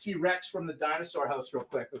the T-Rex from the dinosaur house real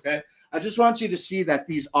quick, okay? I just want you to see that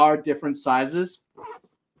these are different sizes.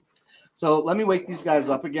 So let me wake these guys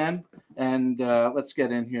up again, and let's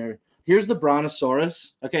get in here. Here's the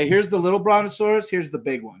Brontosaurus. Okay, here's the little Brontosaurus. Here's the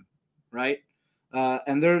big one, right?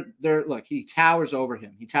 And they're look, he towers over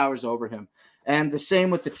him. He towers over him. And the same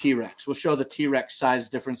with the T-Rex. We'll show the T-Rex size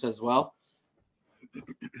difference as well.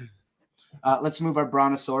 Let's move our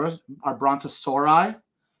Brontosaurus, our Brontosauri.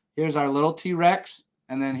 Here's our little T-Rex,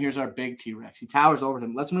 and then here's our big T-Rex. He towers over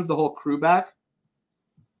him. Let's move the whole crew back.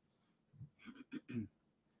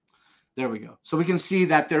 There we go. So we can see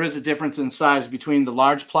that there is a difference in size between the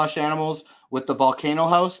large plush animals with the volcano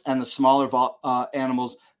house and the smaller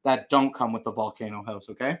animals that don't come with the volcano house,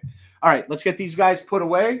 okay? All right, let's get these guys put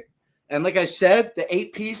away. And like I said, the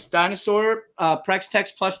 8-piece dinosaur Prex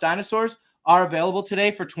Tex plush dinosaurs are available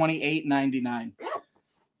today for $28.99.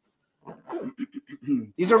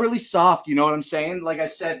 These are really soft, you know what I'm saying? Like I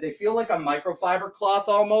said, they feel like a microfiber cloth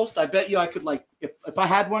almost. I bet you I could, like, if I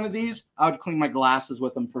had one of these, I would clean my glasses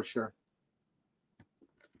with them for sure.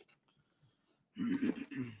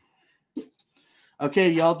 Okay,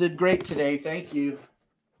 y'all did great today. Thank you.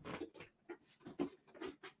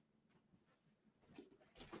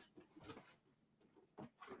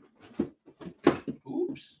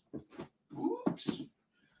 Oops.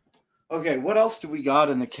 Okay, what else do we got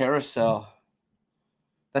in the carousel?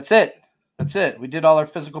 That's it. That's it. We did all our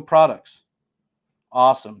physical products.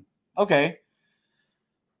 Awesome. Okay.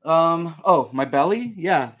 Oh, my belly?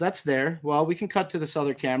 Yeah, that's there. Well, we can cut to this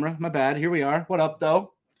other camera. My bad. Here we are. What up,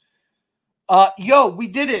 though? Yo, we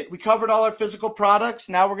did it. We covered all our physical products.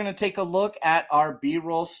 Now we're going to take a look at our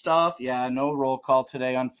B-roll stuff. Yeah, no roll call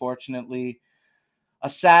today, unfortunately. A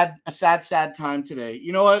sad time today.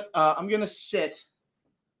 You know what? I'm going to sit.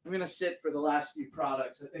 I'm going to sit for the last few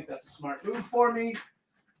products. I think that's a smart move for me.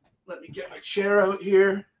 Let me get my chair out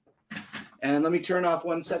here. And let me turn off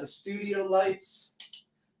one set of studio lights.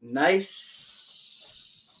 Nice.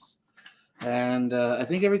 And I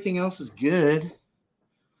think everything else is good.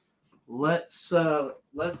 Let's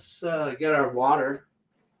get our water.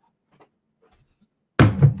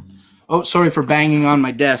 Oh, sorry for banging on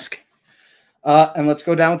my desk. And let's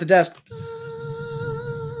go down with the desk.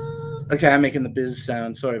 Okay, I'm making the biz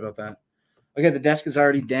sound. Sorry about that. Okay, the desk is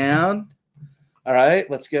already down. All right,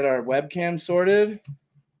 let's get our webcam sorted.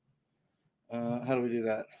 How do we do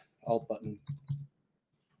that? Alt button.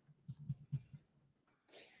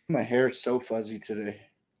 My hair is so fuzzy today.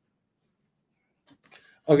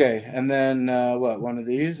 Okay, and then what? One of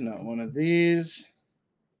these? No, one of these.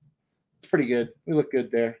 Pretty good. We look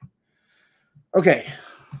good there. Okay,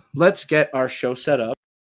 let's get our show set up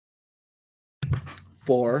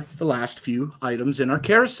for the last few items in our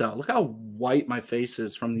carousel. Look how white my face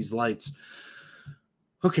is from these lights.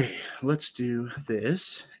 Okay, let's do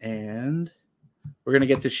this, and we're going to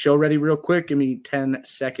get this show ready real quick. Give me 10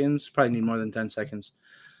 seconds. Probably need more than 10 seconds.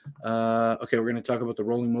 Okay, we're going to talk about the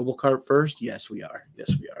rolling mobile cart first. Yes, we are.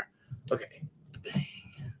 Yes, we are. Okay. Bang.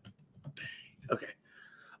 Okay.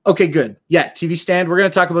 Okay, good. Yeah, TV stand. We're going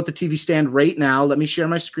to talk about the TV stand right now. Let me share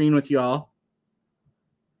my screen with y'all.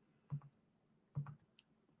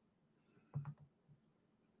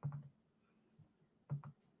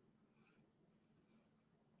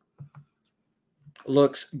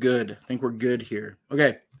 Looks good. I think we're good here.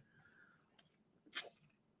 Okay.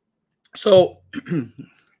 So,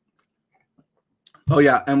 oh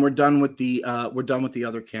yeah, and we're done with the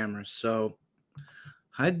other cameras. So,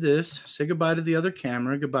 hide this. Say goodbye to the other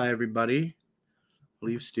camera. Goodbye, everybody.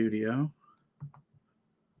 Leave studio.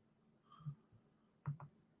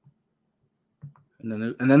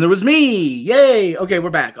 And then there was me. Yay. Okay, we're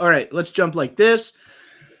back. All right, let's jump like this.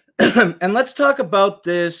 And let's talk about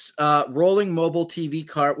this rolling mobile TV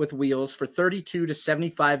cart with wheels for 32 to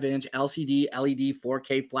 75-inch LCD, LED,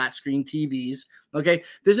 4K flat screen TVs. Okay,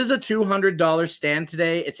 this is a $200 stand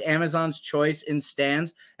today. It's Amazon's choice in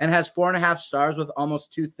stands and has 4.5 stars with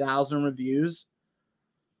almost 2,000 reviews.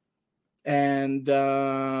 And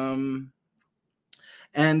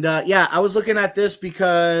And yeah, I was looking at this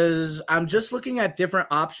because I'm just looking at different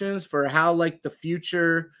options for how like the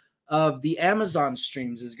future of the Amazon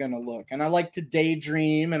streams is going to look. And I like to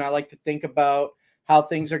daydream and I like to think about how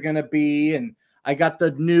things are going to be. And I got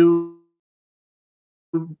the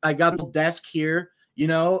desk here, you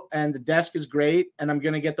know, and the desk is great. And I'm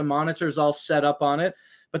going to get the monitors all set up on it.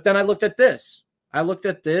 But then I looked at this.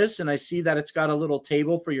 And I see that it's got a little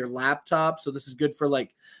table for your laptop. So this is good for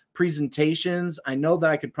like presentations. I know that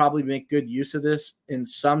I could probably make good use of this in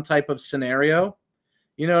some type of scenario.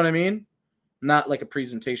 You know what I mean? Not like a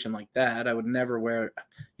presentation like that. I would never wear,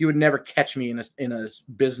 you would never catch me in a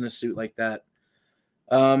business suit like that.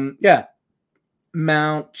 Yeah.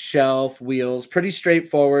 Mount, shelf, wheels, pretty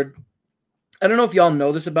straightforward. I don't know if y'all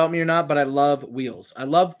know this about me or not, but I love wheels. I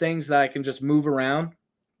love things that I can just move around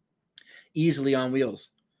easily on wheels.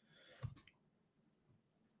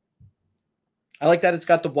 I like that it's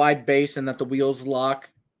got the wide base and that the wheels lock.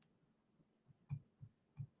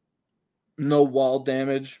 No wall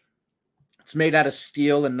damage. It's made out of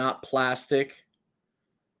steel and not plastic.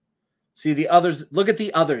 See the others, look at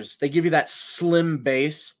the others. They give you that slim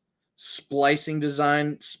base. Splicing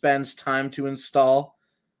design spends time to install.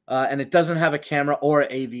 And it doesn't have a camera or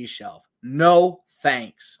an AV shelf. No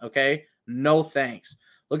thanks, okay? No thanks.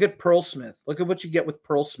 Look at Pearlsmith. Look at what you get with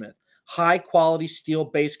Pearlsmith. High quality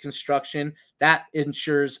steel-based construction that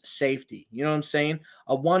ensures safety. You know what I'm saying?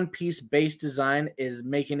 A one-piece base design is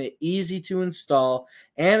making it easy to install,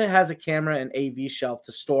 and it has a camera and AV shelf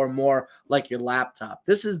to store more like your laptop.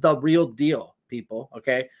 This is the real deal, people,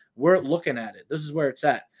 okay? We're looking at it. This is where it's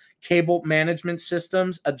at. Cable management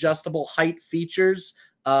systems, adjustable height features.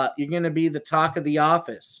 You're going to be the talk of the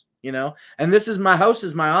office, you know? And this is my house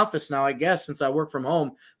is my office now, I guess, since I work from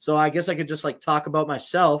home. So I guess I could just like talk about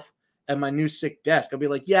myself and my new sick desk. I'll be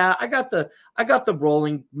like, yeah, I got the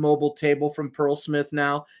rolling mobile table from Pearlsmith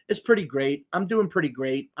now. It's pretty great. I'm doing pretty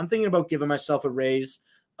great. I'm thinking about giving myself a raise,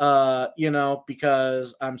 you know,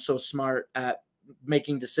 because I'm so smart at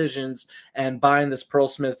making decisions, and buying this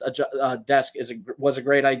Pearlsmith desk was a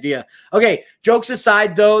great idea. Okay, jokes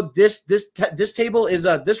aside though, this table is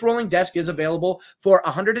this rolling desk is available for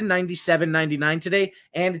 $197.99 today,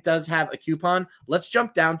 and it does have a coupon. Let's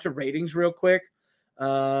jump down to ratings real quick.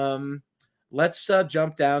 Let's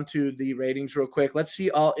jump down to the ratings real quick. Let's see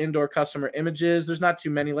all indoor customer images. There's not too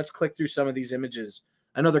many. Let's click through some of these images.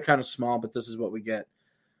 I know they're kind of small, but this is what we get.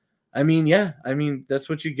 I mean, yeah, I mean, that's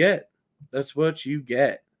what you get. That's what you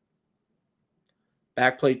get.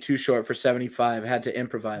 Backplate too short for 75. Had to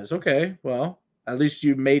improvise. Okay, well, at least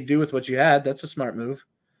you made do with what you had. That's a smart move.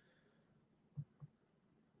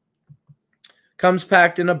 Comes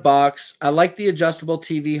packed in a box. I like the adjustable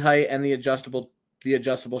TV height and the adjustable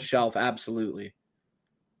shelf. Absolutely.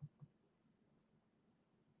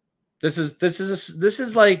 This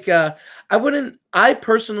is like I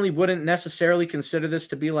personally wouldn't necessarily consider this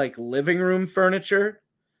to be like living room furniture.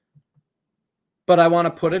 But I want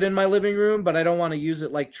to put it in my living room, but I don't want to use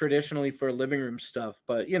it like traditionally for living room stuff.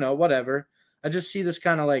 But, you know, whatever. I just see this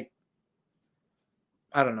kind of like,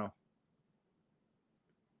 I don't know.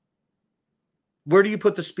 Where do you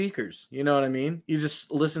put the speakers? You know what I mean? You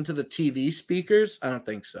just listen to the TV speakers? I don't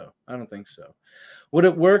think so. I don't think so. Would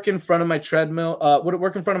it work in front of my treadmill? Would it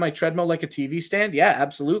work in front of my treadmill like a TV stand? Yeah,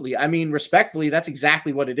 absolutely. I mean, respectfully, that's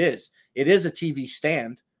exactly what it is. It is a TV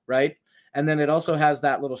stand, right? And then it also has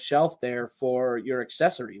that little shelf there for your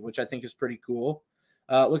accessory, which I think is pretty cool.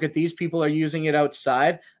 Look at these people are using it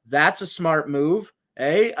outside. That's a smart move.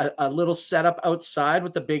 A little setup outside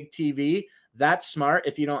with the big TV. That's smart.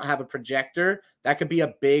 If you don't have a projector, that could be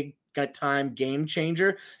a big time game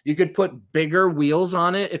changer. You could put bigger wheels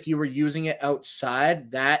on it if you were using it outside.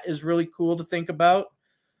 That is really cool to think about.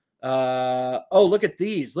 Oh, look at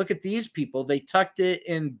these. Look at these people. They tucked it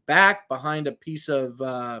in back behind a piece of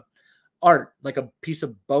art, like a piece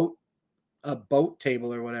of a boat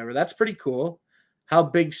table or whatever. That's pretty cool. How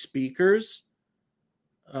big speakers?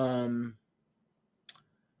 How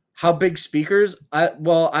big speakers? I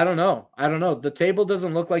don't know. I don't know. The table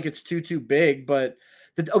doesn't look like it's too big, but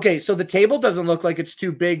okay, so the table doesn't look like it's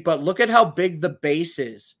too big, but look at how big the base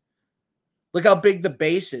is. Look how big the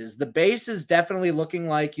base is. The base is definitely looking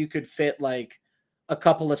like you could fit like a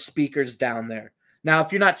couple of speakers down there. Now,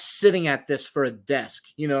 if you're not sitting at this for a desk,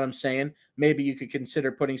 you know what I'm saying? Maybe you could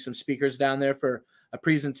consider putting some speakers down there for a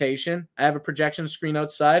presentation. I have a projection screen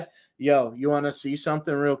outside. Yo, you want to see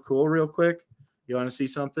something real cool real quick? You want to see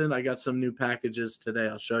something? I got some new packages today.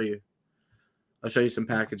 I'll show you. I'll show you some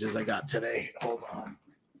packages I got today. Hold on.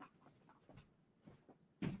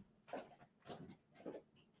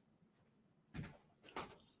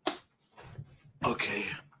 Okay.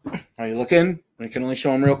 Are you looking? We can only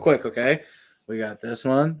show them real quick, okay? We got this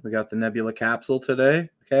one. We got the Nebula capsule today,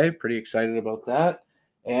 okay? Pretty excited about that.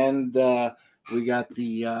 And we got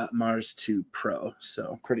the Mars 2 Pro,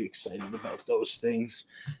 so pretty excited about those things.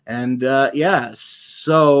 And yeah,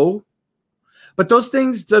 so... But those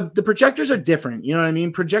things, the projectors are different. You know what I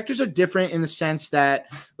mean? Projectors are different in the sense that,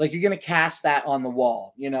 like, you're going to cast that on the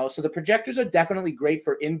wall, you know? So the projectors are definitely great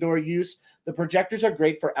for indoor use. The projectors are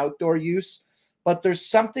great for outdoor use. But there's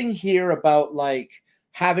something here about, like,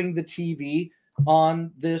 having the TV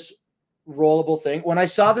on this rollable thing. When I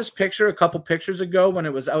saw this picture a couple pictures ago when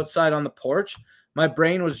it was outside on the porch, my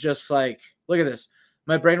brain was just like, look at this.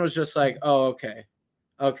 My brain was just like, oh, okay.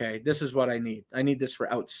 Okay, this is what I need. I need this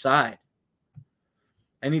for outside.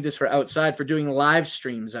 I need this for outside, for doing live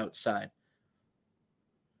streams outside.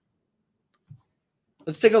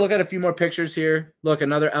 Let's take a look at a few more pictures here. Look,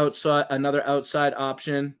 another outside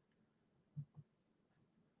option.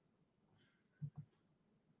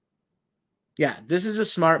 Yeah, this is a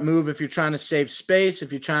smart move if you're trying to save space.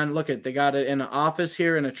 If you're trying to look at, they got it in an office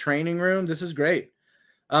here, in a training room. This is great.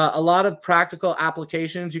 A lot of practical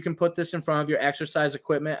applications. You can put this in front of your exercise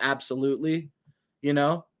equipment. Absolutely. You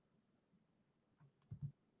know,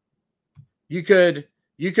 you could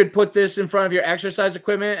put this in front of your exercise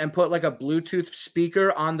equipment and put like a Bluetooth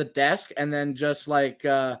speaker on the desk and then just like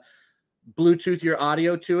Bluetooth your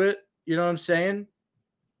audio to it. You know what I'm saying?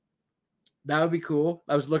 That would be cool.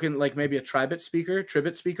 I was looking like maybe a Tribit speaker,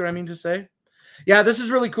 I mean to say. Yeah, this is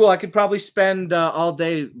really cool. I could probably spend all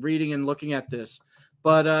day reading and looking at this.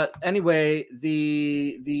 But anyway,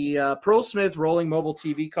 the Pearl Smith rolling mobile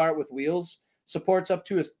TV cart with wheels supports up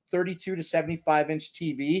to a 32 to 75-inch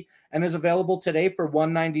TV and is available today for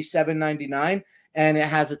 $197.99, and it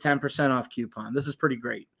has a 10% off coupon. This is pretty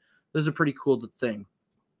great. This is a pretty cool thing.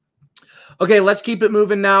 Okay, let's keep it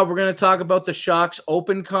moving now. We're going to talk about the Shocks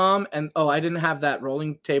OpenCom. And, oh, I didn't have that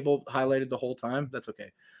rolling table highlighted the whole time. That's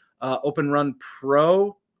okay. Open Run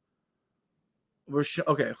Pro.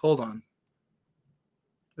 Okay, hold on.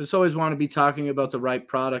 I just always want to be talking about the right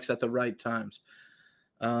products at the right times.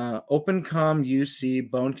 OpenCom UC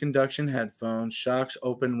bone conduction headphones, Shocks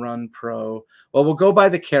Open Run Pro. Well, we'll go by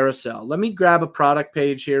the carousel. Let me grab a product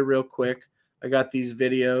page here real quick. I got these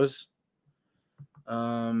videos.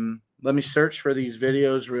 Let me search for these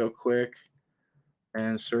videos real quick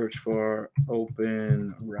and search for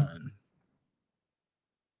Open Run.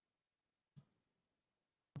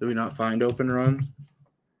 Did we not find Open Run?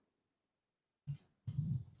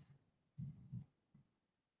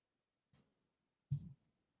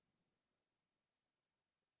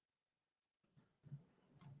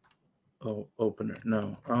 Oh, opener.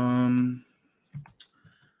 No.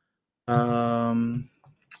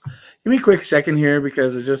 Give me a quick second here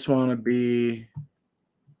because I just want to be.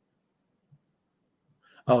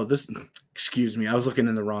 Oh, this. Excuse me. I was looking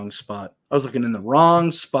in the wrong spot. Okay,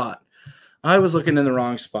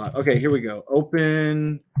 here we go.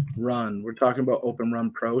 Open Run. We're talking about Open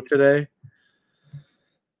Run Pro today.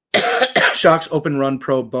 Shocks Open Run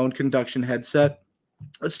Pro bone conduction headset.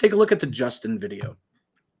 Let's take a look at the Justin video.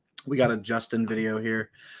 We got a Justin video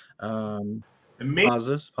here.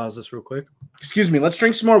 Pause this real quick. Excuse me. Let's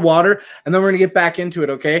drink some more water, and then we're going to get back into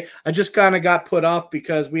it, okay? I just kind of got put off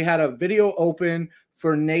because we had a video open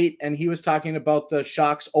for Nate, and he was talking about the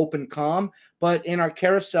Shocks OpenCom. But in our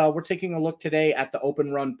carousel, we're taking a look today at the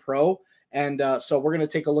Open Run Pro. And so we're going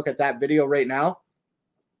to take a look at that video right now.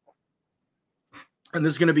 And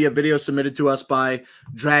this is going to be a video submitted to us by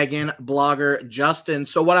Dragon blogger Justin.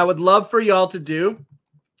 So what I would love for y'all to do,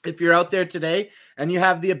 if you're out there today and you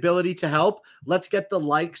have the ability to help, let's get the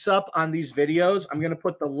likes up on these videos. I'm going to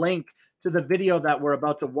put the link to the video that we're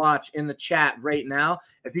about to watch in the chat right now.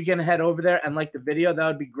 If you can head over there and like the video, that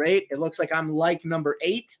would be great. It looks like I'm like number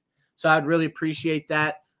 8. So I'd really appreciate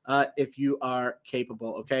that if you are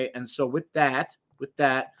capable. Okay. And so with that,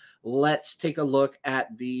 let's take a look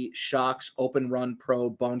at the Shocks Open Run Pro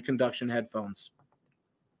bone conduction headphones.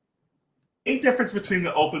 The main difference between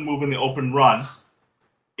the Open Move and the Open Run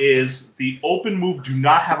is the Open Move do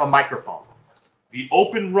not have a microphone. The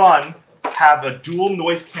Open Run have a dual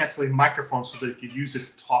noise canceling microphone so that you can use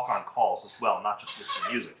it to talk on calls as well, not just listen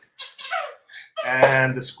to music.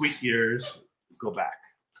 And the squeak ears go back.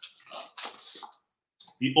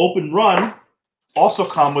 The Open Run also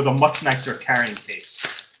come with a much nicer carrying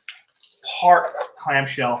case. Part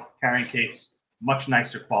clamshell carrying case, much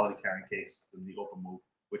nicer quality carrying case than the Open Move,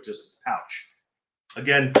 which is this pouch.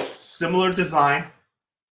 Again, similar design,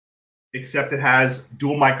 except it has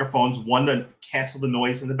dual microphones, one to cancel the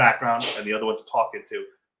noise in the background and the other one to talk into.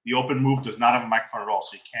 The Open Move does not have a microphone at all,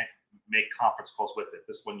 so you can't make conference calls with it.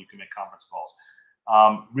 This one you can make conference calls.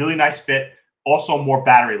 Really nice fit. Also more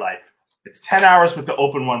battery life. It's 10 hours with the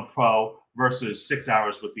Open Run Pro versus 6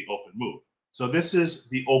 hours with the Open Move. So this is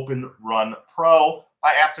the Open Run Pro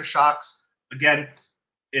by Aftershocks. Again,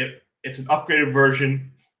 it's an upgraded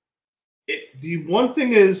version. The one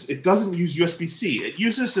thing is it doesn't use USB-C. It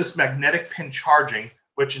uses this magnetic pin charging,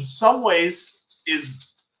 which in some ways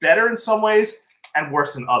is better in some ways and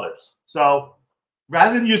worse in others. So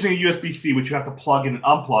rather than using a USB-C, which you have to plug in and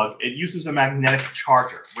unplug, it uses a magnetic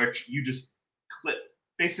charger, which you just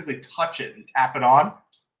basically touch it and tap it on,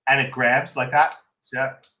 and it grabs like that. See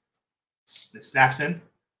that? It snaps in.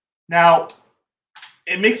 Now,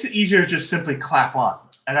 it makes it easier to just simply clap on,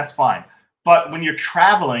 and that's fine. But when you're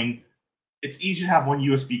traveling, it's easy to have one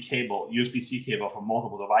USB-C cable for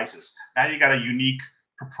multiple devices. Now you got a unique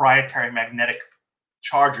proprietary magnetic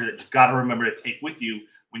charger that you've got to remember to take with you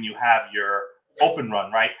when you have your Open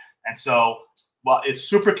Run, right? And so, while it's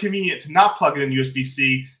super convenient to not plug it in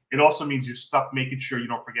USB-C, it also means you're stuck making sure you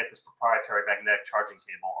don't forget this proprietary magnetic charging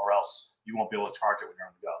cable, or else you won't be able to charge it when you're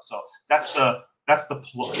on the go. So that's the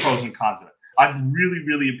pros and cons of it. I'm really,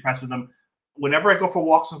 really impressed with them. Whenever I go for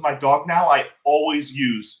walks with my dog now, I always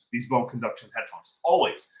use these bone conduction headphones.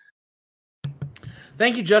 Always.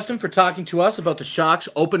 Thank you, Justin, for talking to us about the Shocks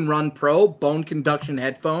Open Run Pro bone conduction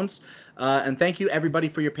headphones. And thank you, everybody,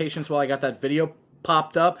 for your patience while I got that video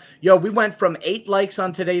popped up. Yo, we went from 8 likes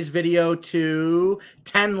on today's video to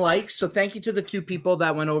 10 likes. So thank you to the 2 people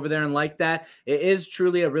that went over there and liked that. It is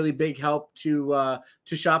truly a really big help to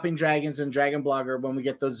Shopping Dragons and Dragon Blogger when we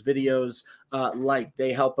get those videos liked.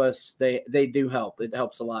 They help us. They do help. It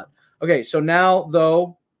helps a lot. Okay, so now,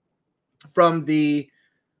 though, from the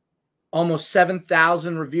almost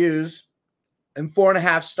 7,000 reviews and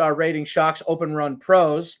 4.5-star rating Shocks Open Run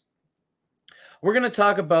Pros, we're going to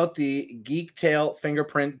talk about the Geek Tail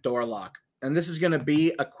fingerprint door lock. And this is going to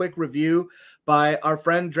be a quick review by our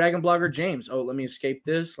friend Dragon Blogger James. Oh, let me escape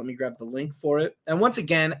this. Let me grab the link for it. And once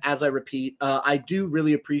again, as I repeat, I do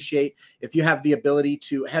really appreciate if you have the ability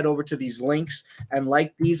to head over to these links and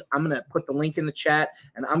like these. I'm going to put the link in the chat,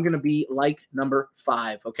 and I'm going to be like number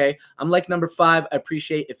 5, okay? I'm like number 5. I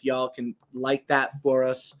appreciate if y'all can like that for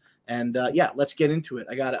us. And yeah, let's get into it.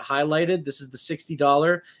 I got it highlighted. This is the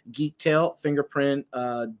 $60 Geek Tail fingerprint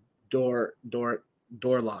door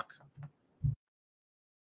lock.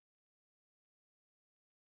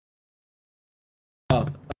 Oh,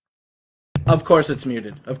 of course it's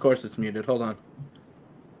muted. Of course it's muted. Hold on.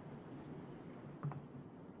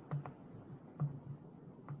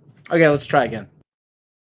 Okay, let's try again.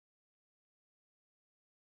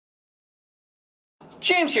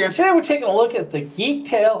 James here, and today we're taking a look at the Geek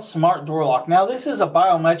Tail Smart Door Lock. Now, this is a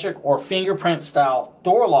biometric or fingerprint style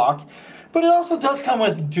door lock, but it also does come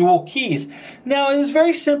with dual keys. Now, it is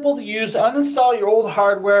very simple to use. Uninstall your old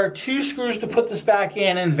hardware, 2 screws to put this back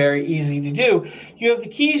in, and very easy to do. You have the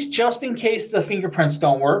keys just in case the fingerprints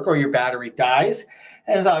don't work or your battery dies.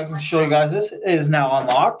 As I can show you guys, this is now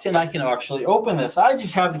unlocked, and I can actually open this. I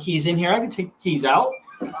just have the keys in here. I can take the keys out.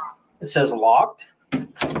 It says locked.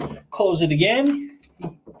 Close it again.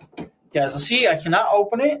 You guys will see I cannot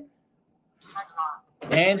open it,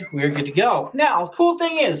 and we're good to go. Now, the cool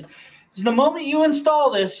thing is the moment you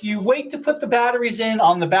install this, you wait to put the batteries in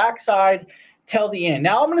on the back side till the end.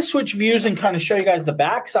 Now, I'm going to switch views and kind of show you guys the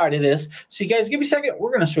back side of this. So you guys give me a second.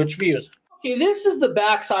 We're going to switch views. Okay, this is the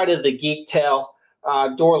back side of the Geek Tail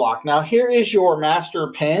door lock. Now, here is your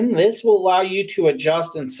master pin. This will allow you to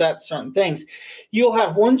adjust and set certain things. You'll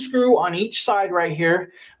have 1 screw on each side right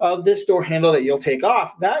here of this door handle that you'll take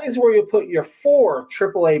off. That is where you'll put your 4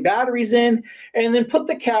 AAA batteries in, and then put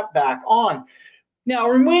the cap back on. Now,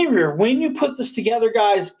 remember, when you put this together,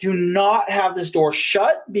 guys, do not have this door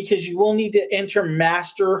shut, because you will need to enter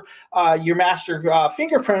your master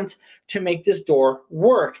fingerprint to make this door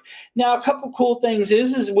work. Now, a couple cool things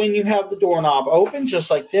is when you have the doorknob open,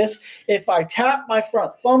 just like this, if I tap my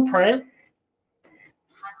front thumbprint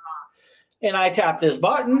and I tap this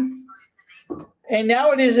button, and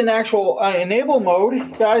now it is in actual enable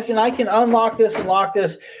mode, guys, and I can unlock this and lock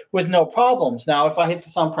this with no problems. Now, if I hit the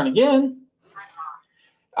thumbprint again,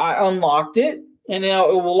 I unlocked it, and now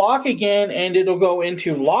it will lock again, and it'll go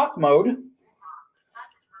into lock mode.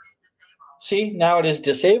 See, now it is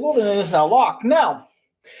disabled, and it is now locked. Now,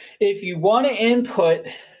 if you want to input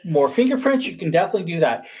more fingerprints, you can definitely do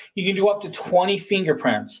that. You can do up to 20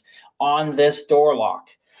 fingerprints on this door lock.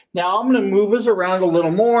 Now, I'm going to move this around a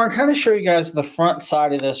little more and kind of show you guys the front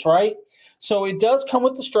side of this, right? So it does come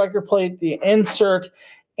with the striker plate, the insert,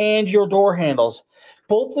 and your door handles.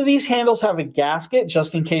 Both of these handles have a gasket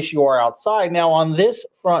just in case you are outside. Now on this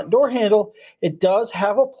front door handle, it does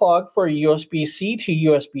have a plug for a USB-C to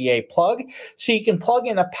USB-A plug, so you can plug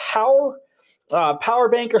in a power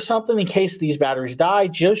bank or something in case these batteries die,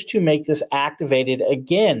 just to make this activated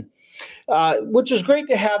again, which is great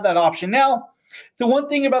to have that option. Now, the one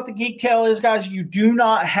thing about the Geek Tail is, guys, you do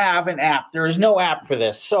not have an app. There is no app for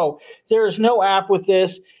this. So there is no app with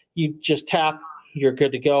this. You just tap, you're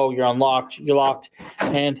good to go, you're unlocked, you're locked,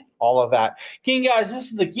 and all of that. Again, guys,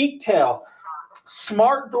 this is the Geek Tail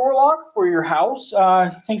smart door lock for your house.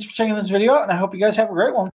 Thanks for checking this video out, and I hope you guys have a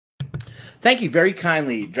great one. Thank you very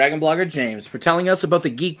kindly, Dragon Blogger James, for telling us about the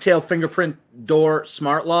Geek Tail fingerprint door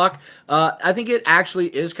smart lock. I think it actually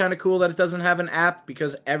is kind of cool that it doesn't have an app,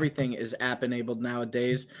 because everything is app enabled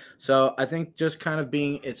nowadays. So I think just kind of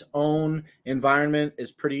being its own environment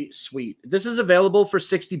is pretty sweet. This is available for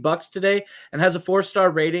 $60 today and has a 4-star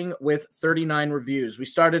rating with 39 reviews. We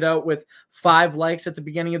started out with 5 likes at the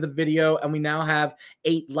beginning of the video, and we now have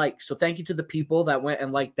 8 likes. So thank you to the people that went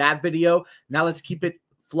and liked that video. Now let's keep it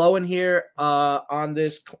flowing here on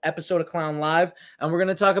this episode of Clown Live, and we're going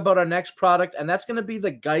to talk about our next product, and that's going to be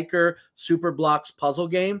the Geiker Super Blocks puzzle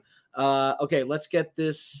game. Okay, let's get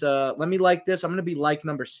this. Let me like this. I'm going to be like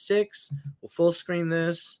number 6. We'll full screen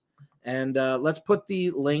this, and let's put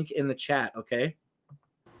the link in the chat, okay?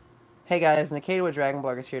 Hey guys, Nikita with Dragon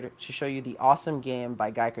Bloggers here to show you the awesome game by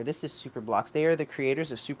Geiker. This is Super Blocks. They are the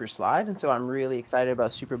creators of Super Slide, and so I'm really excited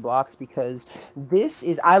about Super Blocks because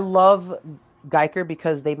I love Geiker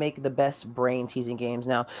because they make the best brain teasing games.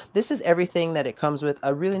 Now, this is everything that it comes with: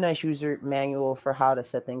 a really nice user manual for how to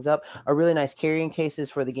set things up, a really nice carrying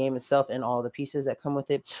cases for the game itself and all the pieces that come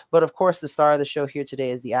with it. But of course, the star of the show here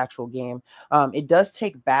today is the actual game. It does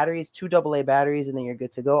take batteries, 2 AA batteries, and then you're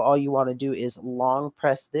good to go. All you want to do is long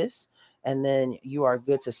press this, and then you are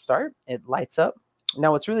good to start. It lights up.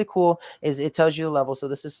 Now, what's really cool is it tells you the level. So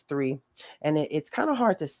this is 3, and it's kind of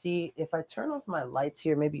hard to see. If I turn off my lights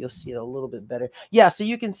here, maybe you'll see it a little bit better. Yeah, so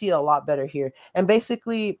you can see it a lot better here. And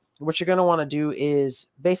basically, what you're going to want to do is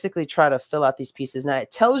basically try to fill out these pieces. Now,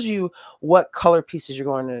 it tells you what color pieces you're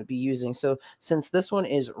going to be using. So since this one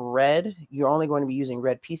is red, you're only going to be using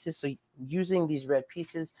red pieces. So using these red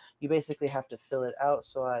pieces, you basically have to fill it out.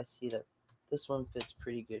 So I see that this one fits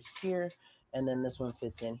pretty good here, and then this one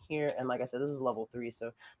fits in here. And like I said, this is level 3,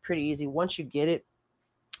 so pretty easy. Once you get it,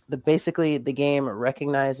 basically the game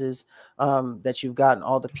recognizes that you've gotten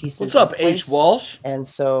all the pieces. What's up, H. Walsh? And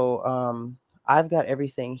so I've got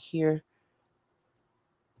everything here.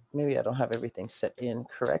 Maybe I don't have everything set in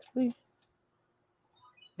correctly.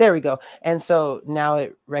 There we go. And so now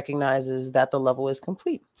it recognizes that the level is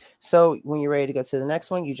complete. So when you're ready to go to the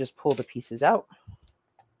next one, you just pull the pieces out.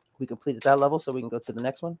 We completed that level, so we can go to the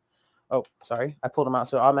next one. Oh, sorry, I pulled them out,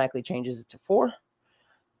 so it automatically changes it to 4.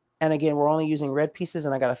 And again, we're only using red pieces,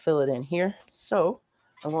 and I got to fill it in here. So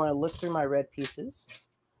I'm going to look through my red pieces.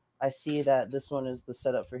 I see that this one is the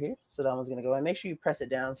setup for here, so that one's going to go. And make sure you press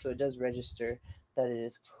it down so it does register that it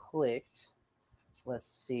is clicked. Let's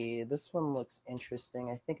see. This one looks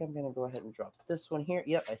interesting. I think I'm going to go ahead and drop this one here.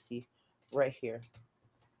 Yep, I see right here.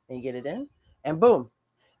 And you get it in, and boom,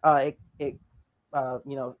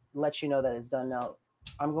 lets you know that it's done. Now,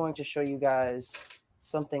 I'm going to show you guys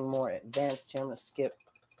something more advanced here. I'm going to skip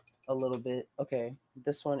a little bit. Okay,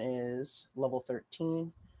 this one is level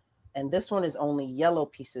 13, and this one is only yellow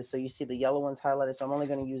pieces. So you see the yellow ones highlighted. So I'm only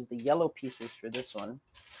going to use the yellow pieces for this one.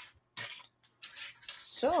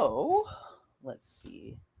 So let's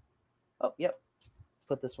see. Oh, yep.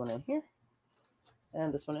 Put this one in here,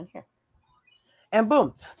 and this one in here, and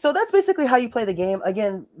boom. So that's basically how you play the game.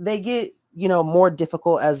 Again, they get more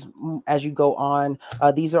difficult as you go on.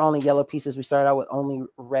 These are only yellow pieces. We started out with only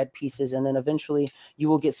red pieces, and then eventually you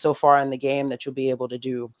will get so far in the game that you'll be able to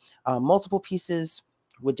do multiple pieces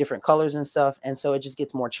with different colors and stuff, and so it just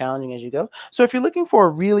gets more challenging as you go. So if you're looking for a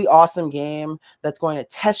really awesome game that's going to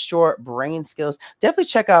test your brain skills, definitely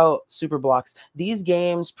check out Super Blocks. These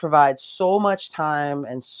games provide so much time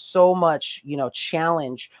and so much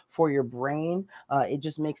challenge for your brain. It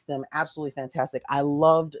just makes them absolutely fantastic. I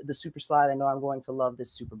loved the Super Slide. I know I'm going to love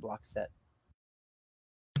this Super Block set.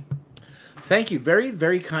 Thank you very,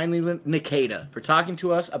 very kindly, Nikita, for talking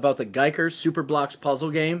to us about the Geiker Super Blocks puzzle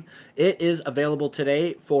game. It is available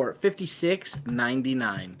today for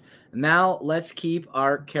 $56.99. Now, let's keep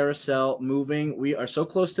our carousel moving. We are so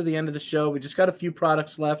close to the end of the show. We just got a few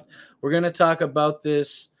products left. We're going to talk about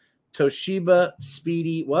this Toshiba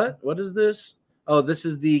Speedy. What is this? Oh, this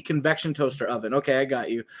is the convection toaster oven. Okay, I got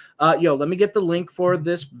you. Let me get the link for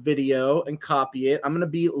this video and copy it. I'm going to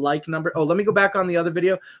be like number... Oh, let me go back on the other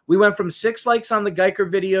video. We went from 6 likes on the Geiker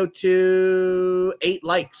video to to 8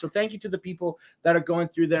 likes. So thank you to the people that are going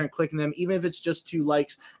through there and clicking them, even if it's just 2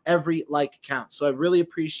 likes. Every like counts. So I really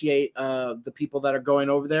appreciate the people that are going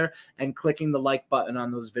over there and clicking the like button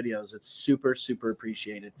on those videos. It's super, super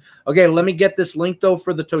appreciated. Okay, let me get this link though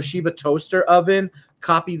for the Toshiba toaster oven.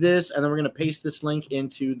 Copy this, and then we're going to paste this link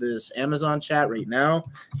into this Amazon chat right now.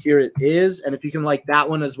 Here it is. And if you can like that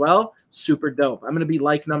one as well, super dope. I'm going to be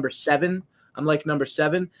like number 7. I'm like number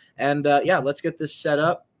 7. And yeah, let's get this set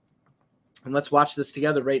up. And let's watch this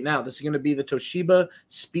together right now. This is going to be the Toshiba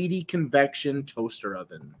Speedy Convection Toaster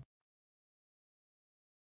Oven.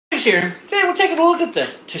 Here. Today we're taking a look at the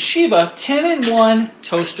Toshiba 10-in-1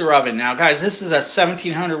 toaster oven. Now guys, this is a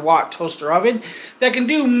 1700 watt toaster oven that can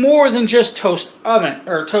do more than just toast.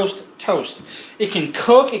 It can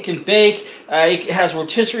cook, it can bake, it has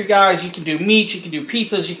rotisserie, guys. You can do meat, you can do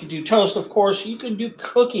pizzas, you can do toast, of course. You can do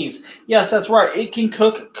cookies. Yes, that's right. It can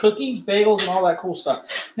cook cookies, bagels, and all that cool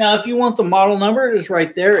stuff. Now, if you want the model number, it is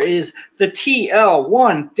right there. It is the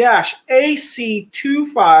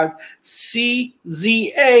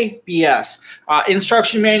TL1-AC25CZABS.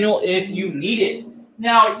 Instruction manual if you need it.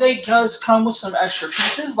 Now, they does come with some extra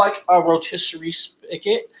pieces like a rotisserie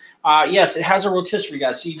spigot. Yes, it has a rotisserie,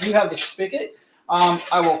 guys. So you do have the spigot.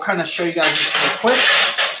 I will kind of show you guys this real quick.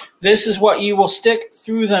 This is what you will stick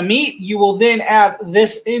through the meat. You will then add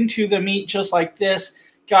this into the meat just like this.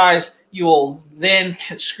 Guys, you will then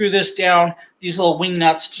screw this down, these little wing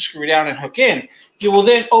nuts to screw down and hook in. You will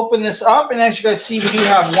then open this up, and as you guys see, we do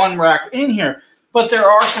have one rack in here. But there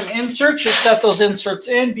are some inserts. You set those inserts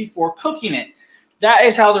in before cooking it. That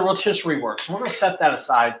is how the rotisserie works. We're going to set that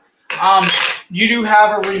aside. You do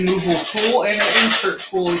have a removal tool and an insert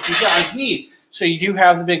tool if you guys need. So you do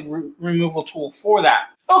have the big removal tool for that.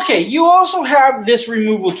 Okay, you also have this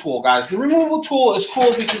removal tool, guys. The removal tool is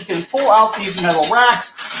cool because you can pull out these metal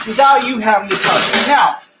racks without you having to touch it.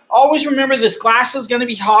 Now, always remember this glass is going to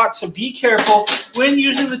be hot, so be careful when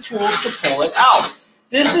using the tools to pull it out.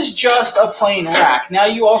 This is just a plain rack. Now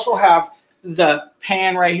you also have the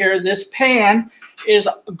pan right here. This pan is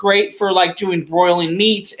great for like doing broiling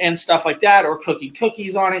meats and stuff like that, or cooking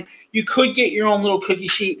cookies on it. You could get your own little cookie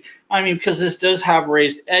sheet. I mean, because this does have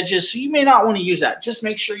raised edges, so you may not want to use that. Just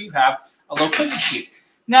make sure you have a little cookie sheet.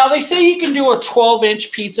 Now, they say you can do a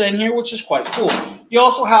 12-inch pizza in here, which is quite cool. You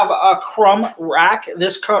also have a crumb rack.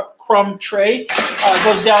 This crumb tray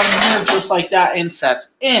goes down in here just like that and sets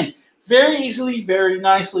in. Very easily, very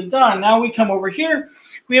nicely done. Now we come over here.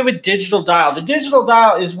 We have a digital dial. The digital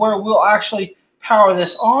dial is where we'll actually power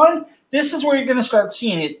this on. This is where you're going to start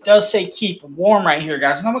seeing it. It does say keep warm right here,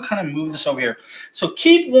 guys. And I'm going to kind of move this over here. So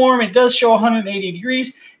keep warm. It does show 180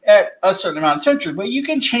 degrees at a certain amount of temperature. But you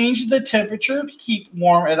can change the temperature to keep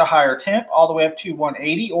warm at a higher temp, all the way up to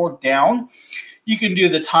 180 or down. You can do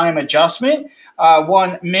the time adjustment,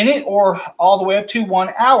 1 minute, or all the way up to 1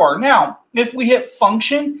 hour. Now, if we hit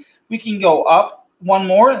function, we can go up one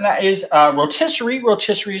more, and that is rotisserie.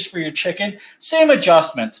 Rotisserie is for your chicken. Same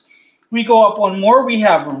adjustments. We go up one more, we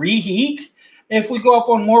have reheat. If we go up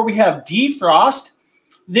one more, we have defrost.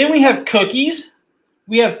 Then we have cookies.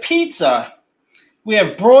 We have pizza. We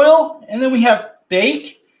have broil. And then we have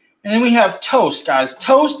bake. And then we have toast, guys.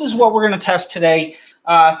 Toast is what we're going to test today.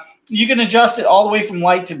 You can adjust it all the way from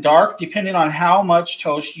light to dark, depending on how much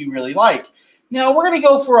toast you really like. Now, we're going to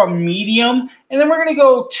go for a medium, and then we're going to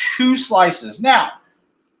go 2 slices. Now,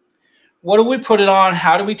 what do we put it on?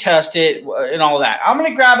 How do we test it? And all that. I'm going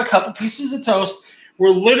to grab a couple pieces of toast.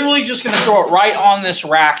 We're literally just going to throw it right on this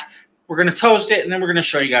rack. We're going to toast it, and then we're going to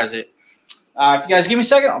show you guys it. If you guys give me a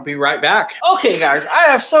second, I'll be right back. Okay, guys, I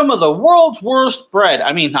have some of the world's worst bread.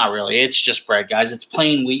 I mean, not really. It's just bread, guys. It's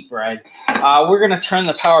plain wheat bread. We're going to turn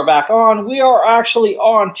the power back on. We are actually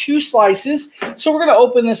on 2 slices. So we're going to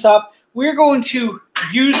open this up. We're going to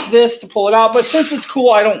use this to pull it out. But since it's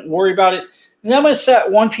cool, I don't worry about it. And I'm going to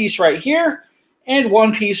set 1 piece right here and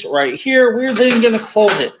 1 piece right here. We're then going to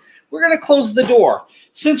close it. We're going to close the door.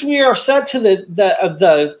 Since we are set to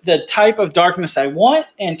the type of darkness I want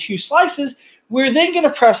and 2 slices, we're then going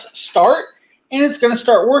to press start, and it's going to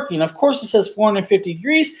start working. Of course, it says 450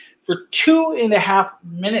 degrees for 2.5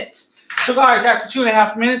 minutes. So, guys, after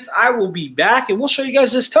 2.5 minutes, I will be back, and we'll show you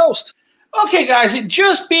guys this toast. Okay, guys, it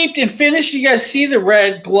just beeped and finished. You guys see the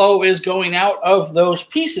red glow is going out of those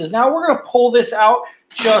pieces. Now, we're going to pull this out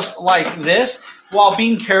just like this while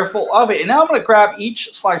being careful of it. And now I'm going to grab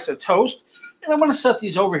each slice of toast, and I'm going to set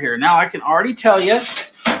these over here. Now, I can already tell you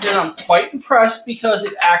that I'm quite impressed because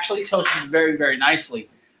it actually toasted very, very nicely.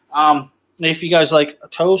 If you guys like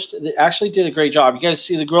toast, it actually did a great job. You guys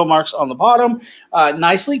see the grill marks on the bottom.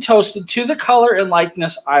 Nicely toasted to the color and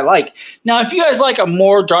likeness I like. Now, if you guys like a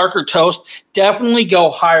more darker toast, definitely go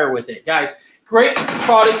higher with it. Guys, Great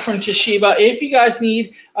product from Toshiba. If you guys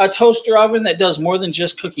need a toaster oven that does more than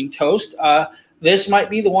just cooking toast, this might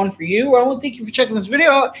be the one for you. I want to thank you for checking this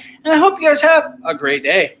video out, and I hope you guys have a great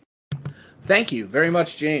day. Thank you very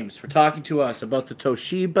much, James, for talking to us about the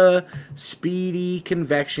Toshiba Speedy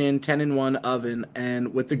Convection 10-in-1 oven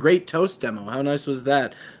and with the great toast demo. How nice was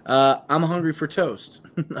that? I'm hungry for toast.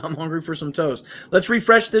 I'm hungry for some toast. Let's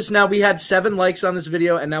refresh this now. We had 7 likes on this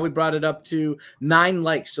video, and now we brought it up to 9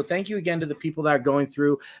 likes. So thank you again to the people that are going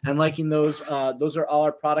through and liking those. Those are all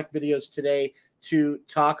our product videos today to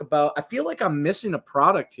talk about. I feel like I'm missing a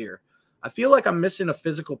product here. I feel like I'm missing a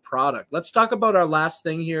physical product. Let's talk about our last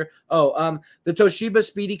thing here. Oh, the Toshiba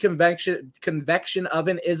Speedy Convection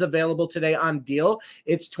Oven is available today on deal.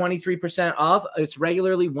 It's 23% off. It's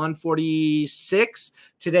regularly $146.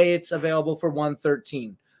 Today it's available for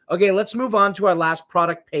 $113. Okay, let's move on to our last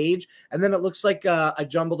product page. And then it looks like I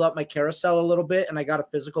jumbled up my carousel a little bit, and I got a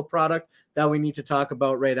physical product that we need to talk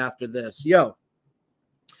about right after this. Yo,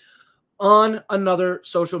 on another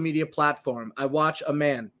social media platform, I watch a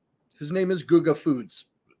man. His name is Guga Foods.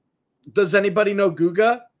 Does anybody know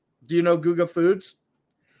Guga? Do you know Guga Foods?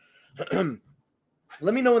 Let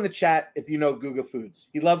me know in the chat if you know Guga Foods.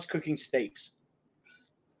 He loves cooking steaks.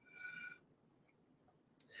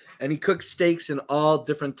 And he cooks steaks in all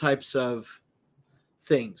different types of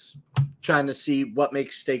things, trying to see what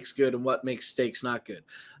makes steaks good and what makes steaks not good.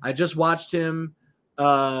 I just watched him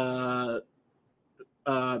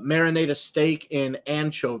marinate a steak in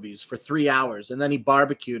anchovies for 3 hours, and then he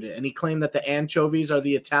barbecued it, and he claimed that the anchovies are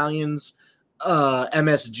the Italians'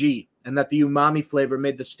 MSG, and that the umami flavor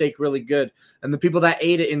made the steak really good, and the people that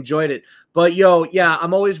ate it enjoyed it. But yo, yeah,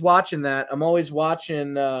 I'm always watching that. I'm always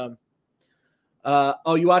watching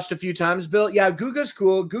oh, you watched a few times, Bill? Yeah, Guga's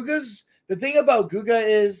cool. The thing about Guga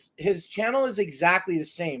is his channel is exactly the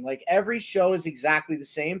same. Like every show is exactly the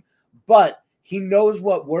same, but he knows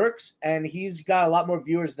what works, and he's got a lot more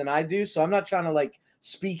viewers than I do. So I'm not trying to like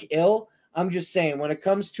speak ill. I'm just saying when it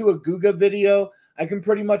comes to a Guga video, I can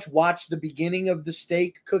pretty much watch the beginning of the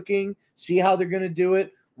steak cooking, see how they're going to do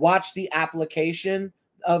it, watch the application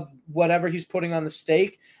of whatever he's putting on the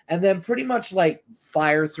steak, and then pretty much like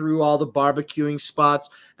fire through all the barbecuing spots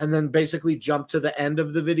and then basically jump to the end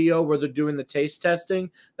of the video where they're doing the taste testing.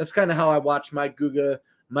 That's kind of how I watch my Guga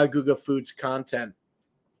Foods content.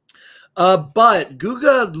 But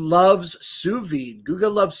Guga loves sous vide.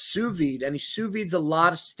 Guga loves sous vide, and he sous vides a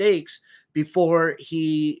lot of steaks before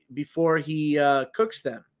he cooks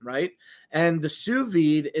them, right? And the sous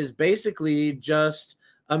vide is basically just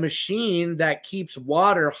a machine that keeps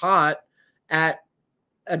water hot at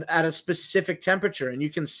a specific temperature, and you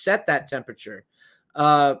can set that temperature,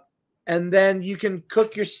 and then you can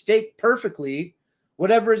cook your steak perfectly.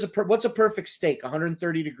 Whatever is what's a perfect steak?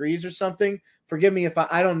 130 degrees or something? Forgive me if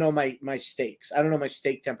I don't know my steaks. I don't know my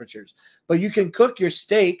steak temperatures. But you can cook your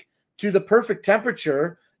steak to the perfect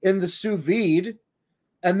temperature in the sous vide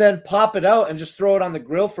and then pop it out and just throw it on the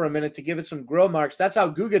grill for a minute to give it some grill marks. That's how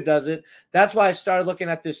Guga does it. That's why I started looking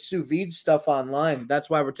at this sous vide stuff online. That's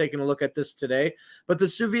why we're taking a look at this today. But the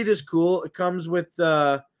sous vide is cool. It comes with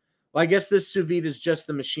well, I guess this sous vide is just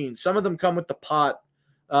the machine. Some of them come with the pot.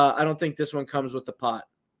 I don't think this one comes with the pot.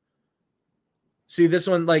 See, this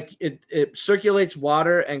one, like, it circulates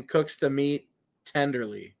water and cooks the meat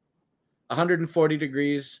tenderly. 140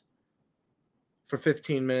 degrees for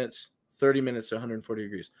 15 minutes, 30 minutes, 140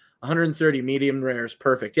 degrees. 130 medium rare is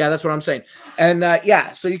perfect. Yeah, that's what I'm saying. And,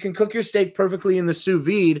 yeah, so you can cook your steak perfectly in the sous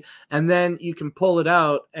vide, and then you can pull it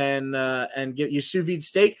out and get your sous vide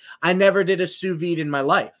steak. I never did a sous vide in my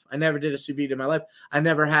life. I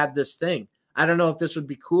never had this thing. I don't know if this would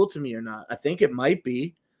be cool to me or not. I think it might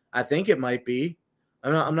be.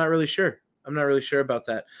 I'm not really sure. I'm not really sure about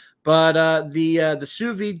that. But the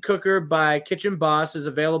sous vide cooker by Kitchen Boss is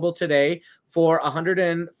available today for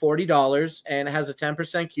 $140, and it has a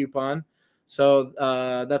 10% coupon.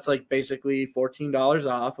 So that's like basically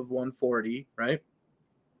 $14 off of $140, right?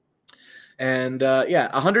 And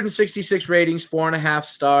yeah, 166 ratings, 4.5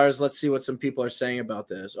 stars. Let's see what some people are saying about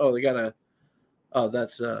this. Oh, they got a. Oh,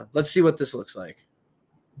 that's let's see what this looks like.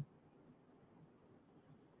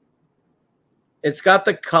 It's got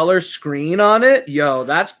the color screen on it. Yo,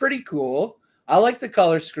 that's pretty cool. I like the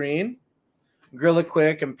color screen. Grill it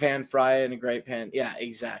quick and pan fry it in a great pan. Yeah,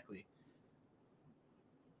 exactly.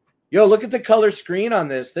 Yo, look at the color screen on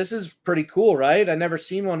this. This is pretty cool, right? I never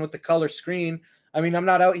seen one with the color screen. I mean, I'm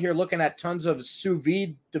not out here looking at tons of sous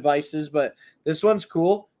vide devices, but this one's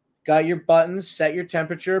cool. Got your buttons, set your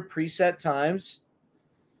temperature, preset times.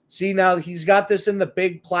 See, now he's got this in the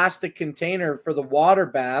big plastic container for the water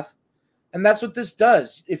bath. And that's what this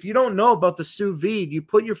does. If you don't know about the sous vide, you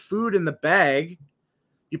put your food in the bag.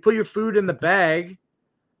 You put your food in the bag,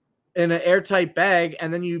 in an airtight bag,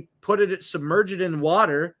 and then you submerge it in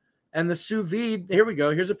water. And the sous vide, here we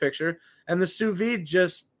go. Here's a picture. And the sous vide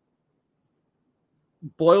just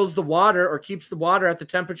boils the water or keeps the water at the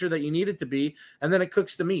temperature that you need it to be. And then it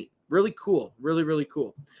cooks the meat. Really cool. Really, really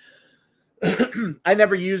cool. I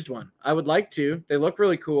never used one. I would like to. They look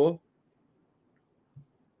really cool.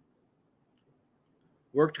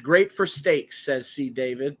 Worked great for steaks, says C.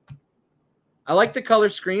 David. I like the color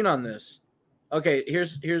screen on this. Okay,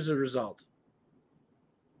 here's the result.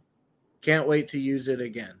 Can't wait to use it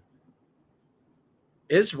again.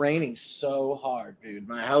 It's raining so hard, dude.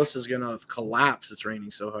 My house is going to collapse. It's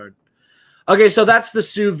raining so hard. Okay, so that's the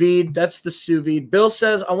sous vide. That's the sous vide. Bill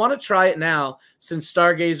says, I want to try it now since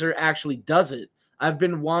Stargazer actually does it. I've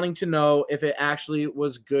been wanting to know if it actually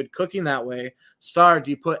was good cooking that way. Star,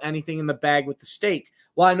 do you put anything in the bag with the steak?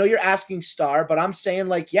 Well, I know you're asking Star, but I'm saying,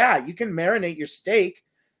 like, yeah, you can marinate your steak.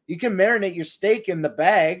 You can marinate your steak in the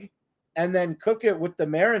bag and then cook it with the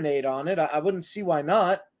marinade on it. I wouldn't see why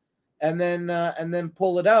not. And then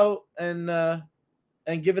pull it out and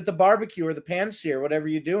give it the barbecue or the pan sear, whatever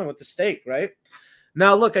you're doing with the steak, right?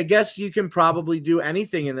 Now, look, I guess you can probably do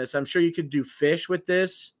anything in this. I'm sure you could do fish with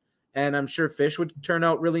this, and I'm sure fish would turn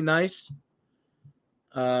out really nice.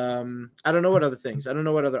 I don't know what other things. I don't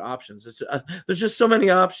know what other options. It's, there's just so many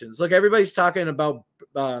options. Look, everybody's talking about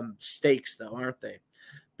steaks, though, aren't they?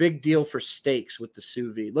 Big deal for steaks with the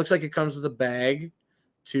sous vide. Looks like it comes with a bag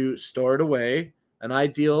to store it away. An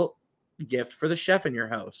ideal gift for the chef in your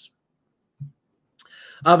house.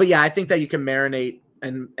 But yeah, I think that you can marinate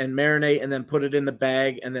and marinate and then put it in the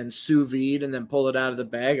bag and then sous vide and then pull it out of the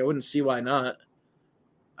bag. I wouldn't see why not.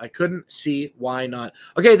 I couldn't see why not.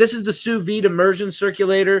 Okay, this is the sous vide immersion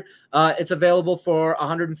circulator. It's available for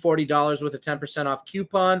 $140 with a 10% off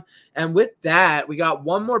coupon. And with that, we got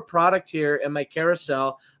one more product here in my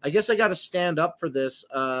carousel. I guess I got to stand up for this.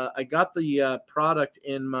 I got the product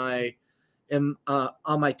in my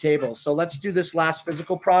on my table. So let's do this last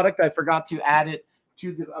physical product. I forgot to add it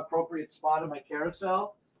to the appropriate spot in my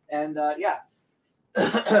carousel. And yeah,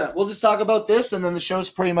 we'll just talk about this and then the show's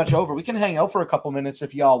pretty much over. We can hang out for a couple minutes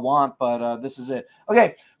if y'all want, but this is it.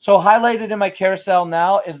 Okay, so highlighted in my carousel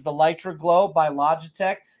now is the Lytra Glow by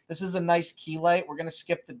Logitech. This is a nice key light. We're going to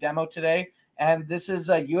skip the demo today. And this is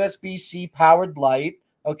a USB-C powered light.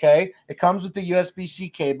 Okay, it comes with the USB-C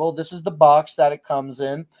cable. This is the box that it comes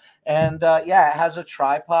in. And yeah, it has a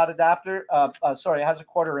tripod adapter. Sorry, it has a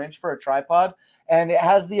 1/4 inch for a tripod. And it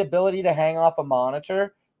has the ability to hang off a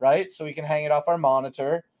monitor, right? So we can hang it off our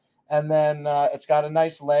monitor. And then it's got a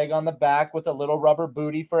nice leg on the back with a little rubber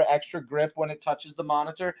booty for extra grip when it touches the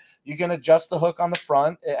monitor. You can adjust the hook on the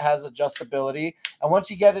front. It has adjustability. And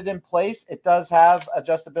once you get it in place, it does have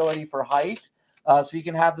adjustability for height. So you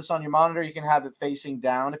can have this on your monitor. You can have it facing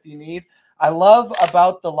down if you need. I love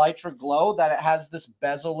about the Lytra Glow that it has this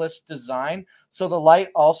bezel-less design. So the light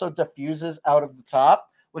also diffuses out of the top,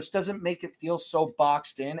 which doesn't make it feel so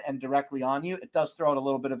boxed in and directly on you. It does throw out a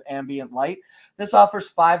little bit of ambient light. This offers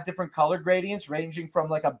 5 different color gradients, ranging from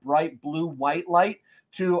like a bright blue-white light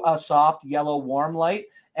to a soft yellow warm light,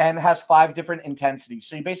 and has 5 different intensities.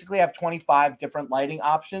 So you basically have 25 different lighting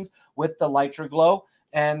options with the Lytra Glow.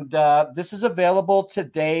 And this is available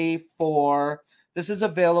today for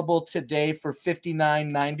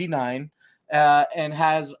 $59.99 and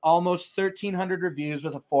has almost 1,300 reviews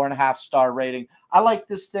with a 4.5-star rating. I like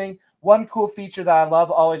this thing. One cool feature that I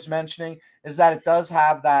love always mentioning is that it does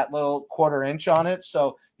have that little 1/4 inch on it,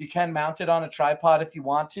 so you can mount it on a tripod if you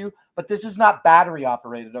want to. But this is not battery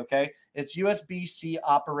operated, okay? It's USB-C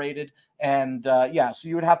operated, and yeah, so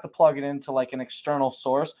you would have to plug it into like an external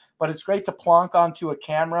source. But it's great to plonk onto a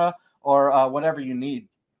camera or whatever you need.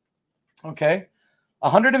 Okay.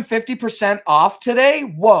 150% off today.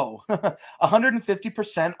 Whoa.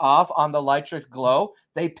 150% off on the Lytra Glow.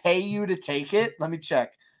 They pay you to take it. Let me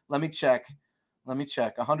check.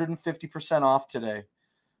 150% off today.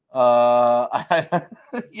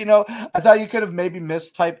 You know, I thought you could have maybe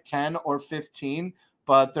mistyped 10 or 15,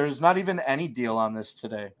 but there's not even any deal on this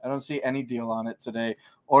today. I don't see any deal on it today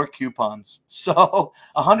or coupons. So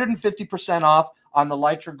 150% off on the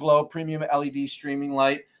Lytra Glow premium LED streaming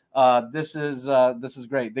light. This is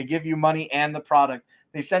great. They give you money and the product.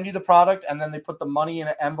 They send you the product and then they put the money in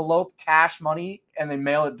an envelope, cash money, and they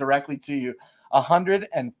mail it directly to you.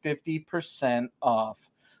 150%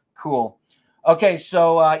 off. Cool. Okay,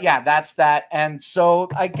 so yeah, that's that. And so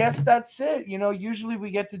I guess that's it. You know, usually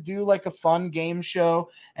we get to do like a fun game show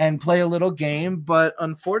and play a little game, but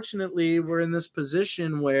unfortunately we're in this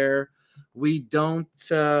position where we're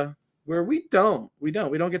where we don't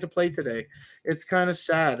get to play today. It's kind of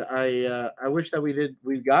sad. I wish that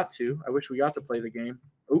we got to. I wish we got to play the game.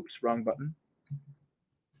 Oops, wrong button.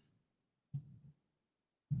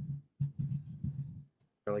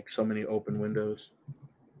 There are like so many open windows.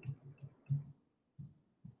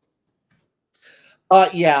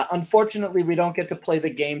 Yeah, unfortunately, we don't get to play the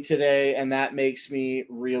game today, and that makes me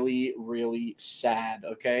really, really sad,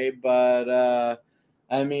 okay? But,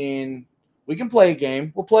 I mean, we can play a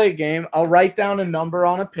game. We'll play a game. I'll write down a number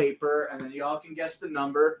on a paper, and then y'all can guess the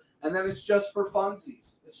number, and then it's just for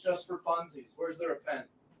funsies. It's just for funsies. Where's there a pen?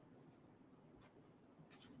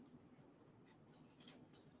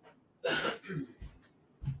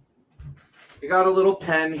 I got a little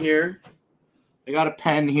pen here. I got a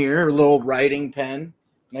pen here, a little writing pen,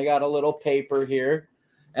 and I got a little paper here.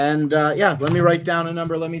 And, yeah, let me write down a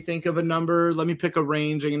number. Let me think of a number. Let me pick a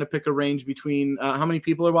range. I'm going to pick a range between how many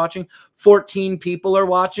people are watching? 14 people are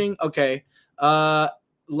watching. Okay.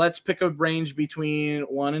 Let's pick a range between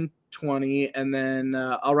 1 and 20, and then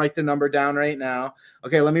I'll write the number down right now.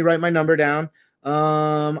 Okay, let me write my number down.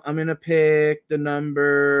 I'm going to pick the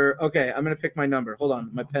number. Okay, I'm going to pick my number. Hold on.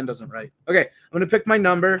 My pen doesn't write. Okay, I'm going to pick my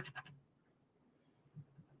number.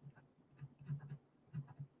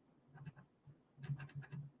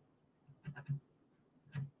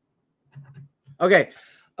 Okay,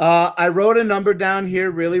 I wrote a number down here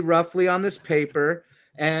really roughly on this paper.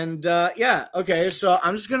 And, yeah, okay, so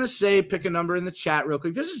I'm just going to say pick a number in the chat real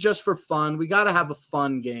quick. This is just for fun. We got to have a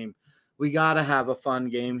fun game. We got to have a fun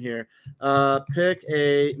game here. Pick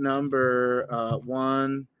a number,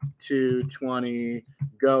 1 to 20,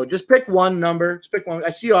 go. Just pick one number. Just pick one. I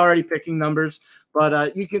see you already picking numbers,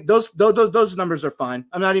 but you can those numbers are fine.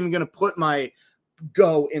 I'm not even going to put my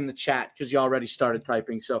go in the chat because you already started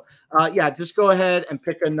typing. So yeah, just go ahead and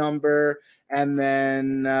pick a number, and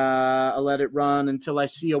then I'll let it run until I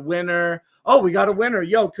see a winner. Oh, we got a winner.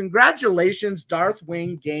 Yo, congratulations, Darth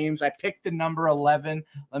Wing Games. I picked the number 11.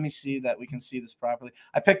 Let me see that we can see this properly.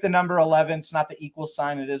 I picked the number 11. It's not the equal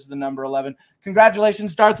sign. It is the number 11.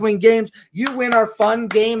 Congratulations, Darth Wing Games. You win our fun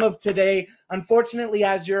game of today. Unfortunately,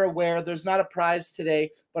 as you're aware, there's not a prize today,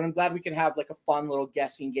 but I'm glad we could have like a fun little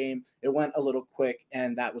guessing game. It went a little quick,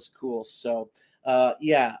 and that was cool. So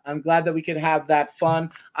yeah, I'm glad that we could have that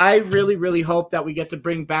fun. I really, really hope that we get to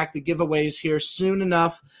bring back the giveaways here soon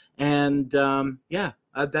enough. And yeah,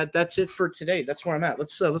 that's it for today. That's where I'm at.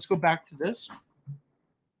 Let's go back to this.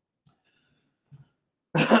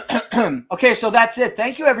 Okay, so that's it.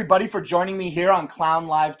 Thank you, everybody, for joining me here on Clown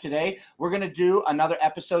Live today. We're going to do another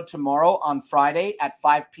episode tomorrow on Friday at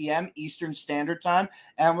 5 p.m. Eastern Standard Time.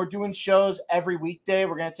 And we're doing shows every weekday.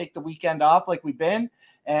 We're going to take the weekend off like we've been.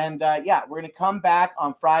 And, yeah, we're going to come back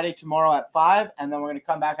on Friday tomorrow at 5, and then we're going to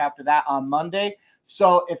come back after that on Monday.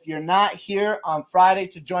 So if you're not here on Friday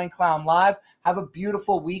to join Clown Live, have a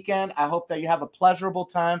beautiful weekend. I hope that you have a pleasurable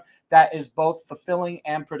time that is both fulfilling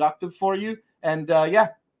and productive for you. And, yeah,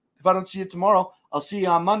 if I don't see you tomorrow, I'll see you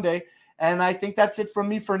on Monday. And I think that's it from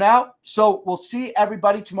me for now. So we'll see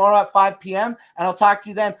everybody tomorrow at 5 p.m., and I'll talk to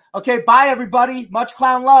you then. Okay, bye, everybody. Much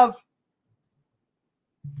clown love.